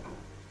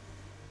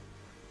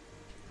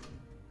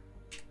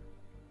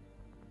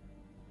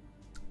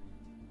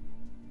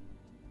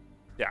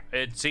 Yeah,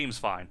 it seems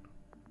fine.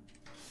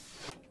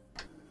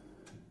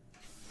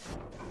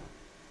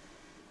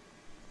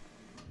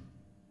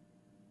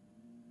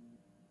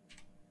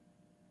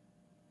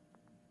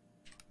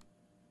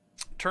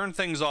 Turn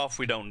things off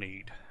we don't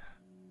need.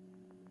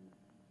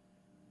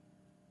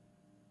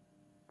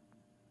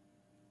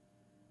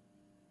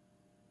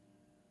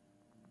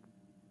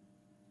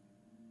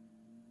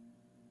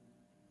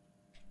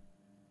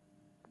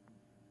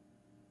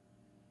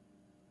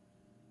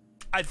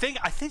 I think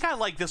I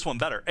like this one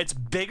better. It's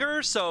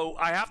bigger, so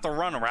I have to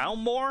run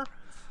around more,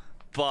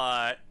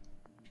 but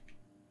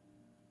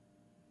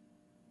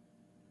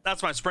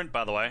that's my sprint,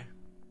 by the way.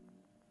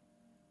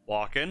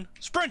 Walking,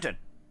 sprinting.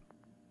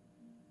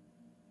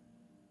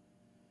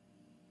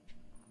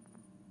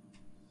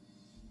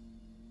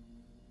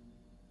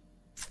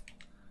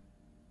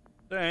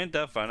 Ain't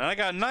that fun? And I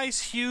got a nice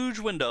huge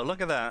window.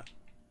 Look at that.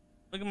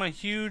 Look at my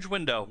huge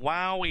window.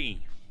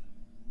 Wowee.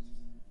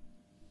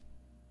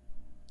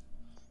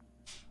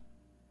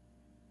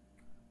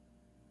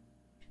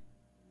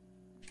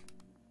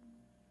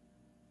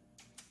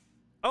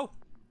 Oh.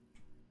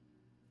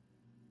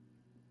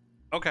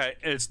 Okay,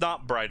 it's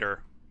not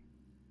brighter.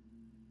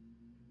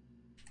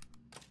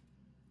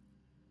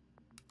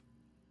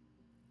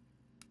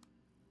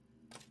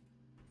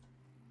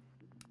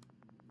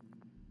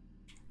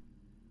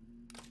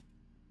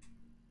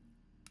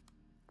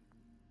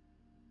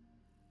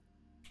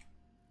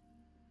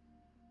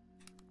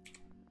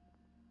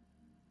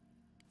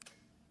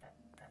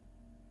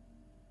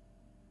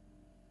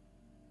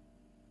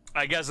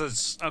 I guess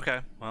it's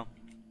okay. Well,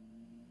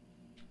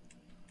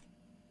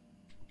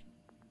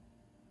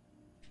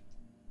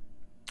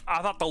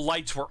 I thought the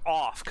lights were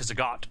off because it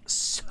got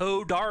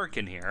so dark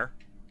in here.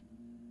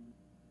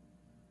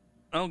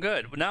 Oh,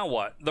 good. Now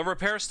what? The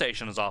repair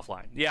station is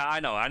offline. Yeah, I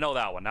know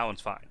that one. That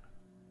one's fine.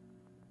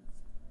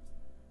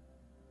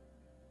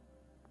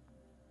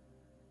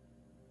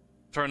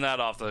 Turn that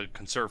off to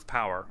conserve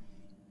power.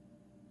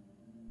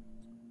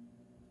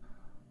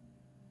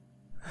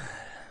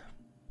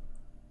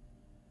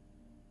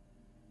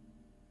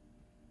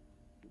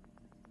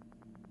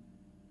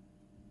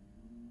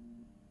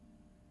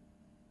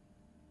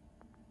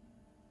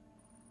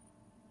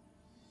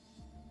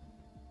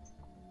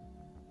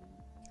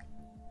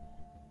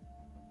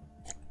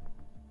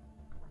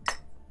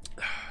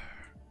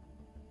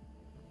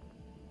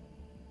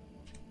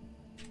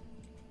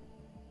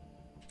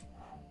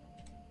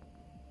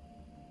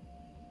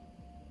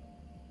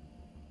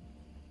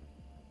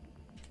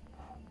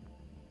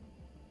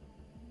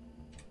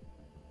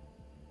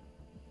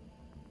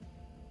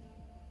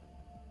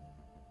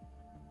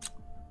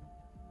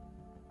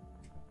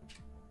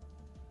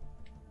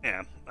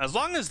 Yeah, as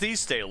long as these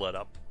stay lit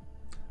up.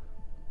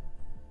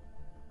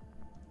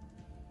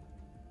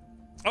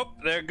 Oh,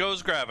 there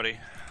goes gravity.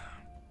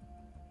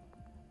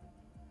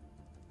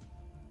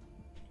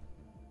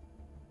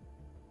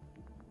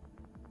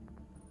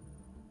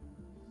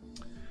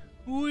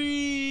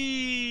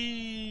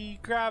 Whee!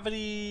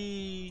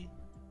 Gravity!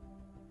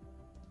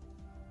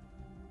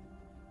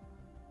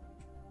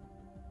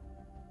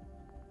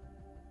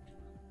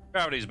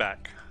 Gravity's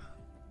back.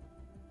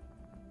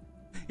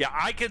 Yeah,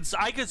 I could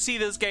see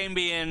this game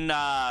being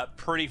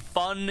pretty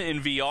fun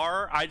in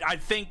VR. I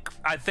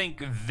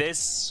think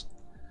this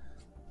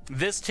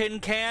tin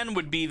can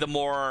would be the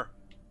more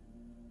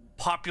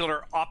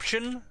popular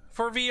option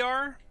for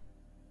VR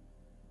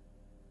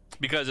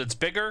because it's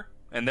bigger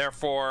and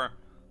therefore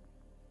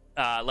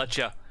let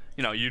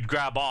you'd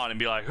grab on and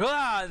be like,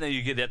 ah, and then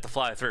you get to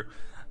fly through.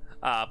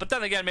 But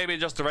then again, maybe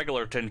just a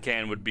regular tin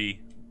can would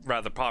be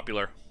rather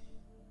popular.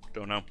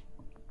 Don't know.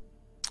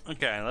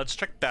 Okay, let's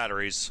check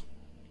batteries.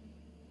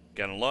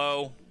 Getting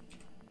low.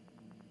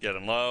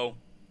 Getting low.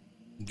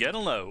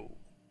 Getting low.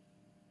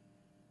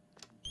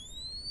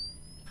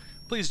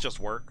 Please just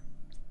work.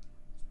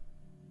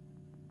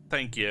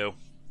 Thank you.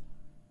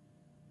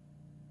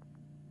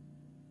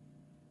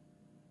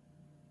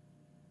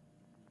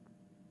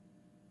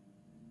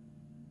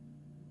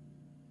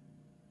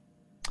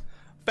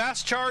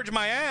 Fast charge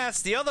my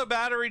ass. The other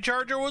battery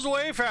charger was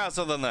way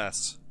faster than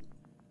this.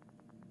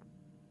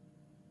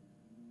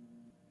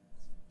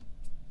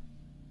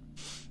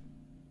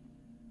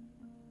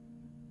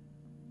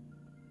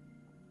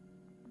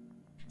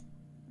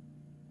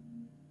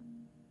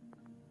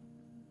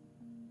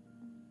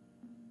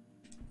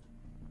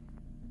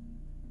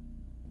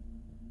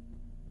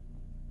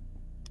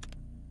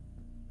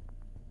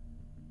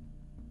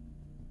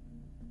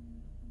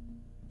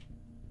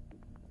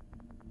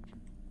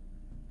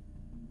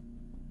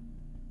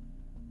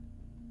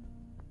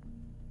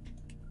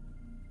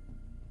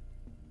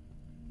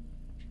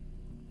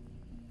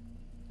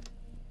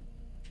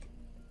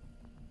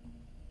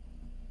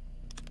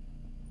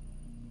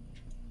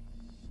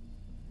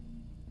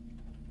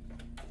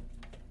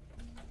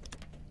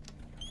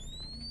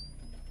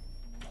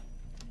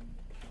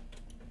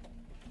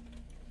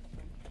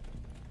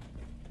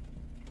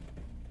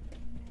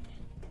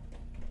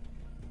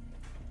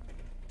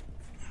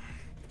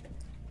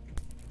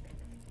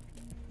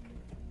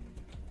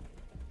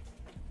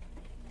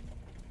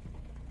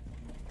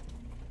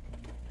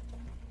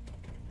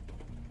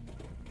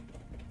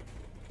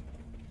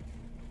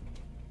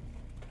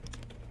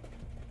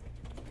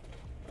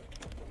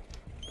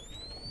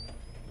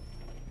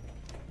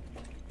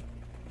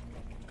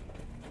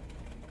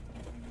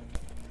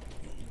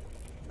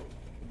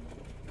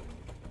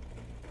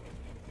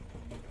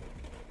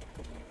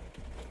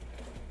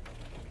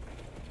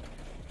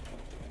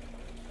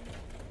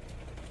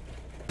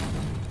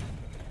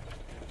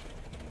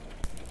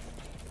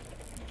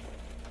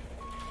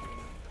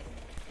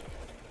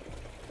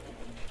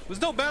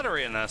 There's no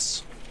battery in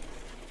this.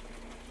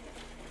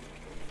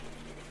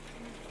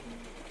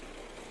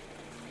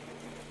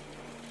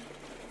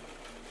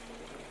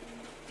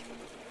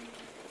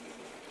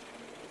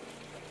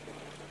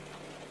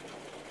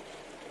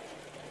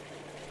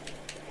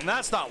 And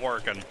that's not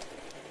working.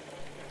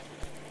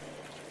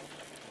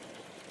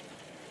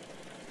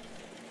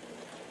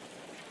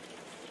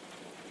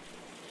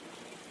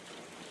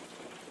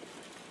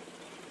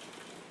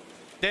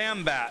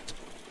 Damn bat.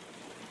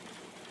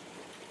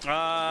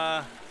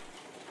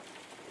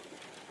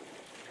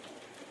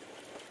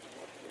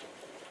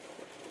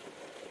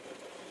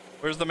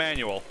 Where's the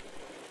manual?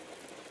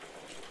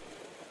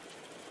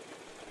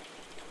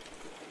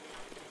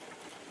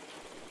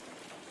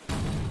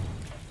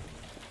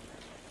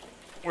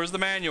 Where's the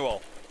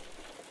manual?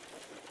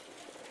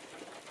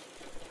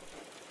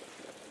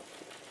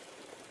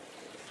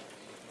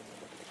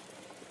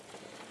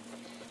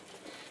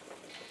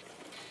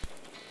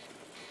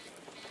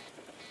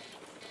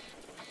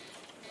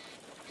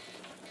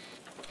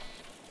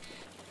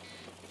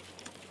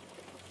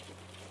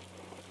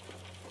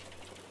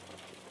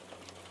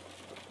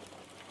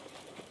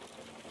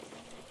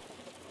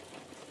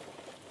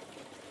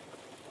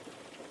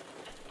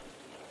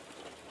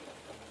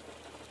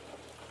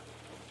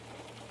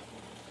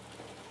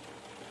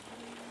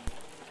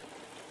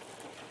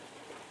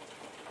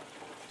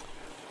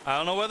 I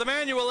don't know where the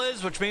manual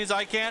is, which means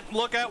I can't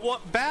look at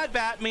what bad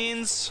bat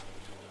means.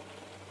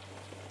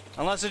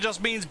 Unless it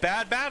just means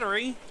bad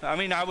battery. I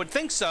mean, I would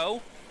think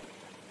so.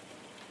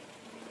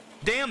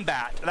 Damn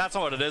bat. That's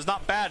not what it is.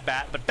 Not bad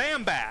bat, but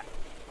damn bat.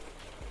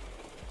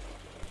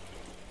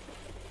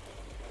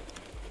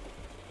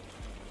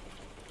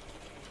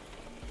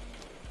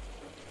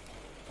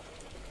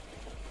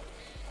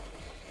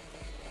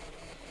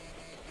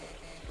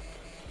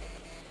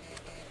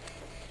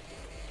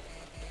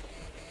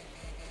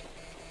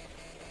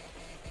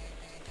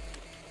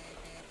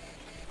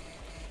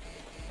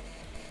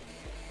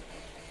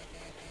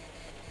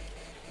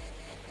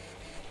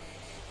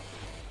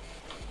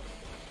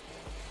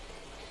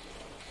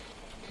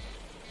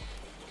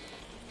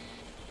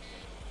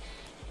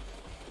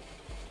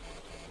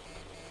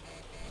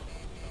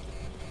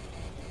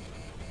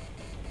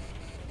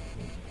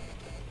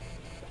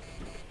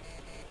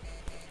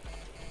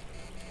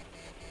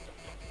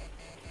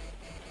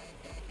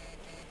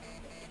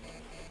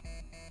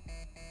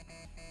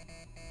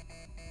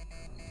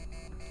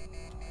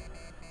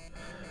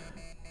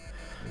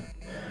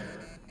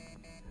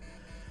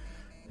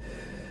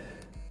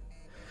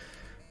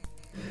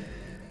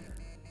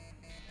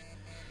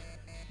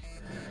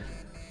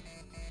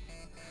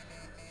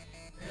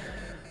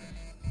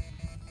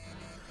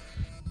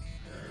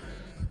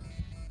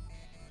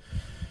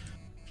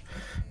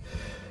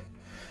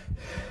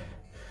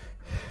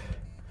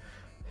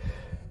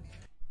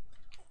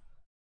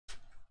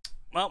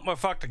 Well, we're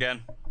fucked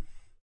again.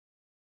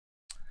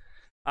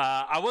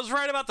 I was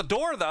right about the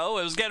door, though.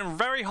 It was getting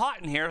very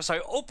hot in here, so I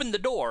opened the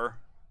door.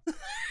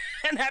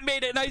 And that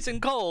made it nice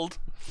and cold.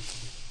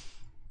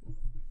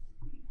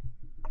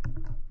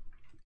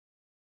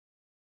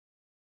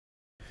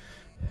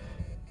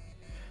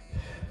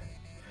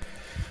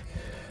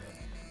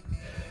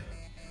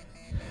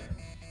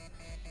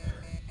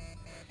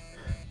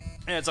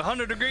 And it's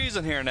 100 degrees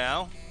in here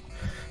now.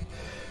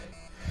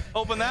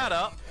 Open that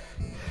up.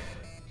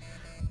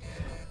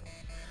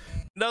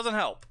 Doesn't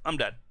help. I'm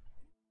dead.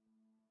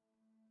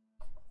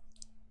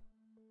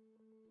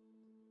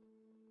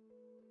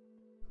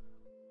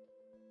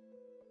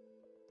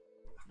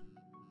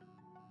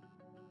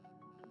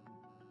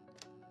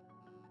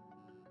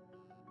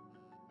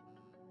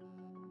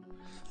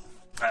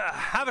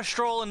 Have a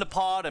stroll in the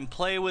pod and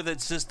play with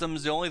its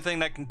systems. The only thing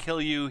that can kill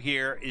you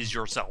here is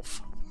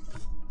yourself.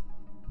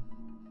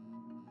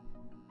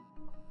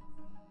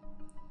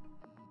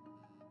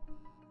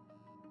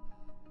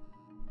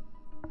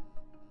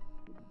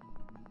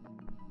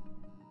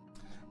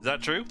 Is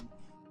that true?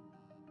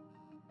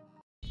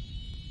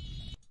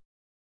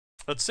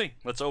 Let's see.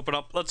 Let's open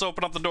up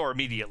the door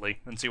immediately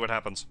and see what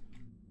happens.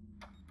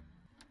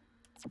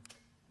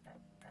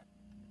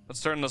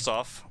 Let's turn this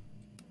off.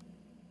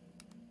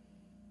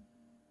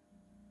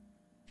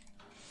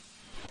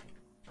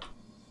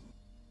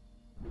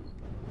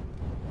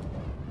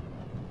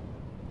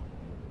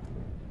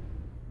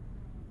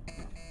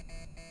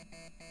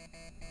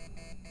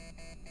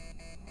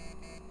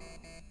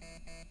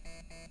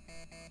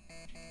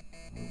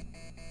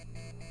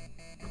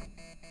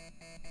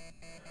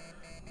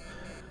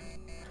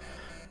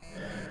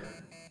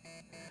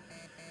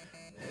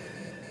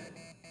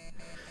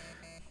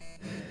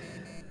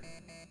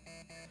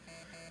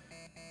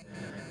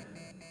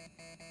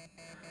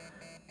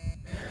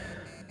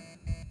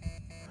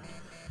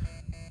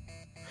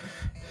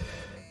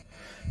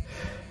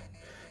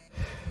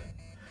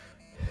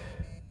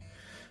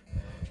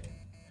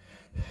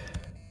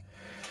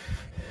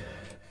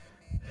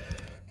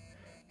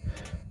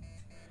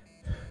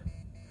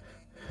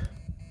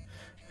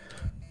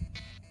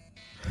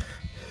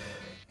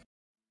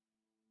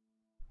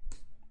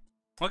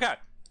 Okay.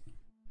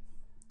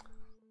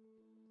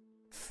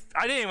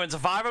 I didn't even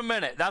survive a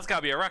minute. That's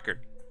gotta be a record.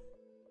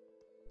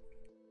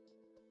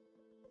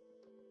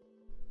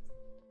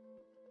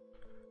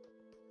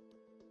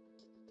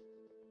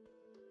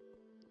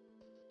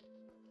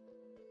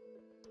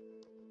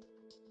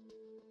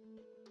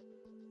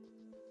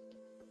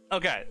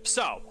 Okay,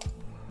 so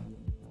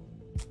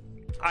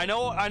I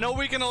know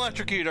we can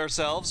electrocute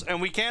ourselves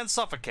and we can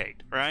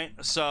suffocate, right?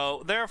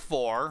 So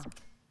therefore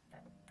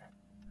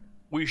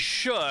we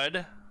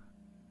should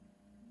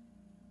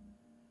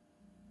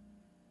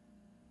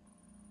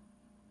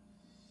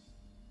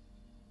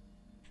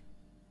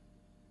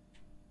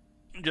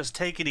just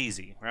take it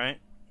easy, right?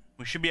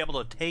 We should be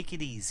able to take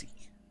it easy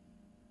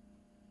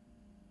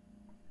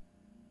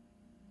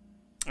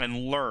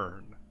and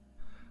learn,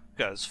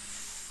 because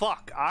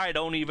fuck, I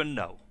don't even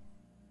know.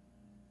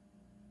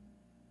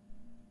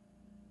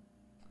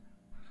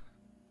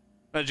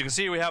 As you can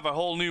see, we have a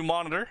whole new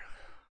monitor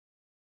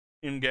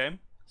in game.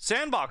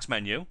 Sandbox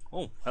menu.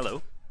 Oh,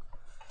 hello.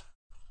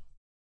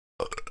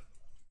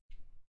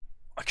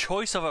 A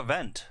choice of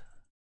event.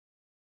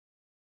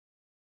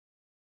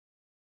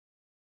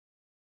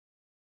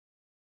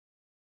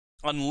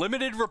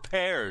 Unlimited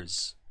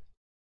repairs.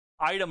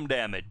 Item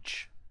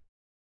damage.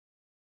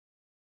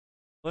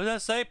 What does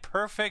that say?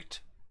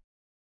 Perfect.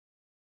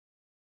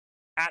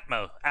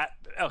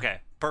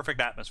 Okay,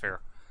 perfect atmosphere.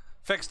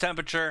 Fixed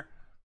temperature.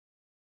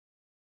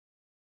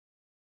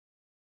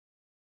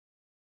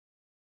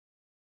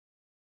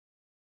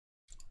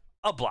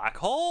 A black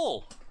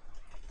hole.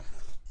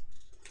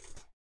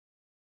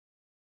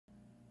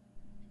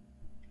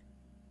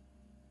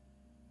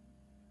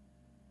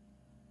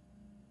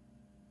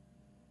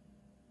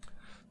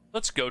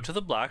 Let's go to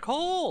the black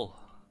hole.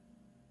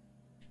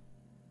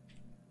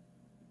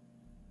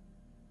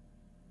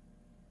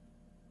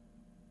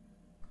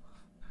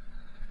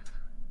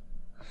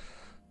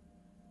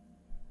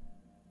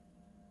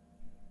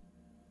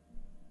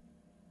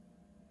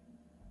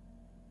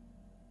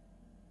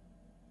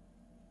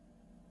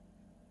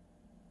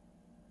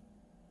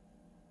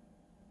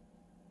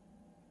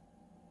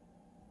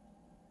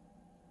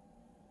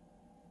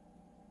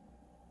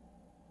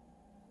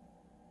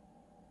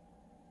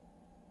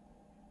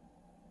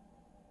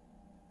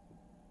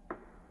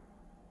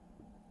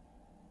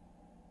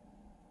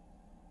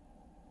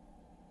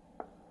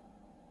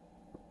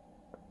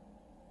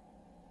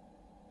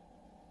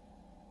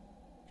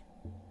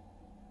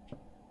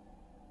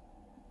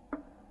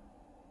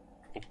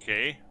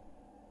 Okay.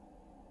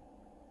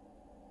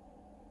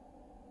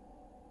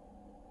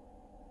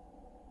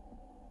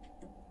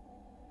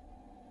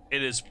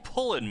 It is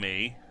pulling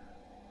me.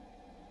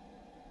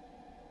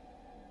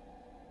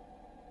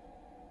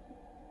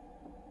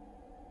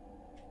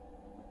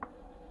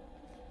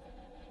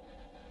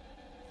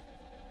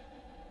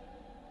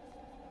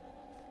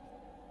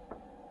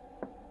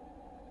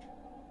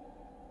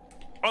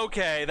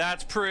 Okay,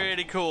 that's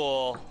pretty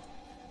cool.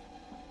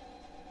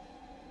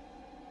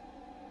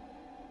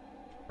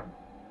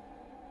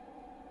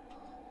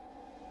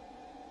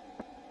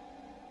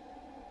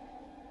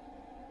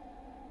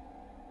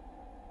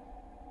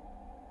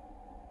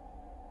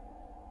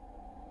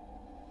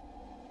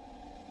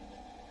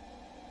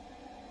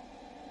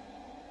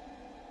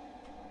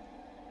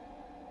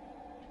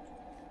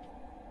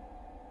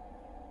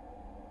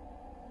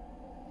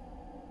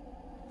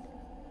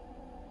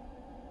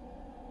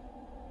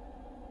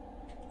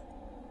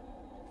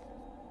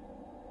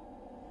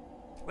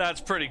 That's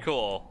pretty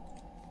cool.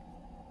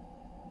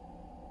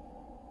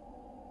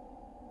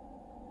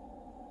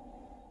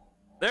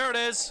 There it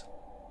is.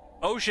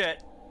 Oh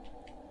shit.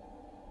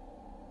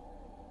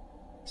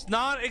 It's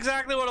not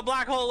exactly what a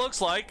black hole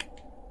looks like.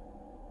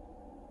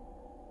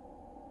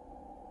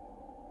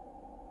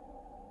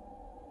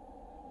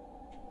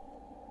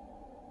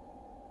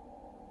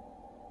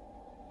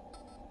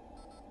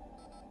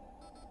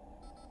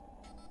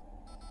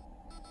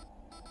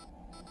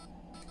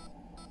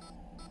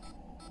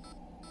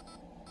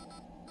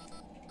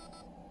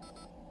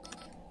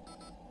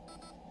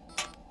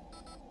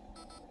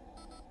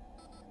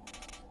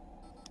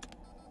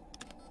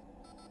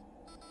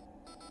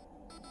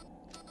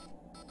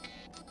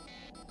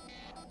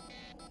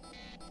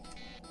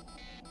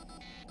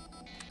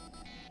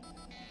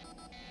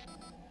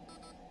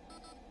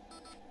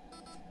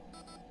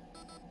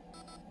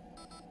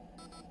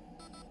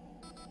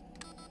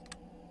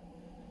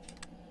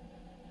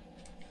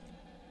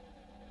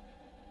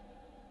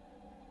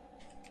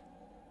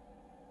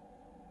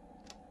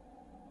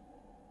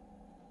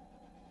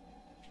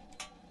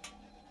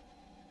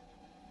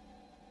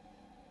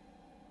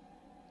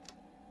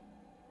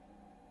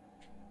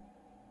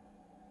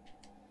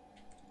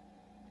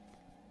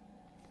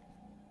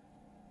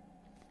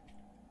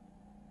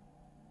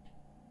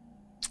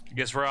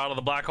 Guess we're out of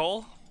the black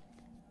hole.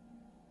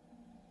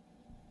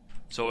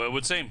 So it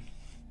would seem.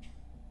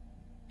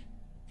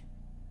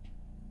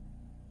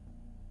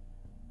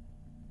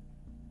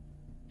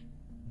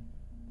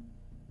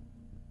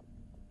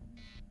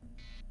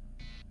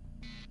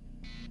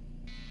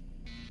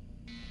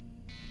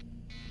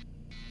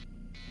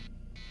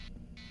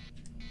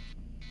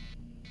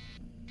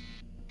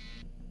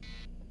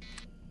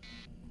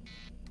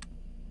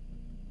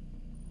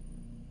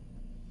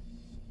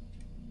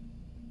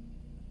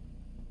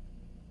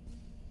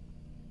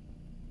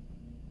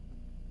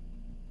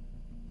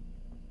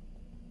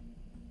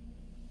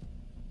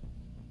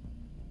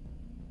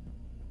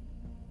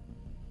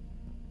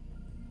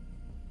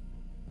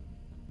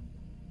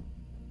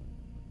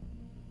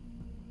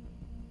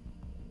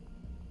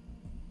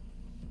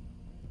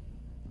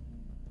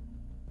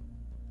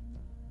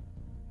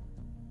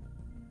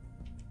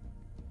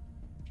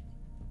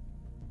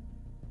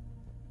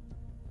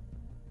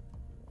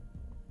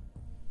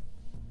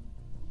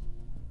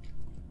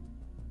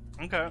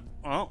 Okay,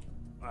 well,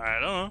 I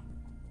don't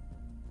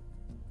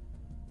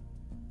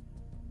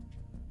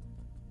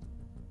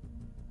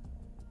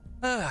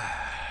know.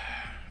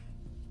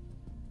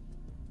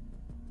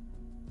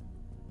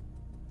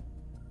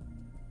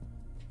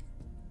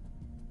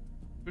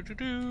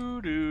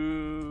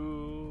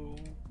 Do-do-do-do.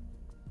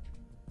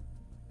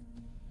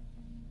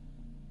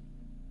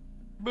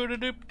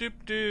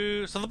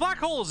 Boo-da-doop-doop-doo. So the black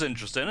hole is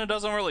interesting. It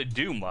doesn't really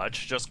do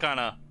much, just kind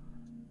of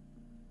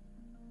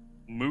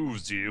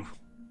moves you.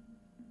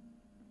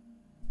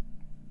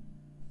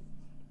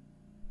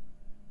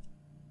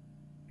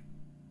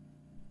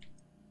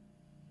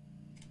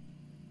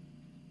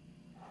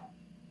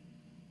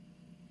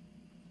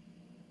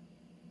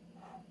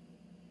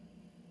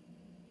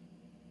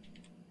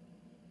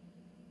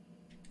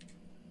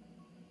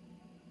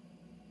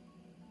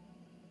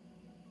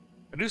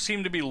 I do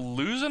seem to be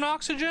losing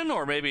oxygen,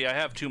 or maybe I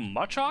have too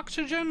much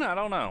oxygen? I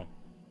don't know.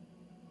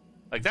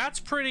 Like,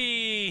 that's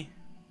pretty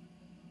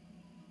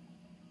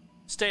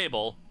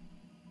stable.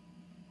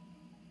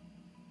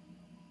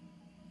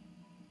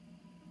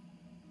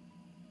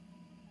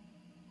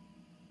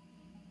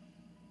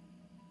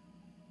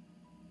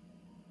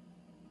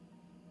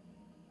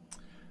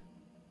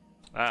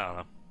 I don't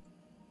know.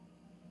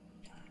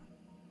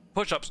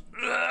 Push-ups.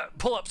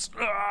 Pull-ups.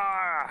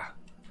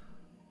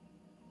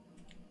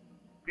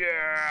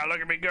 Yeah,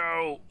 look at me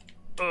go.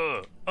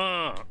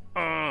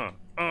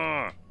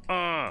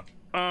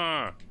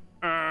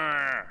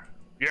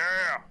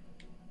 Yeah.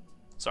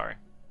 Sorry.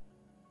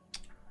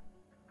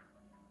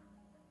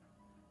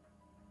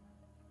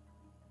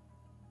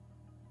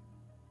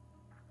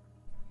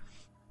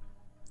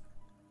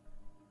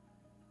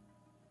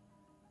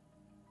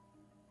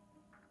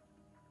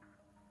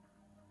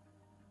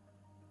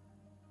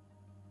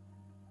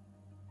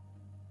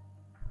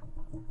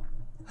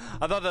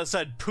 I thought that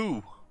said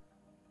poo.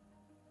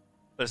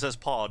 But it says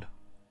pod.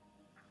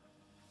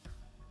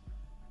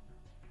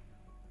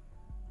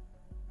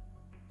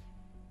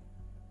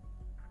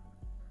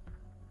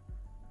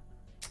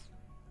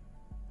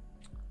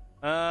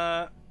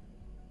 Yeah,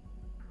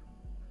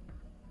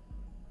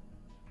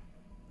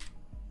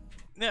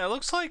 it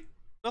looks like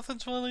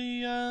Nothing's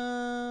really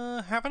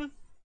happening.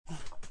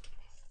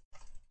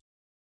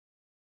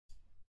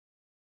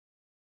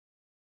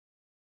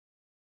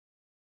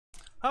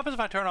 How happens if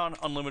I turn on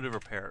unlimited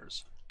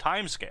repairs?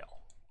 Timescale.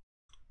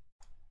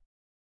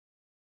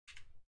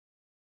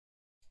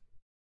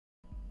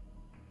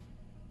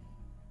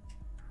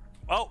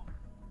 Oh.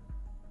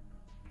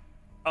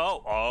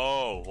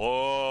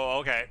 Oh,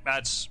 okay.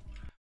 That's...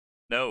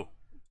 No.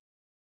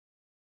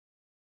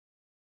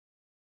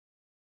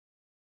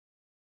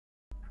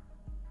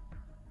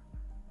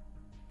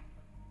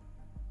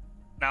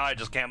 Now I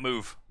just can't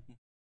move.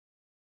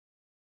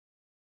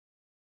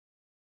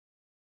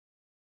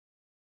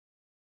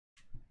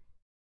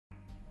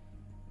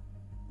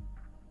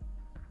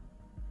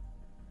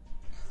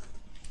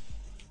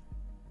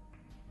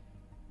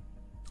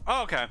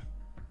 Oh, okay.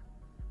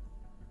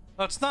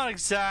 That's not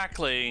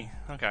exactly...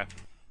 Okay.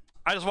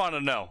 I just wanted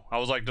to know. I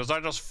was like, does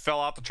that just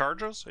fill out the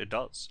charges? It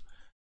does.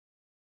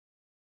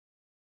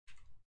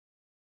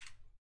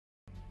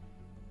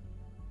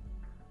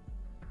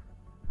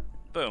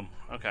 Boom.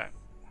 Okay.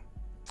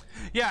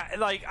 Yeah,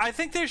 like, I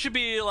think there should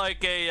be,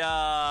 like,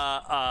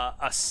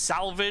 a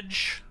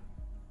salvage...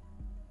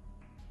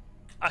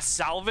 A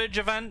salvage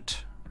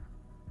event?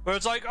 Where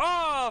it's like,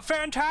 oh,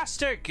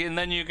 fantastic! And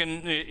then you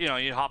can, you know,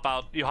 you hop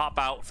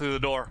out through the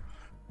door.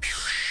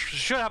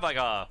 Should have, like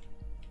a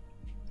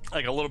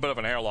little bit of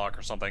an airlock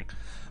or something.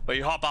 But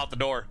you hop out the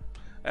door,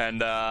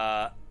 and,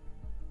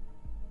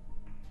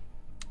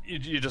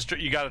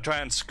 you gotta try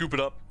and scoop it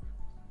up.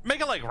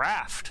 Make it like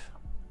Raft.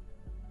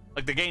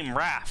 Like the game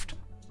Raft.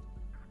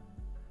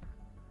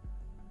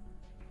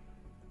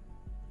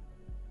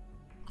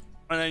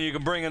 And then you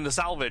can bring in the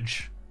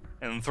salvage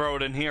and throw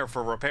it in here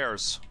for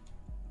repairs.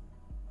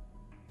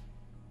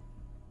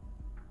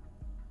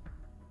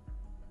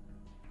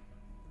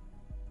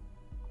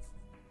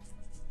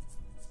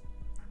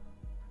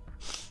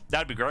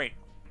 That'd be great.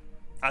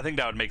 I think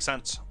that would make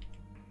sense.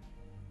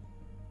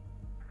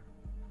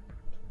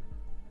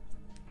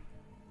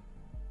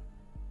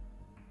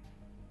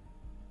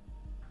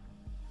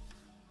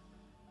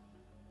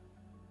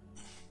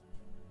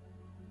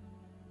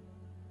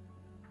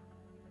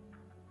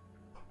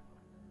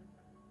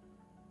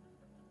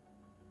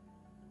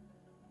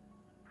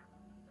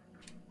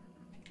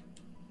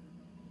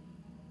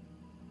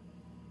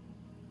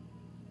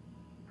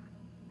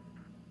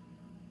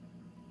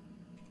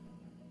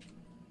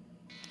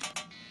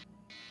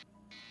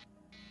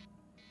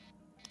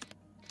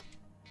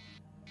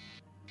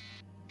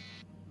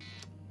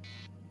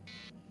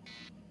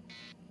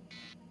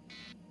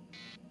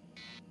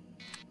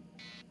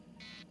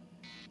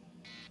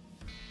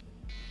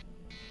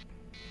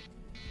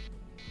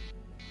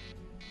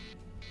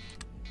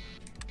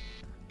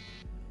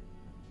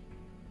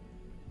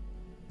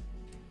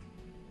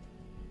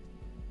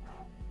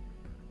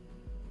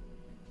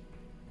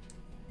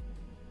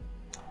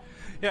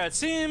 Yeah, it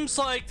seems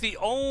like the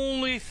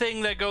only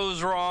thing that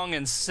goes wrong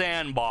in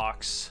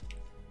Sandbox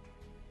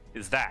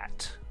is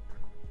that.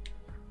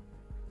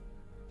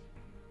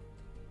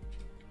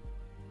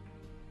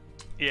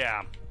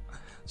 Yeah.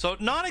 So,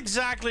 not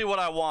exactly what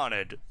I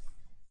wanted.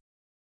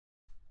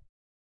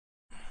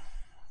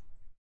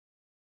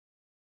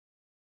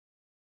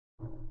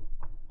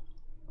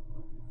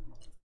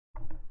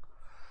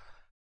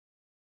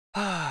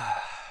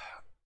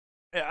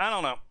 Yeah, I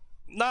don't know.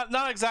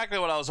 Not exactly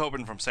what I was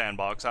hoping from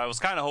Sandbox. I was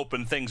kind of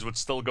hoping things would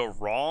still go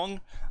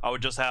wrong. I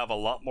would just have a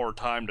lot more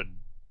time to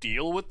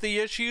deal with the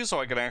issue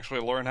so I could actually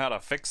learn how to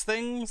fix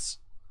things.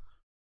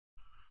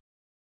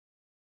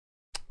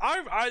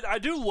 I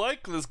do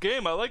like this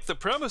game. I like the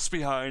premise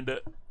behind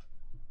it.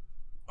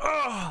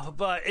 Ugh,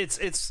 but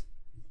it's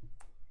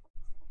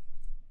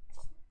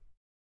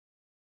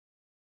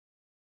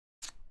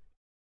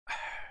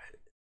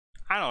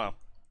I don't know.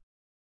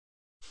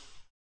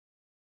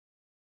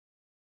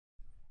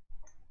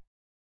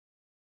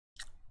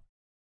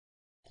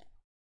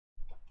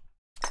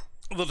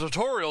 The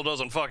tutorial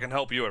doesn't fucking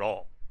help you at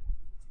all.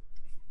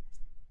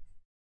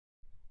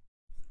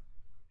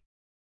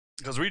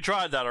 Because we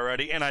tried that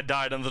already, and I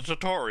died in the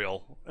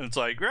tutorial. And it's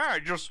like,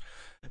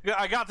 yeah,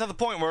 I got to the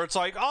point where it's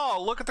like,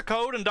 oh, look at the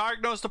code and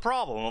diagnose the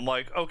problem. I'm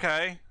like,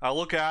 okay. I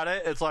look at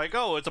it, it's like,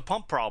 oh, it's a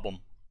pump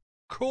problem.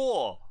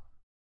 Cool.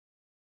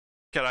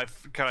 Can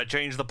I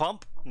change the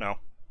pump? No.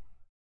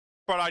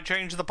 But I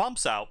changed the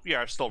pumps out.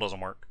 Yeah, it still doesn't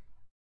work.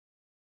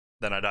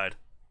 Then I died.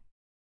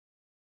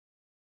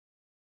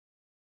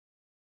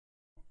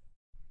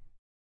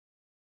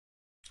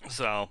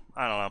 So,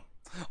 I don't know.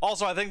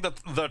 Also, I think that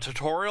the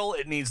tutorial,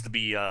 it needs to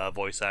be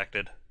voice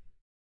acted.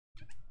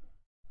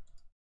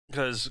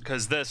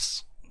 Because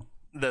this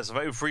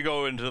if we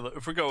go into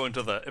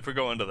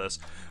this,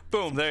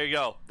 boom, there you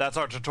go. That's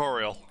our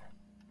tutorial.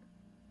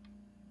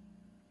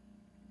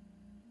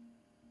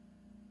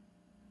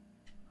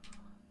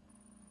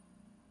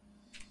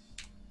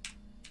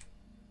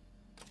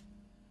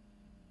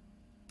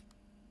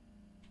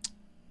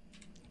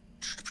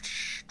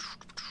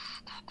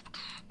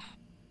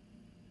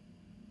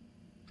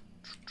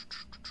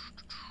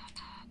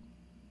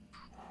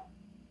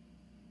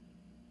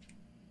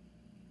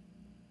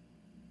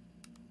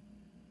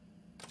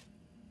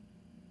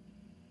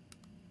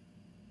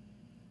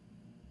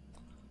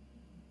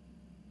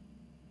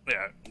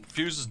 Yeah,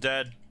 fuse is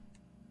dead.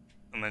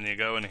 And then you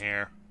go in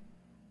here.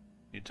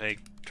 You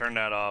turn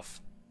that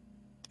off.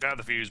 Grab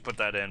the fuse, put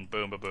that in.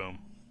 Boom, boom, boom.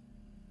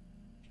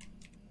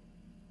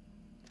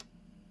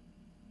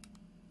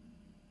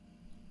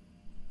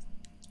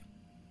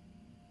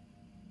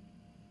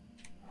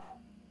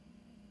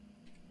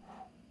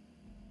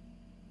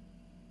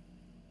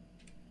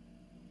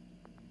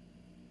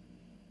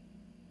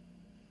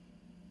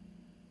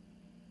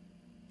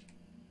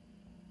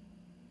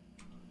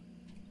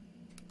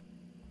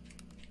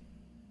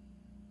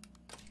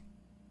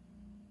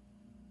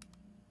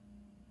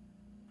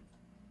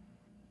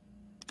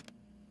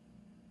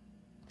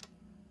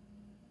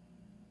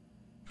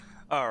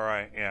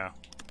 Alright, yeah.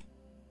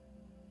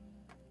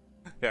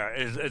 Yeah,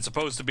 it's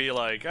supposed to be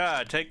like,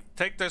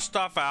 take this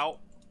stuff out.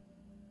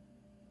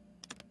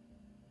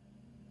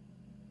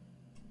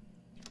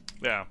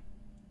 Yeah.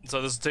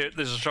 So this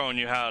is showing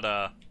you how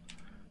to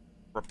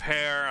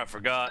repair. I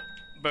forgot.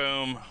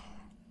 Boom.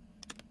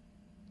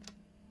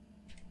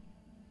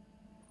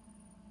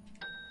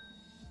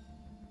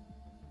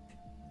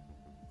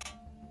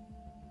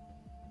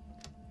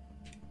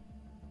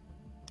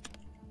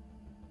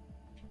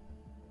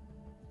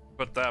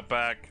 Put that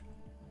back.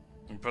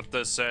 You put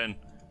this in.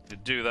 You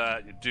do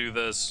that. You do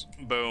this.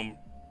 Boom.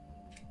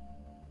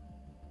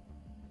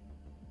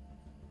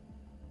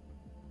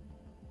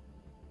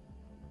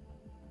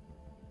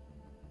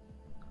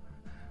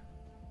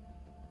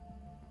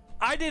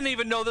 I didn't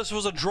even know this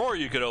was a drawer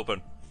you could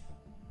open.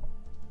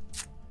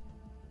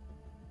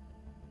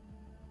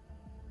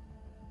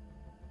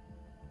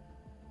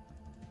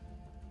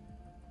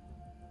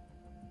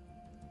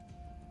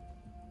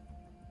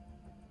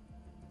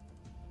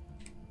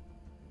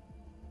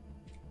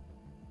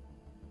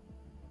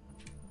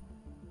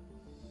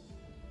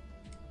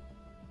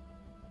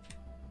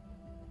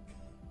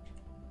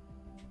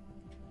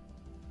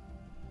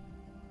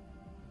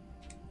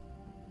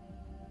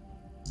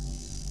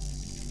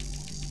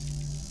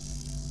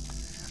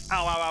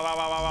 Ow, ow, ow, ow,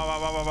 ow, ow,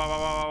 ow, ow, ow,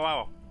 ow,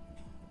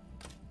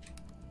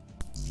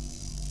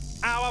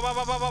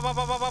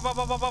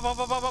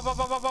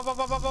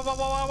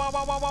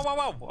 ow,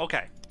 ow, ow.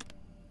 Okay.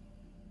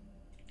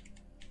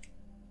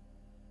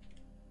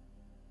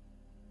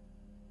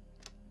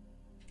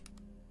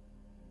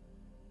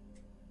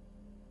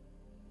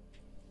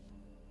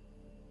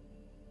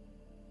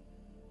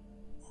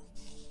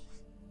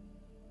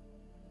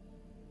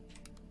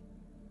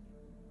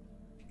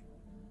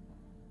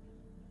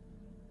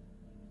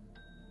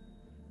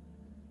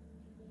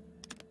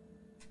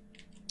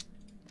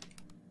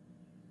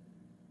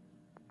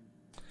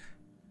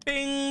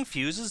 Bing,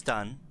 fuse is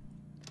done.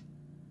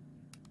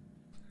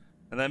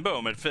 And then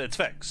boom, it's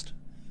fixed.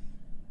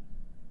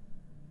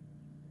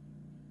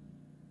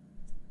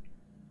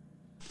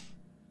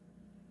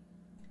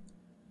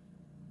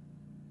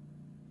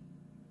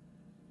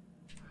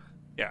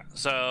 Yeah,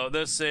 so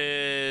this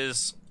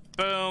is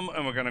boom,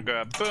 and we're gonna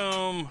grab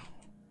boom.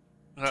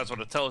 That's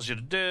what it tells you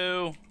to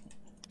do.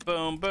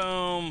 Boom,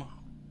 boom.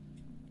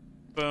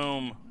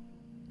 Boom,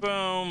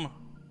 boom.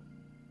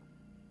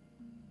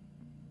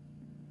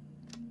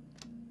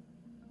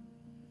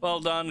 Well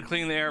done,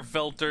 clean the air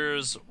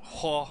filters.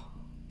 Hwah.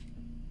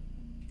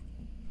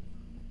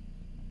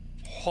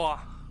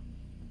 Hwah.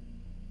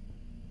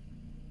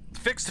 To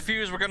fix the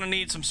fuse, we're gonna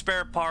need some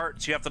spare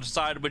parts. You have to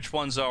decide which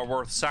ones are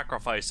worth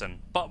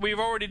sacrificing. But we've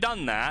already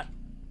done that.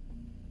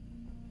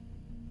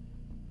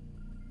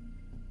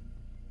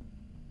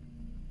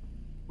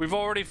 We've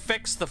already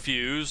fixed the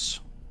fuse.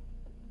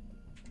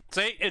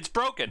 See, it's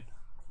broken.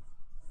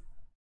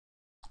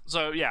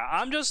 So yeah,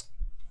 I'm just...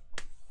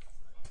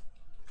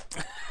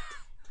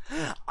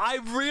 I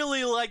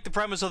really like the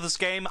premise of this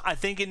game. I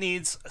think it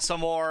needs some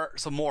more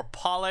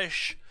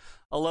polish,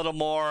 a little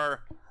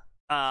more,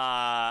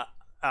 a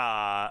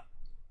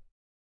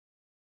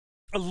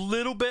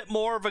little bit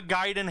more of a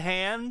guiding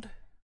hand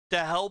to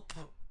help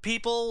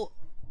people,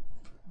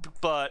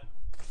 but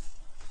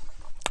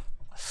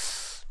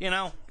you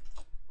know,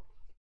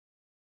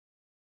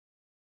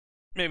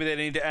 maybe they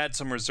need to add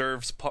some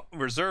reserve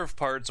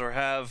parts, or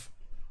have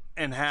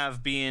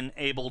being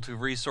able to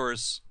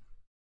resource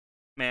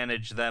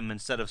manage them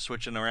instead of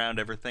switching around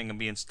everything and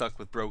being stuck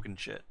with broken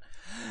shit.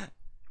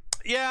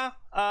 Yeah,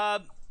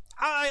 I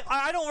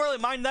don't really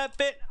mind that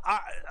bit.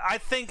 I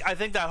think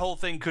that whole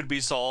thing could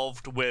be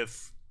solved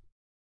with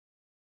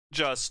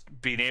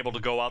just being able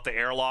to go out the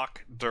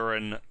airlock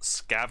during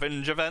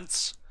scavenge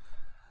events,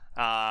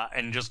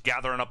 and just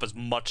gathering up as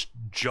much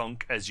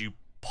junk as you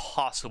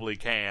possibly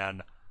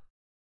can,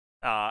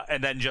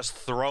 and then just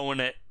throwing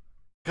it.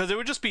 Because it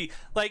would just be,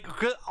 like,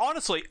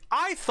 honestly,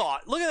 I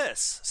thought, look at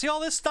this. See all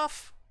this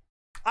stuff?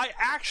 I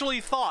actually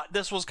thought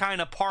this was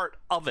kind of part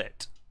of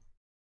it.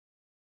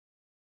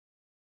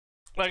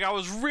 Like, I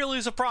was really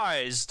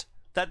surprised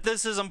that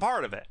this isn't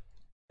part of it.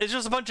 It's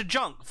just a bunch of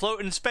junk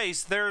floating in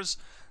space. There's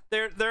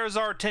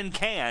our tin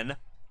can.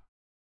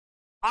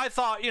 I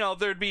thought, you know,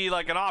 there'd be,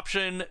 like, an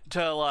option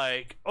to,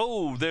 like,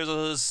 oh, there's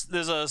a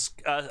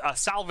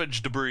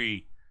salvage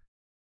debris.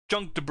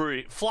 Junk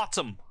debris.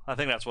 Flotsam. I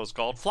think that's what it's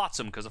called.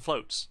 Flotsam, because it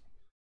floats.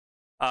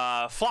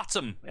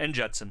 Flotsam and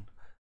Jetsam.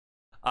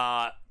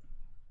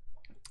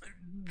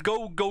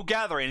 Go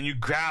gather it, and you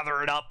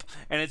gather it up,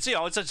 and it's, you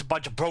know, it's just a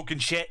bunch of broken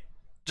shit,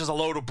 just a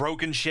load of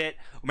broken shit.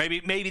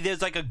 Maybe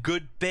there's like a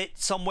good bit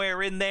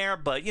somewhere in there,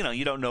 but you know,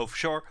 you don't know for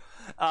sure.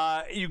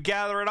 You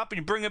gather it up and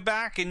you bring it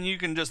back, and you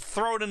can just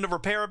throw it into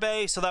repair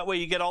bay, so that way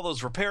you get all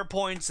those repair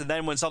points, and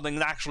then when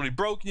something's actually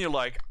broken, you're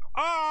like,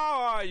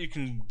 ah, you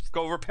can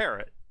go repair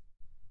it.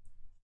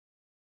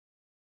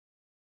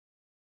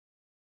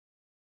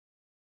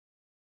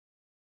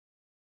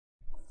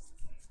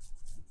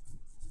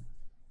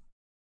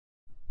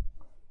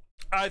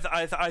 I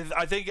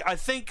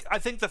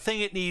think the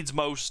thing it needs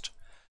most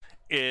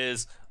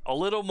is a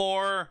little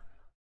more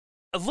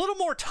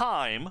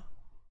time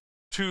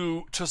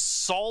to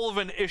solve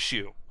an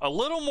issue, a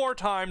little more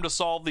time to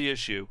solve the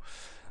issue,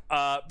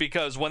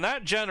 because when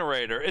that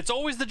generator, it's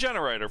always the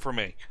generator for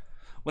me.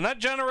 When that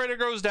generator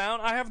goes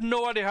down, I have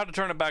no idea how to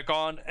turn it back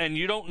on, and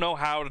you don't know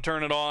how to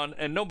turn it on,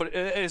 and nobody,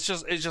 it's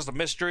just a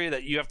mystery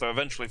that you have to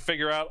eventually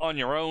figure out on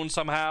your own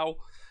somehow.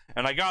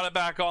 And I got it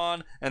back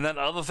on, and then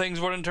other things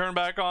wouldn't turn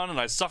back on, and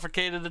I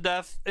suffocated to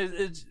death.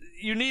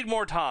 You need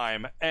more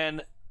time,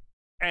 and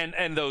the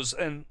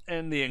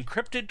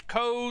encrypted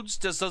codes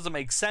just doesn't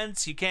make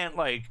sense. You can't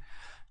like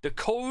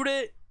decode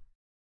it.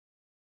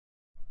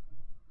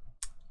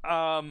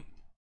 And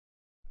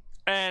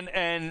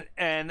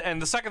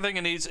the second thing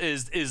it needs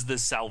is the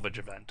salvage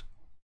event.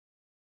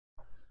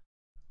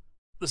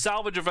 The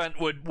salvage event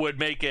would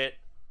make it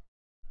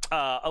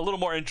a little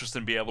more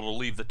interesting, be able to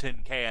leave the tin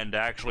can to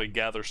actually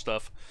gather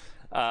stuff,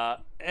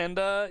 and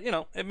you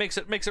know, it makes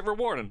it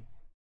rewarding.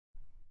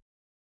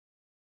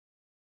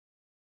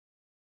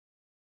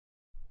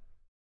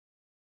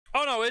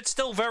 Oh no, it's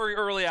still very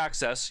early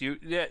access.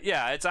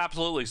 Yeah, it's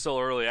absolutely still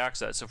early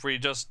access. If we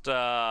just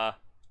hop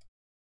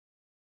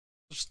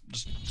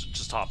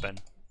in.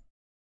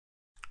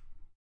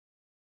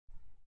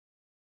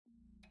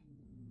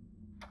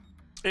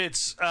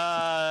 It's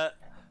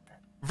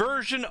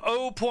version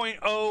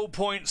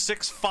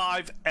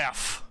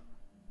 0.0.65F,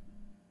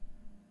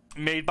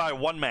 made by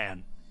one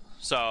man.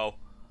 So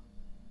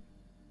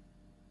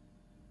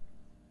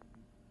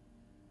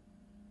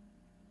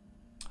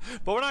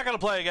but we're not gonna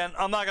play again.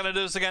 I'm not gonna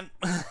do this again.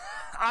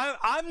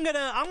 I'm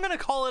gonna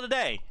call it a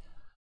day,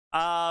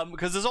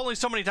 because there's only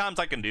so many times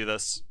I can do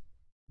this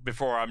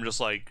before I'm just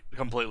like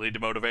completely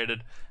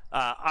demotivated.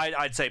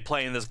 I'd say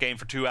playing this game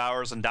for 2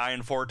 hours and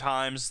dying 4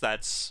 times,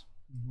 that's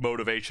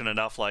motivation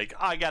enough. Like,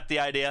 I got the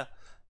idea,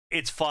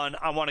 it's fun,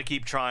 I want to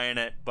keep trying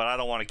it, but I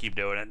don't want to keep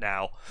doing it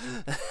now.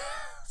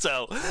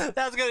 So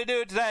that's gonna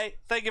do it today.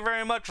 Thank you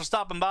very much for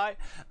stopping by.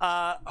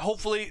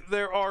 Hopefully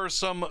there are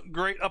some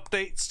great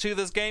updates to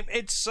this game.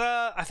 It's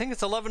I think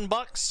it's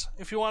 $11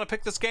 if you want to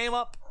pick this game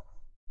up.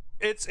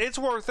 It's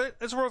worth it.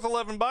 It's worth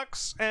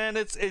 $11, and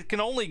it can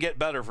only get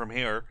better from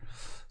here.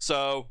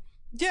 So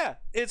yeah,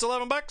 it's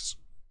 $11.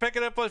 Pick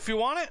it up if you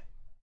want it.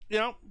 You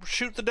know,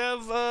 shoot the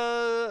dev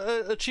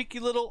a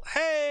cheeky little,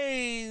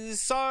 hey,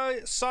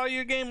 saw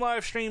your game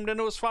live streamed and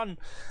it was fun.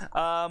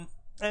 Yeah,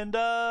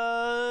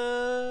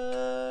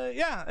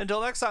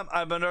 until next time,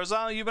 I've been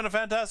Arzal, you've been a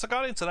fantastic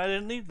audience, and I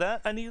didn't need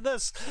that, I need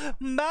this.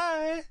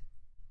 Bye!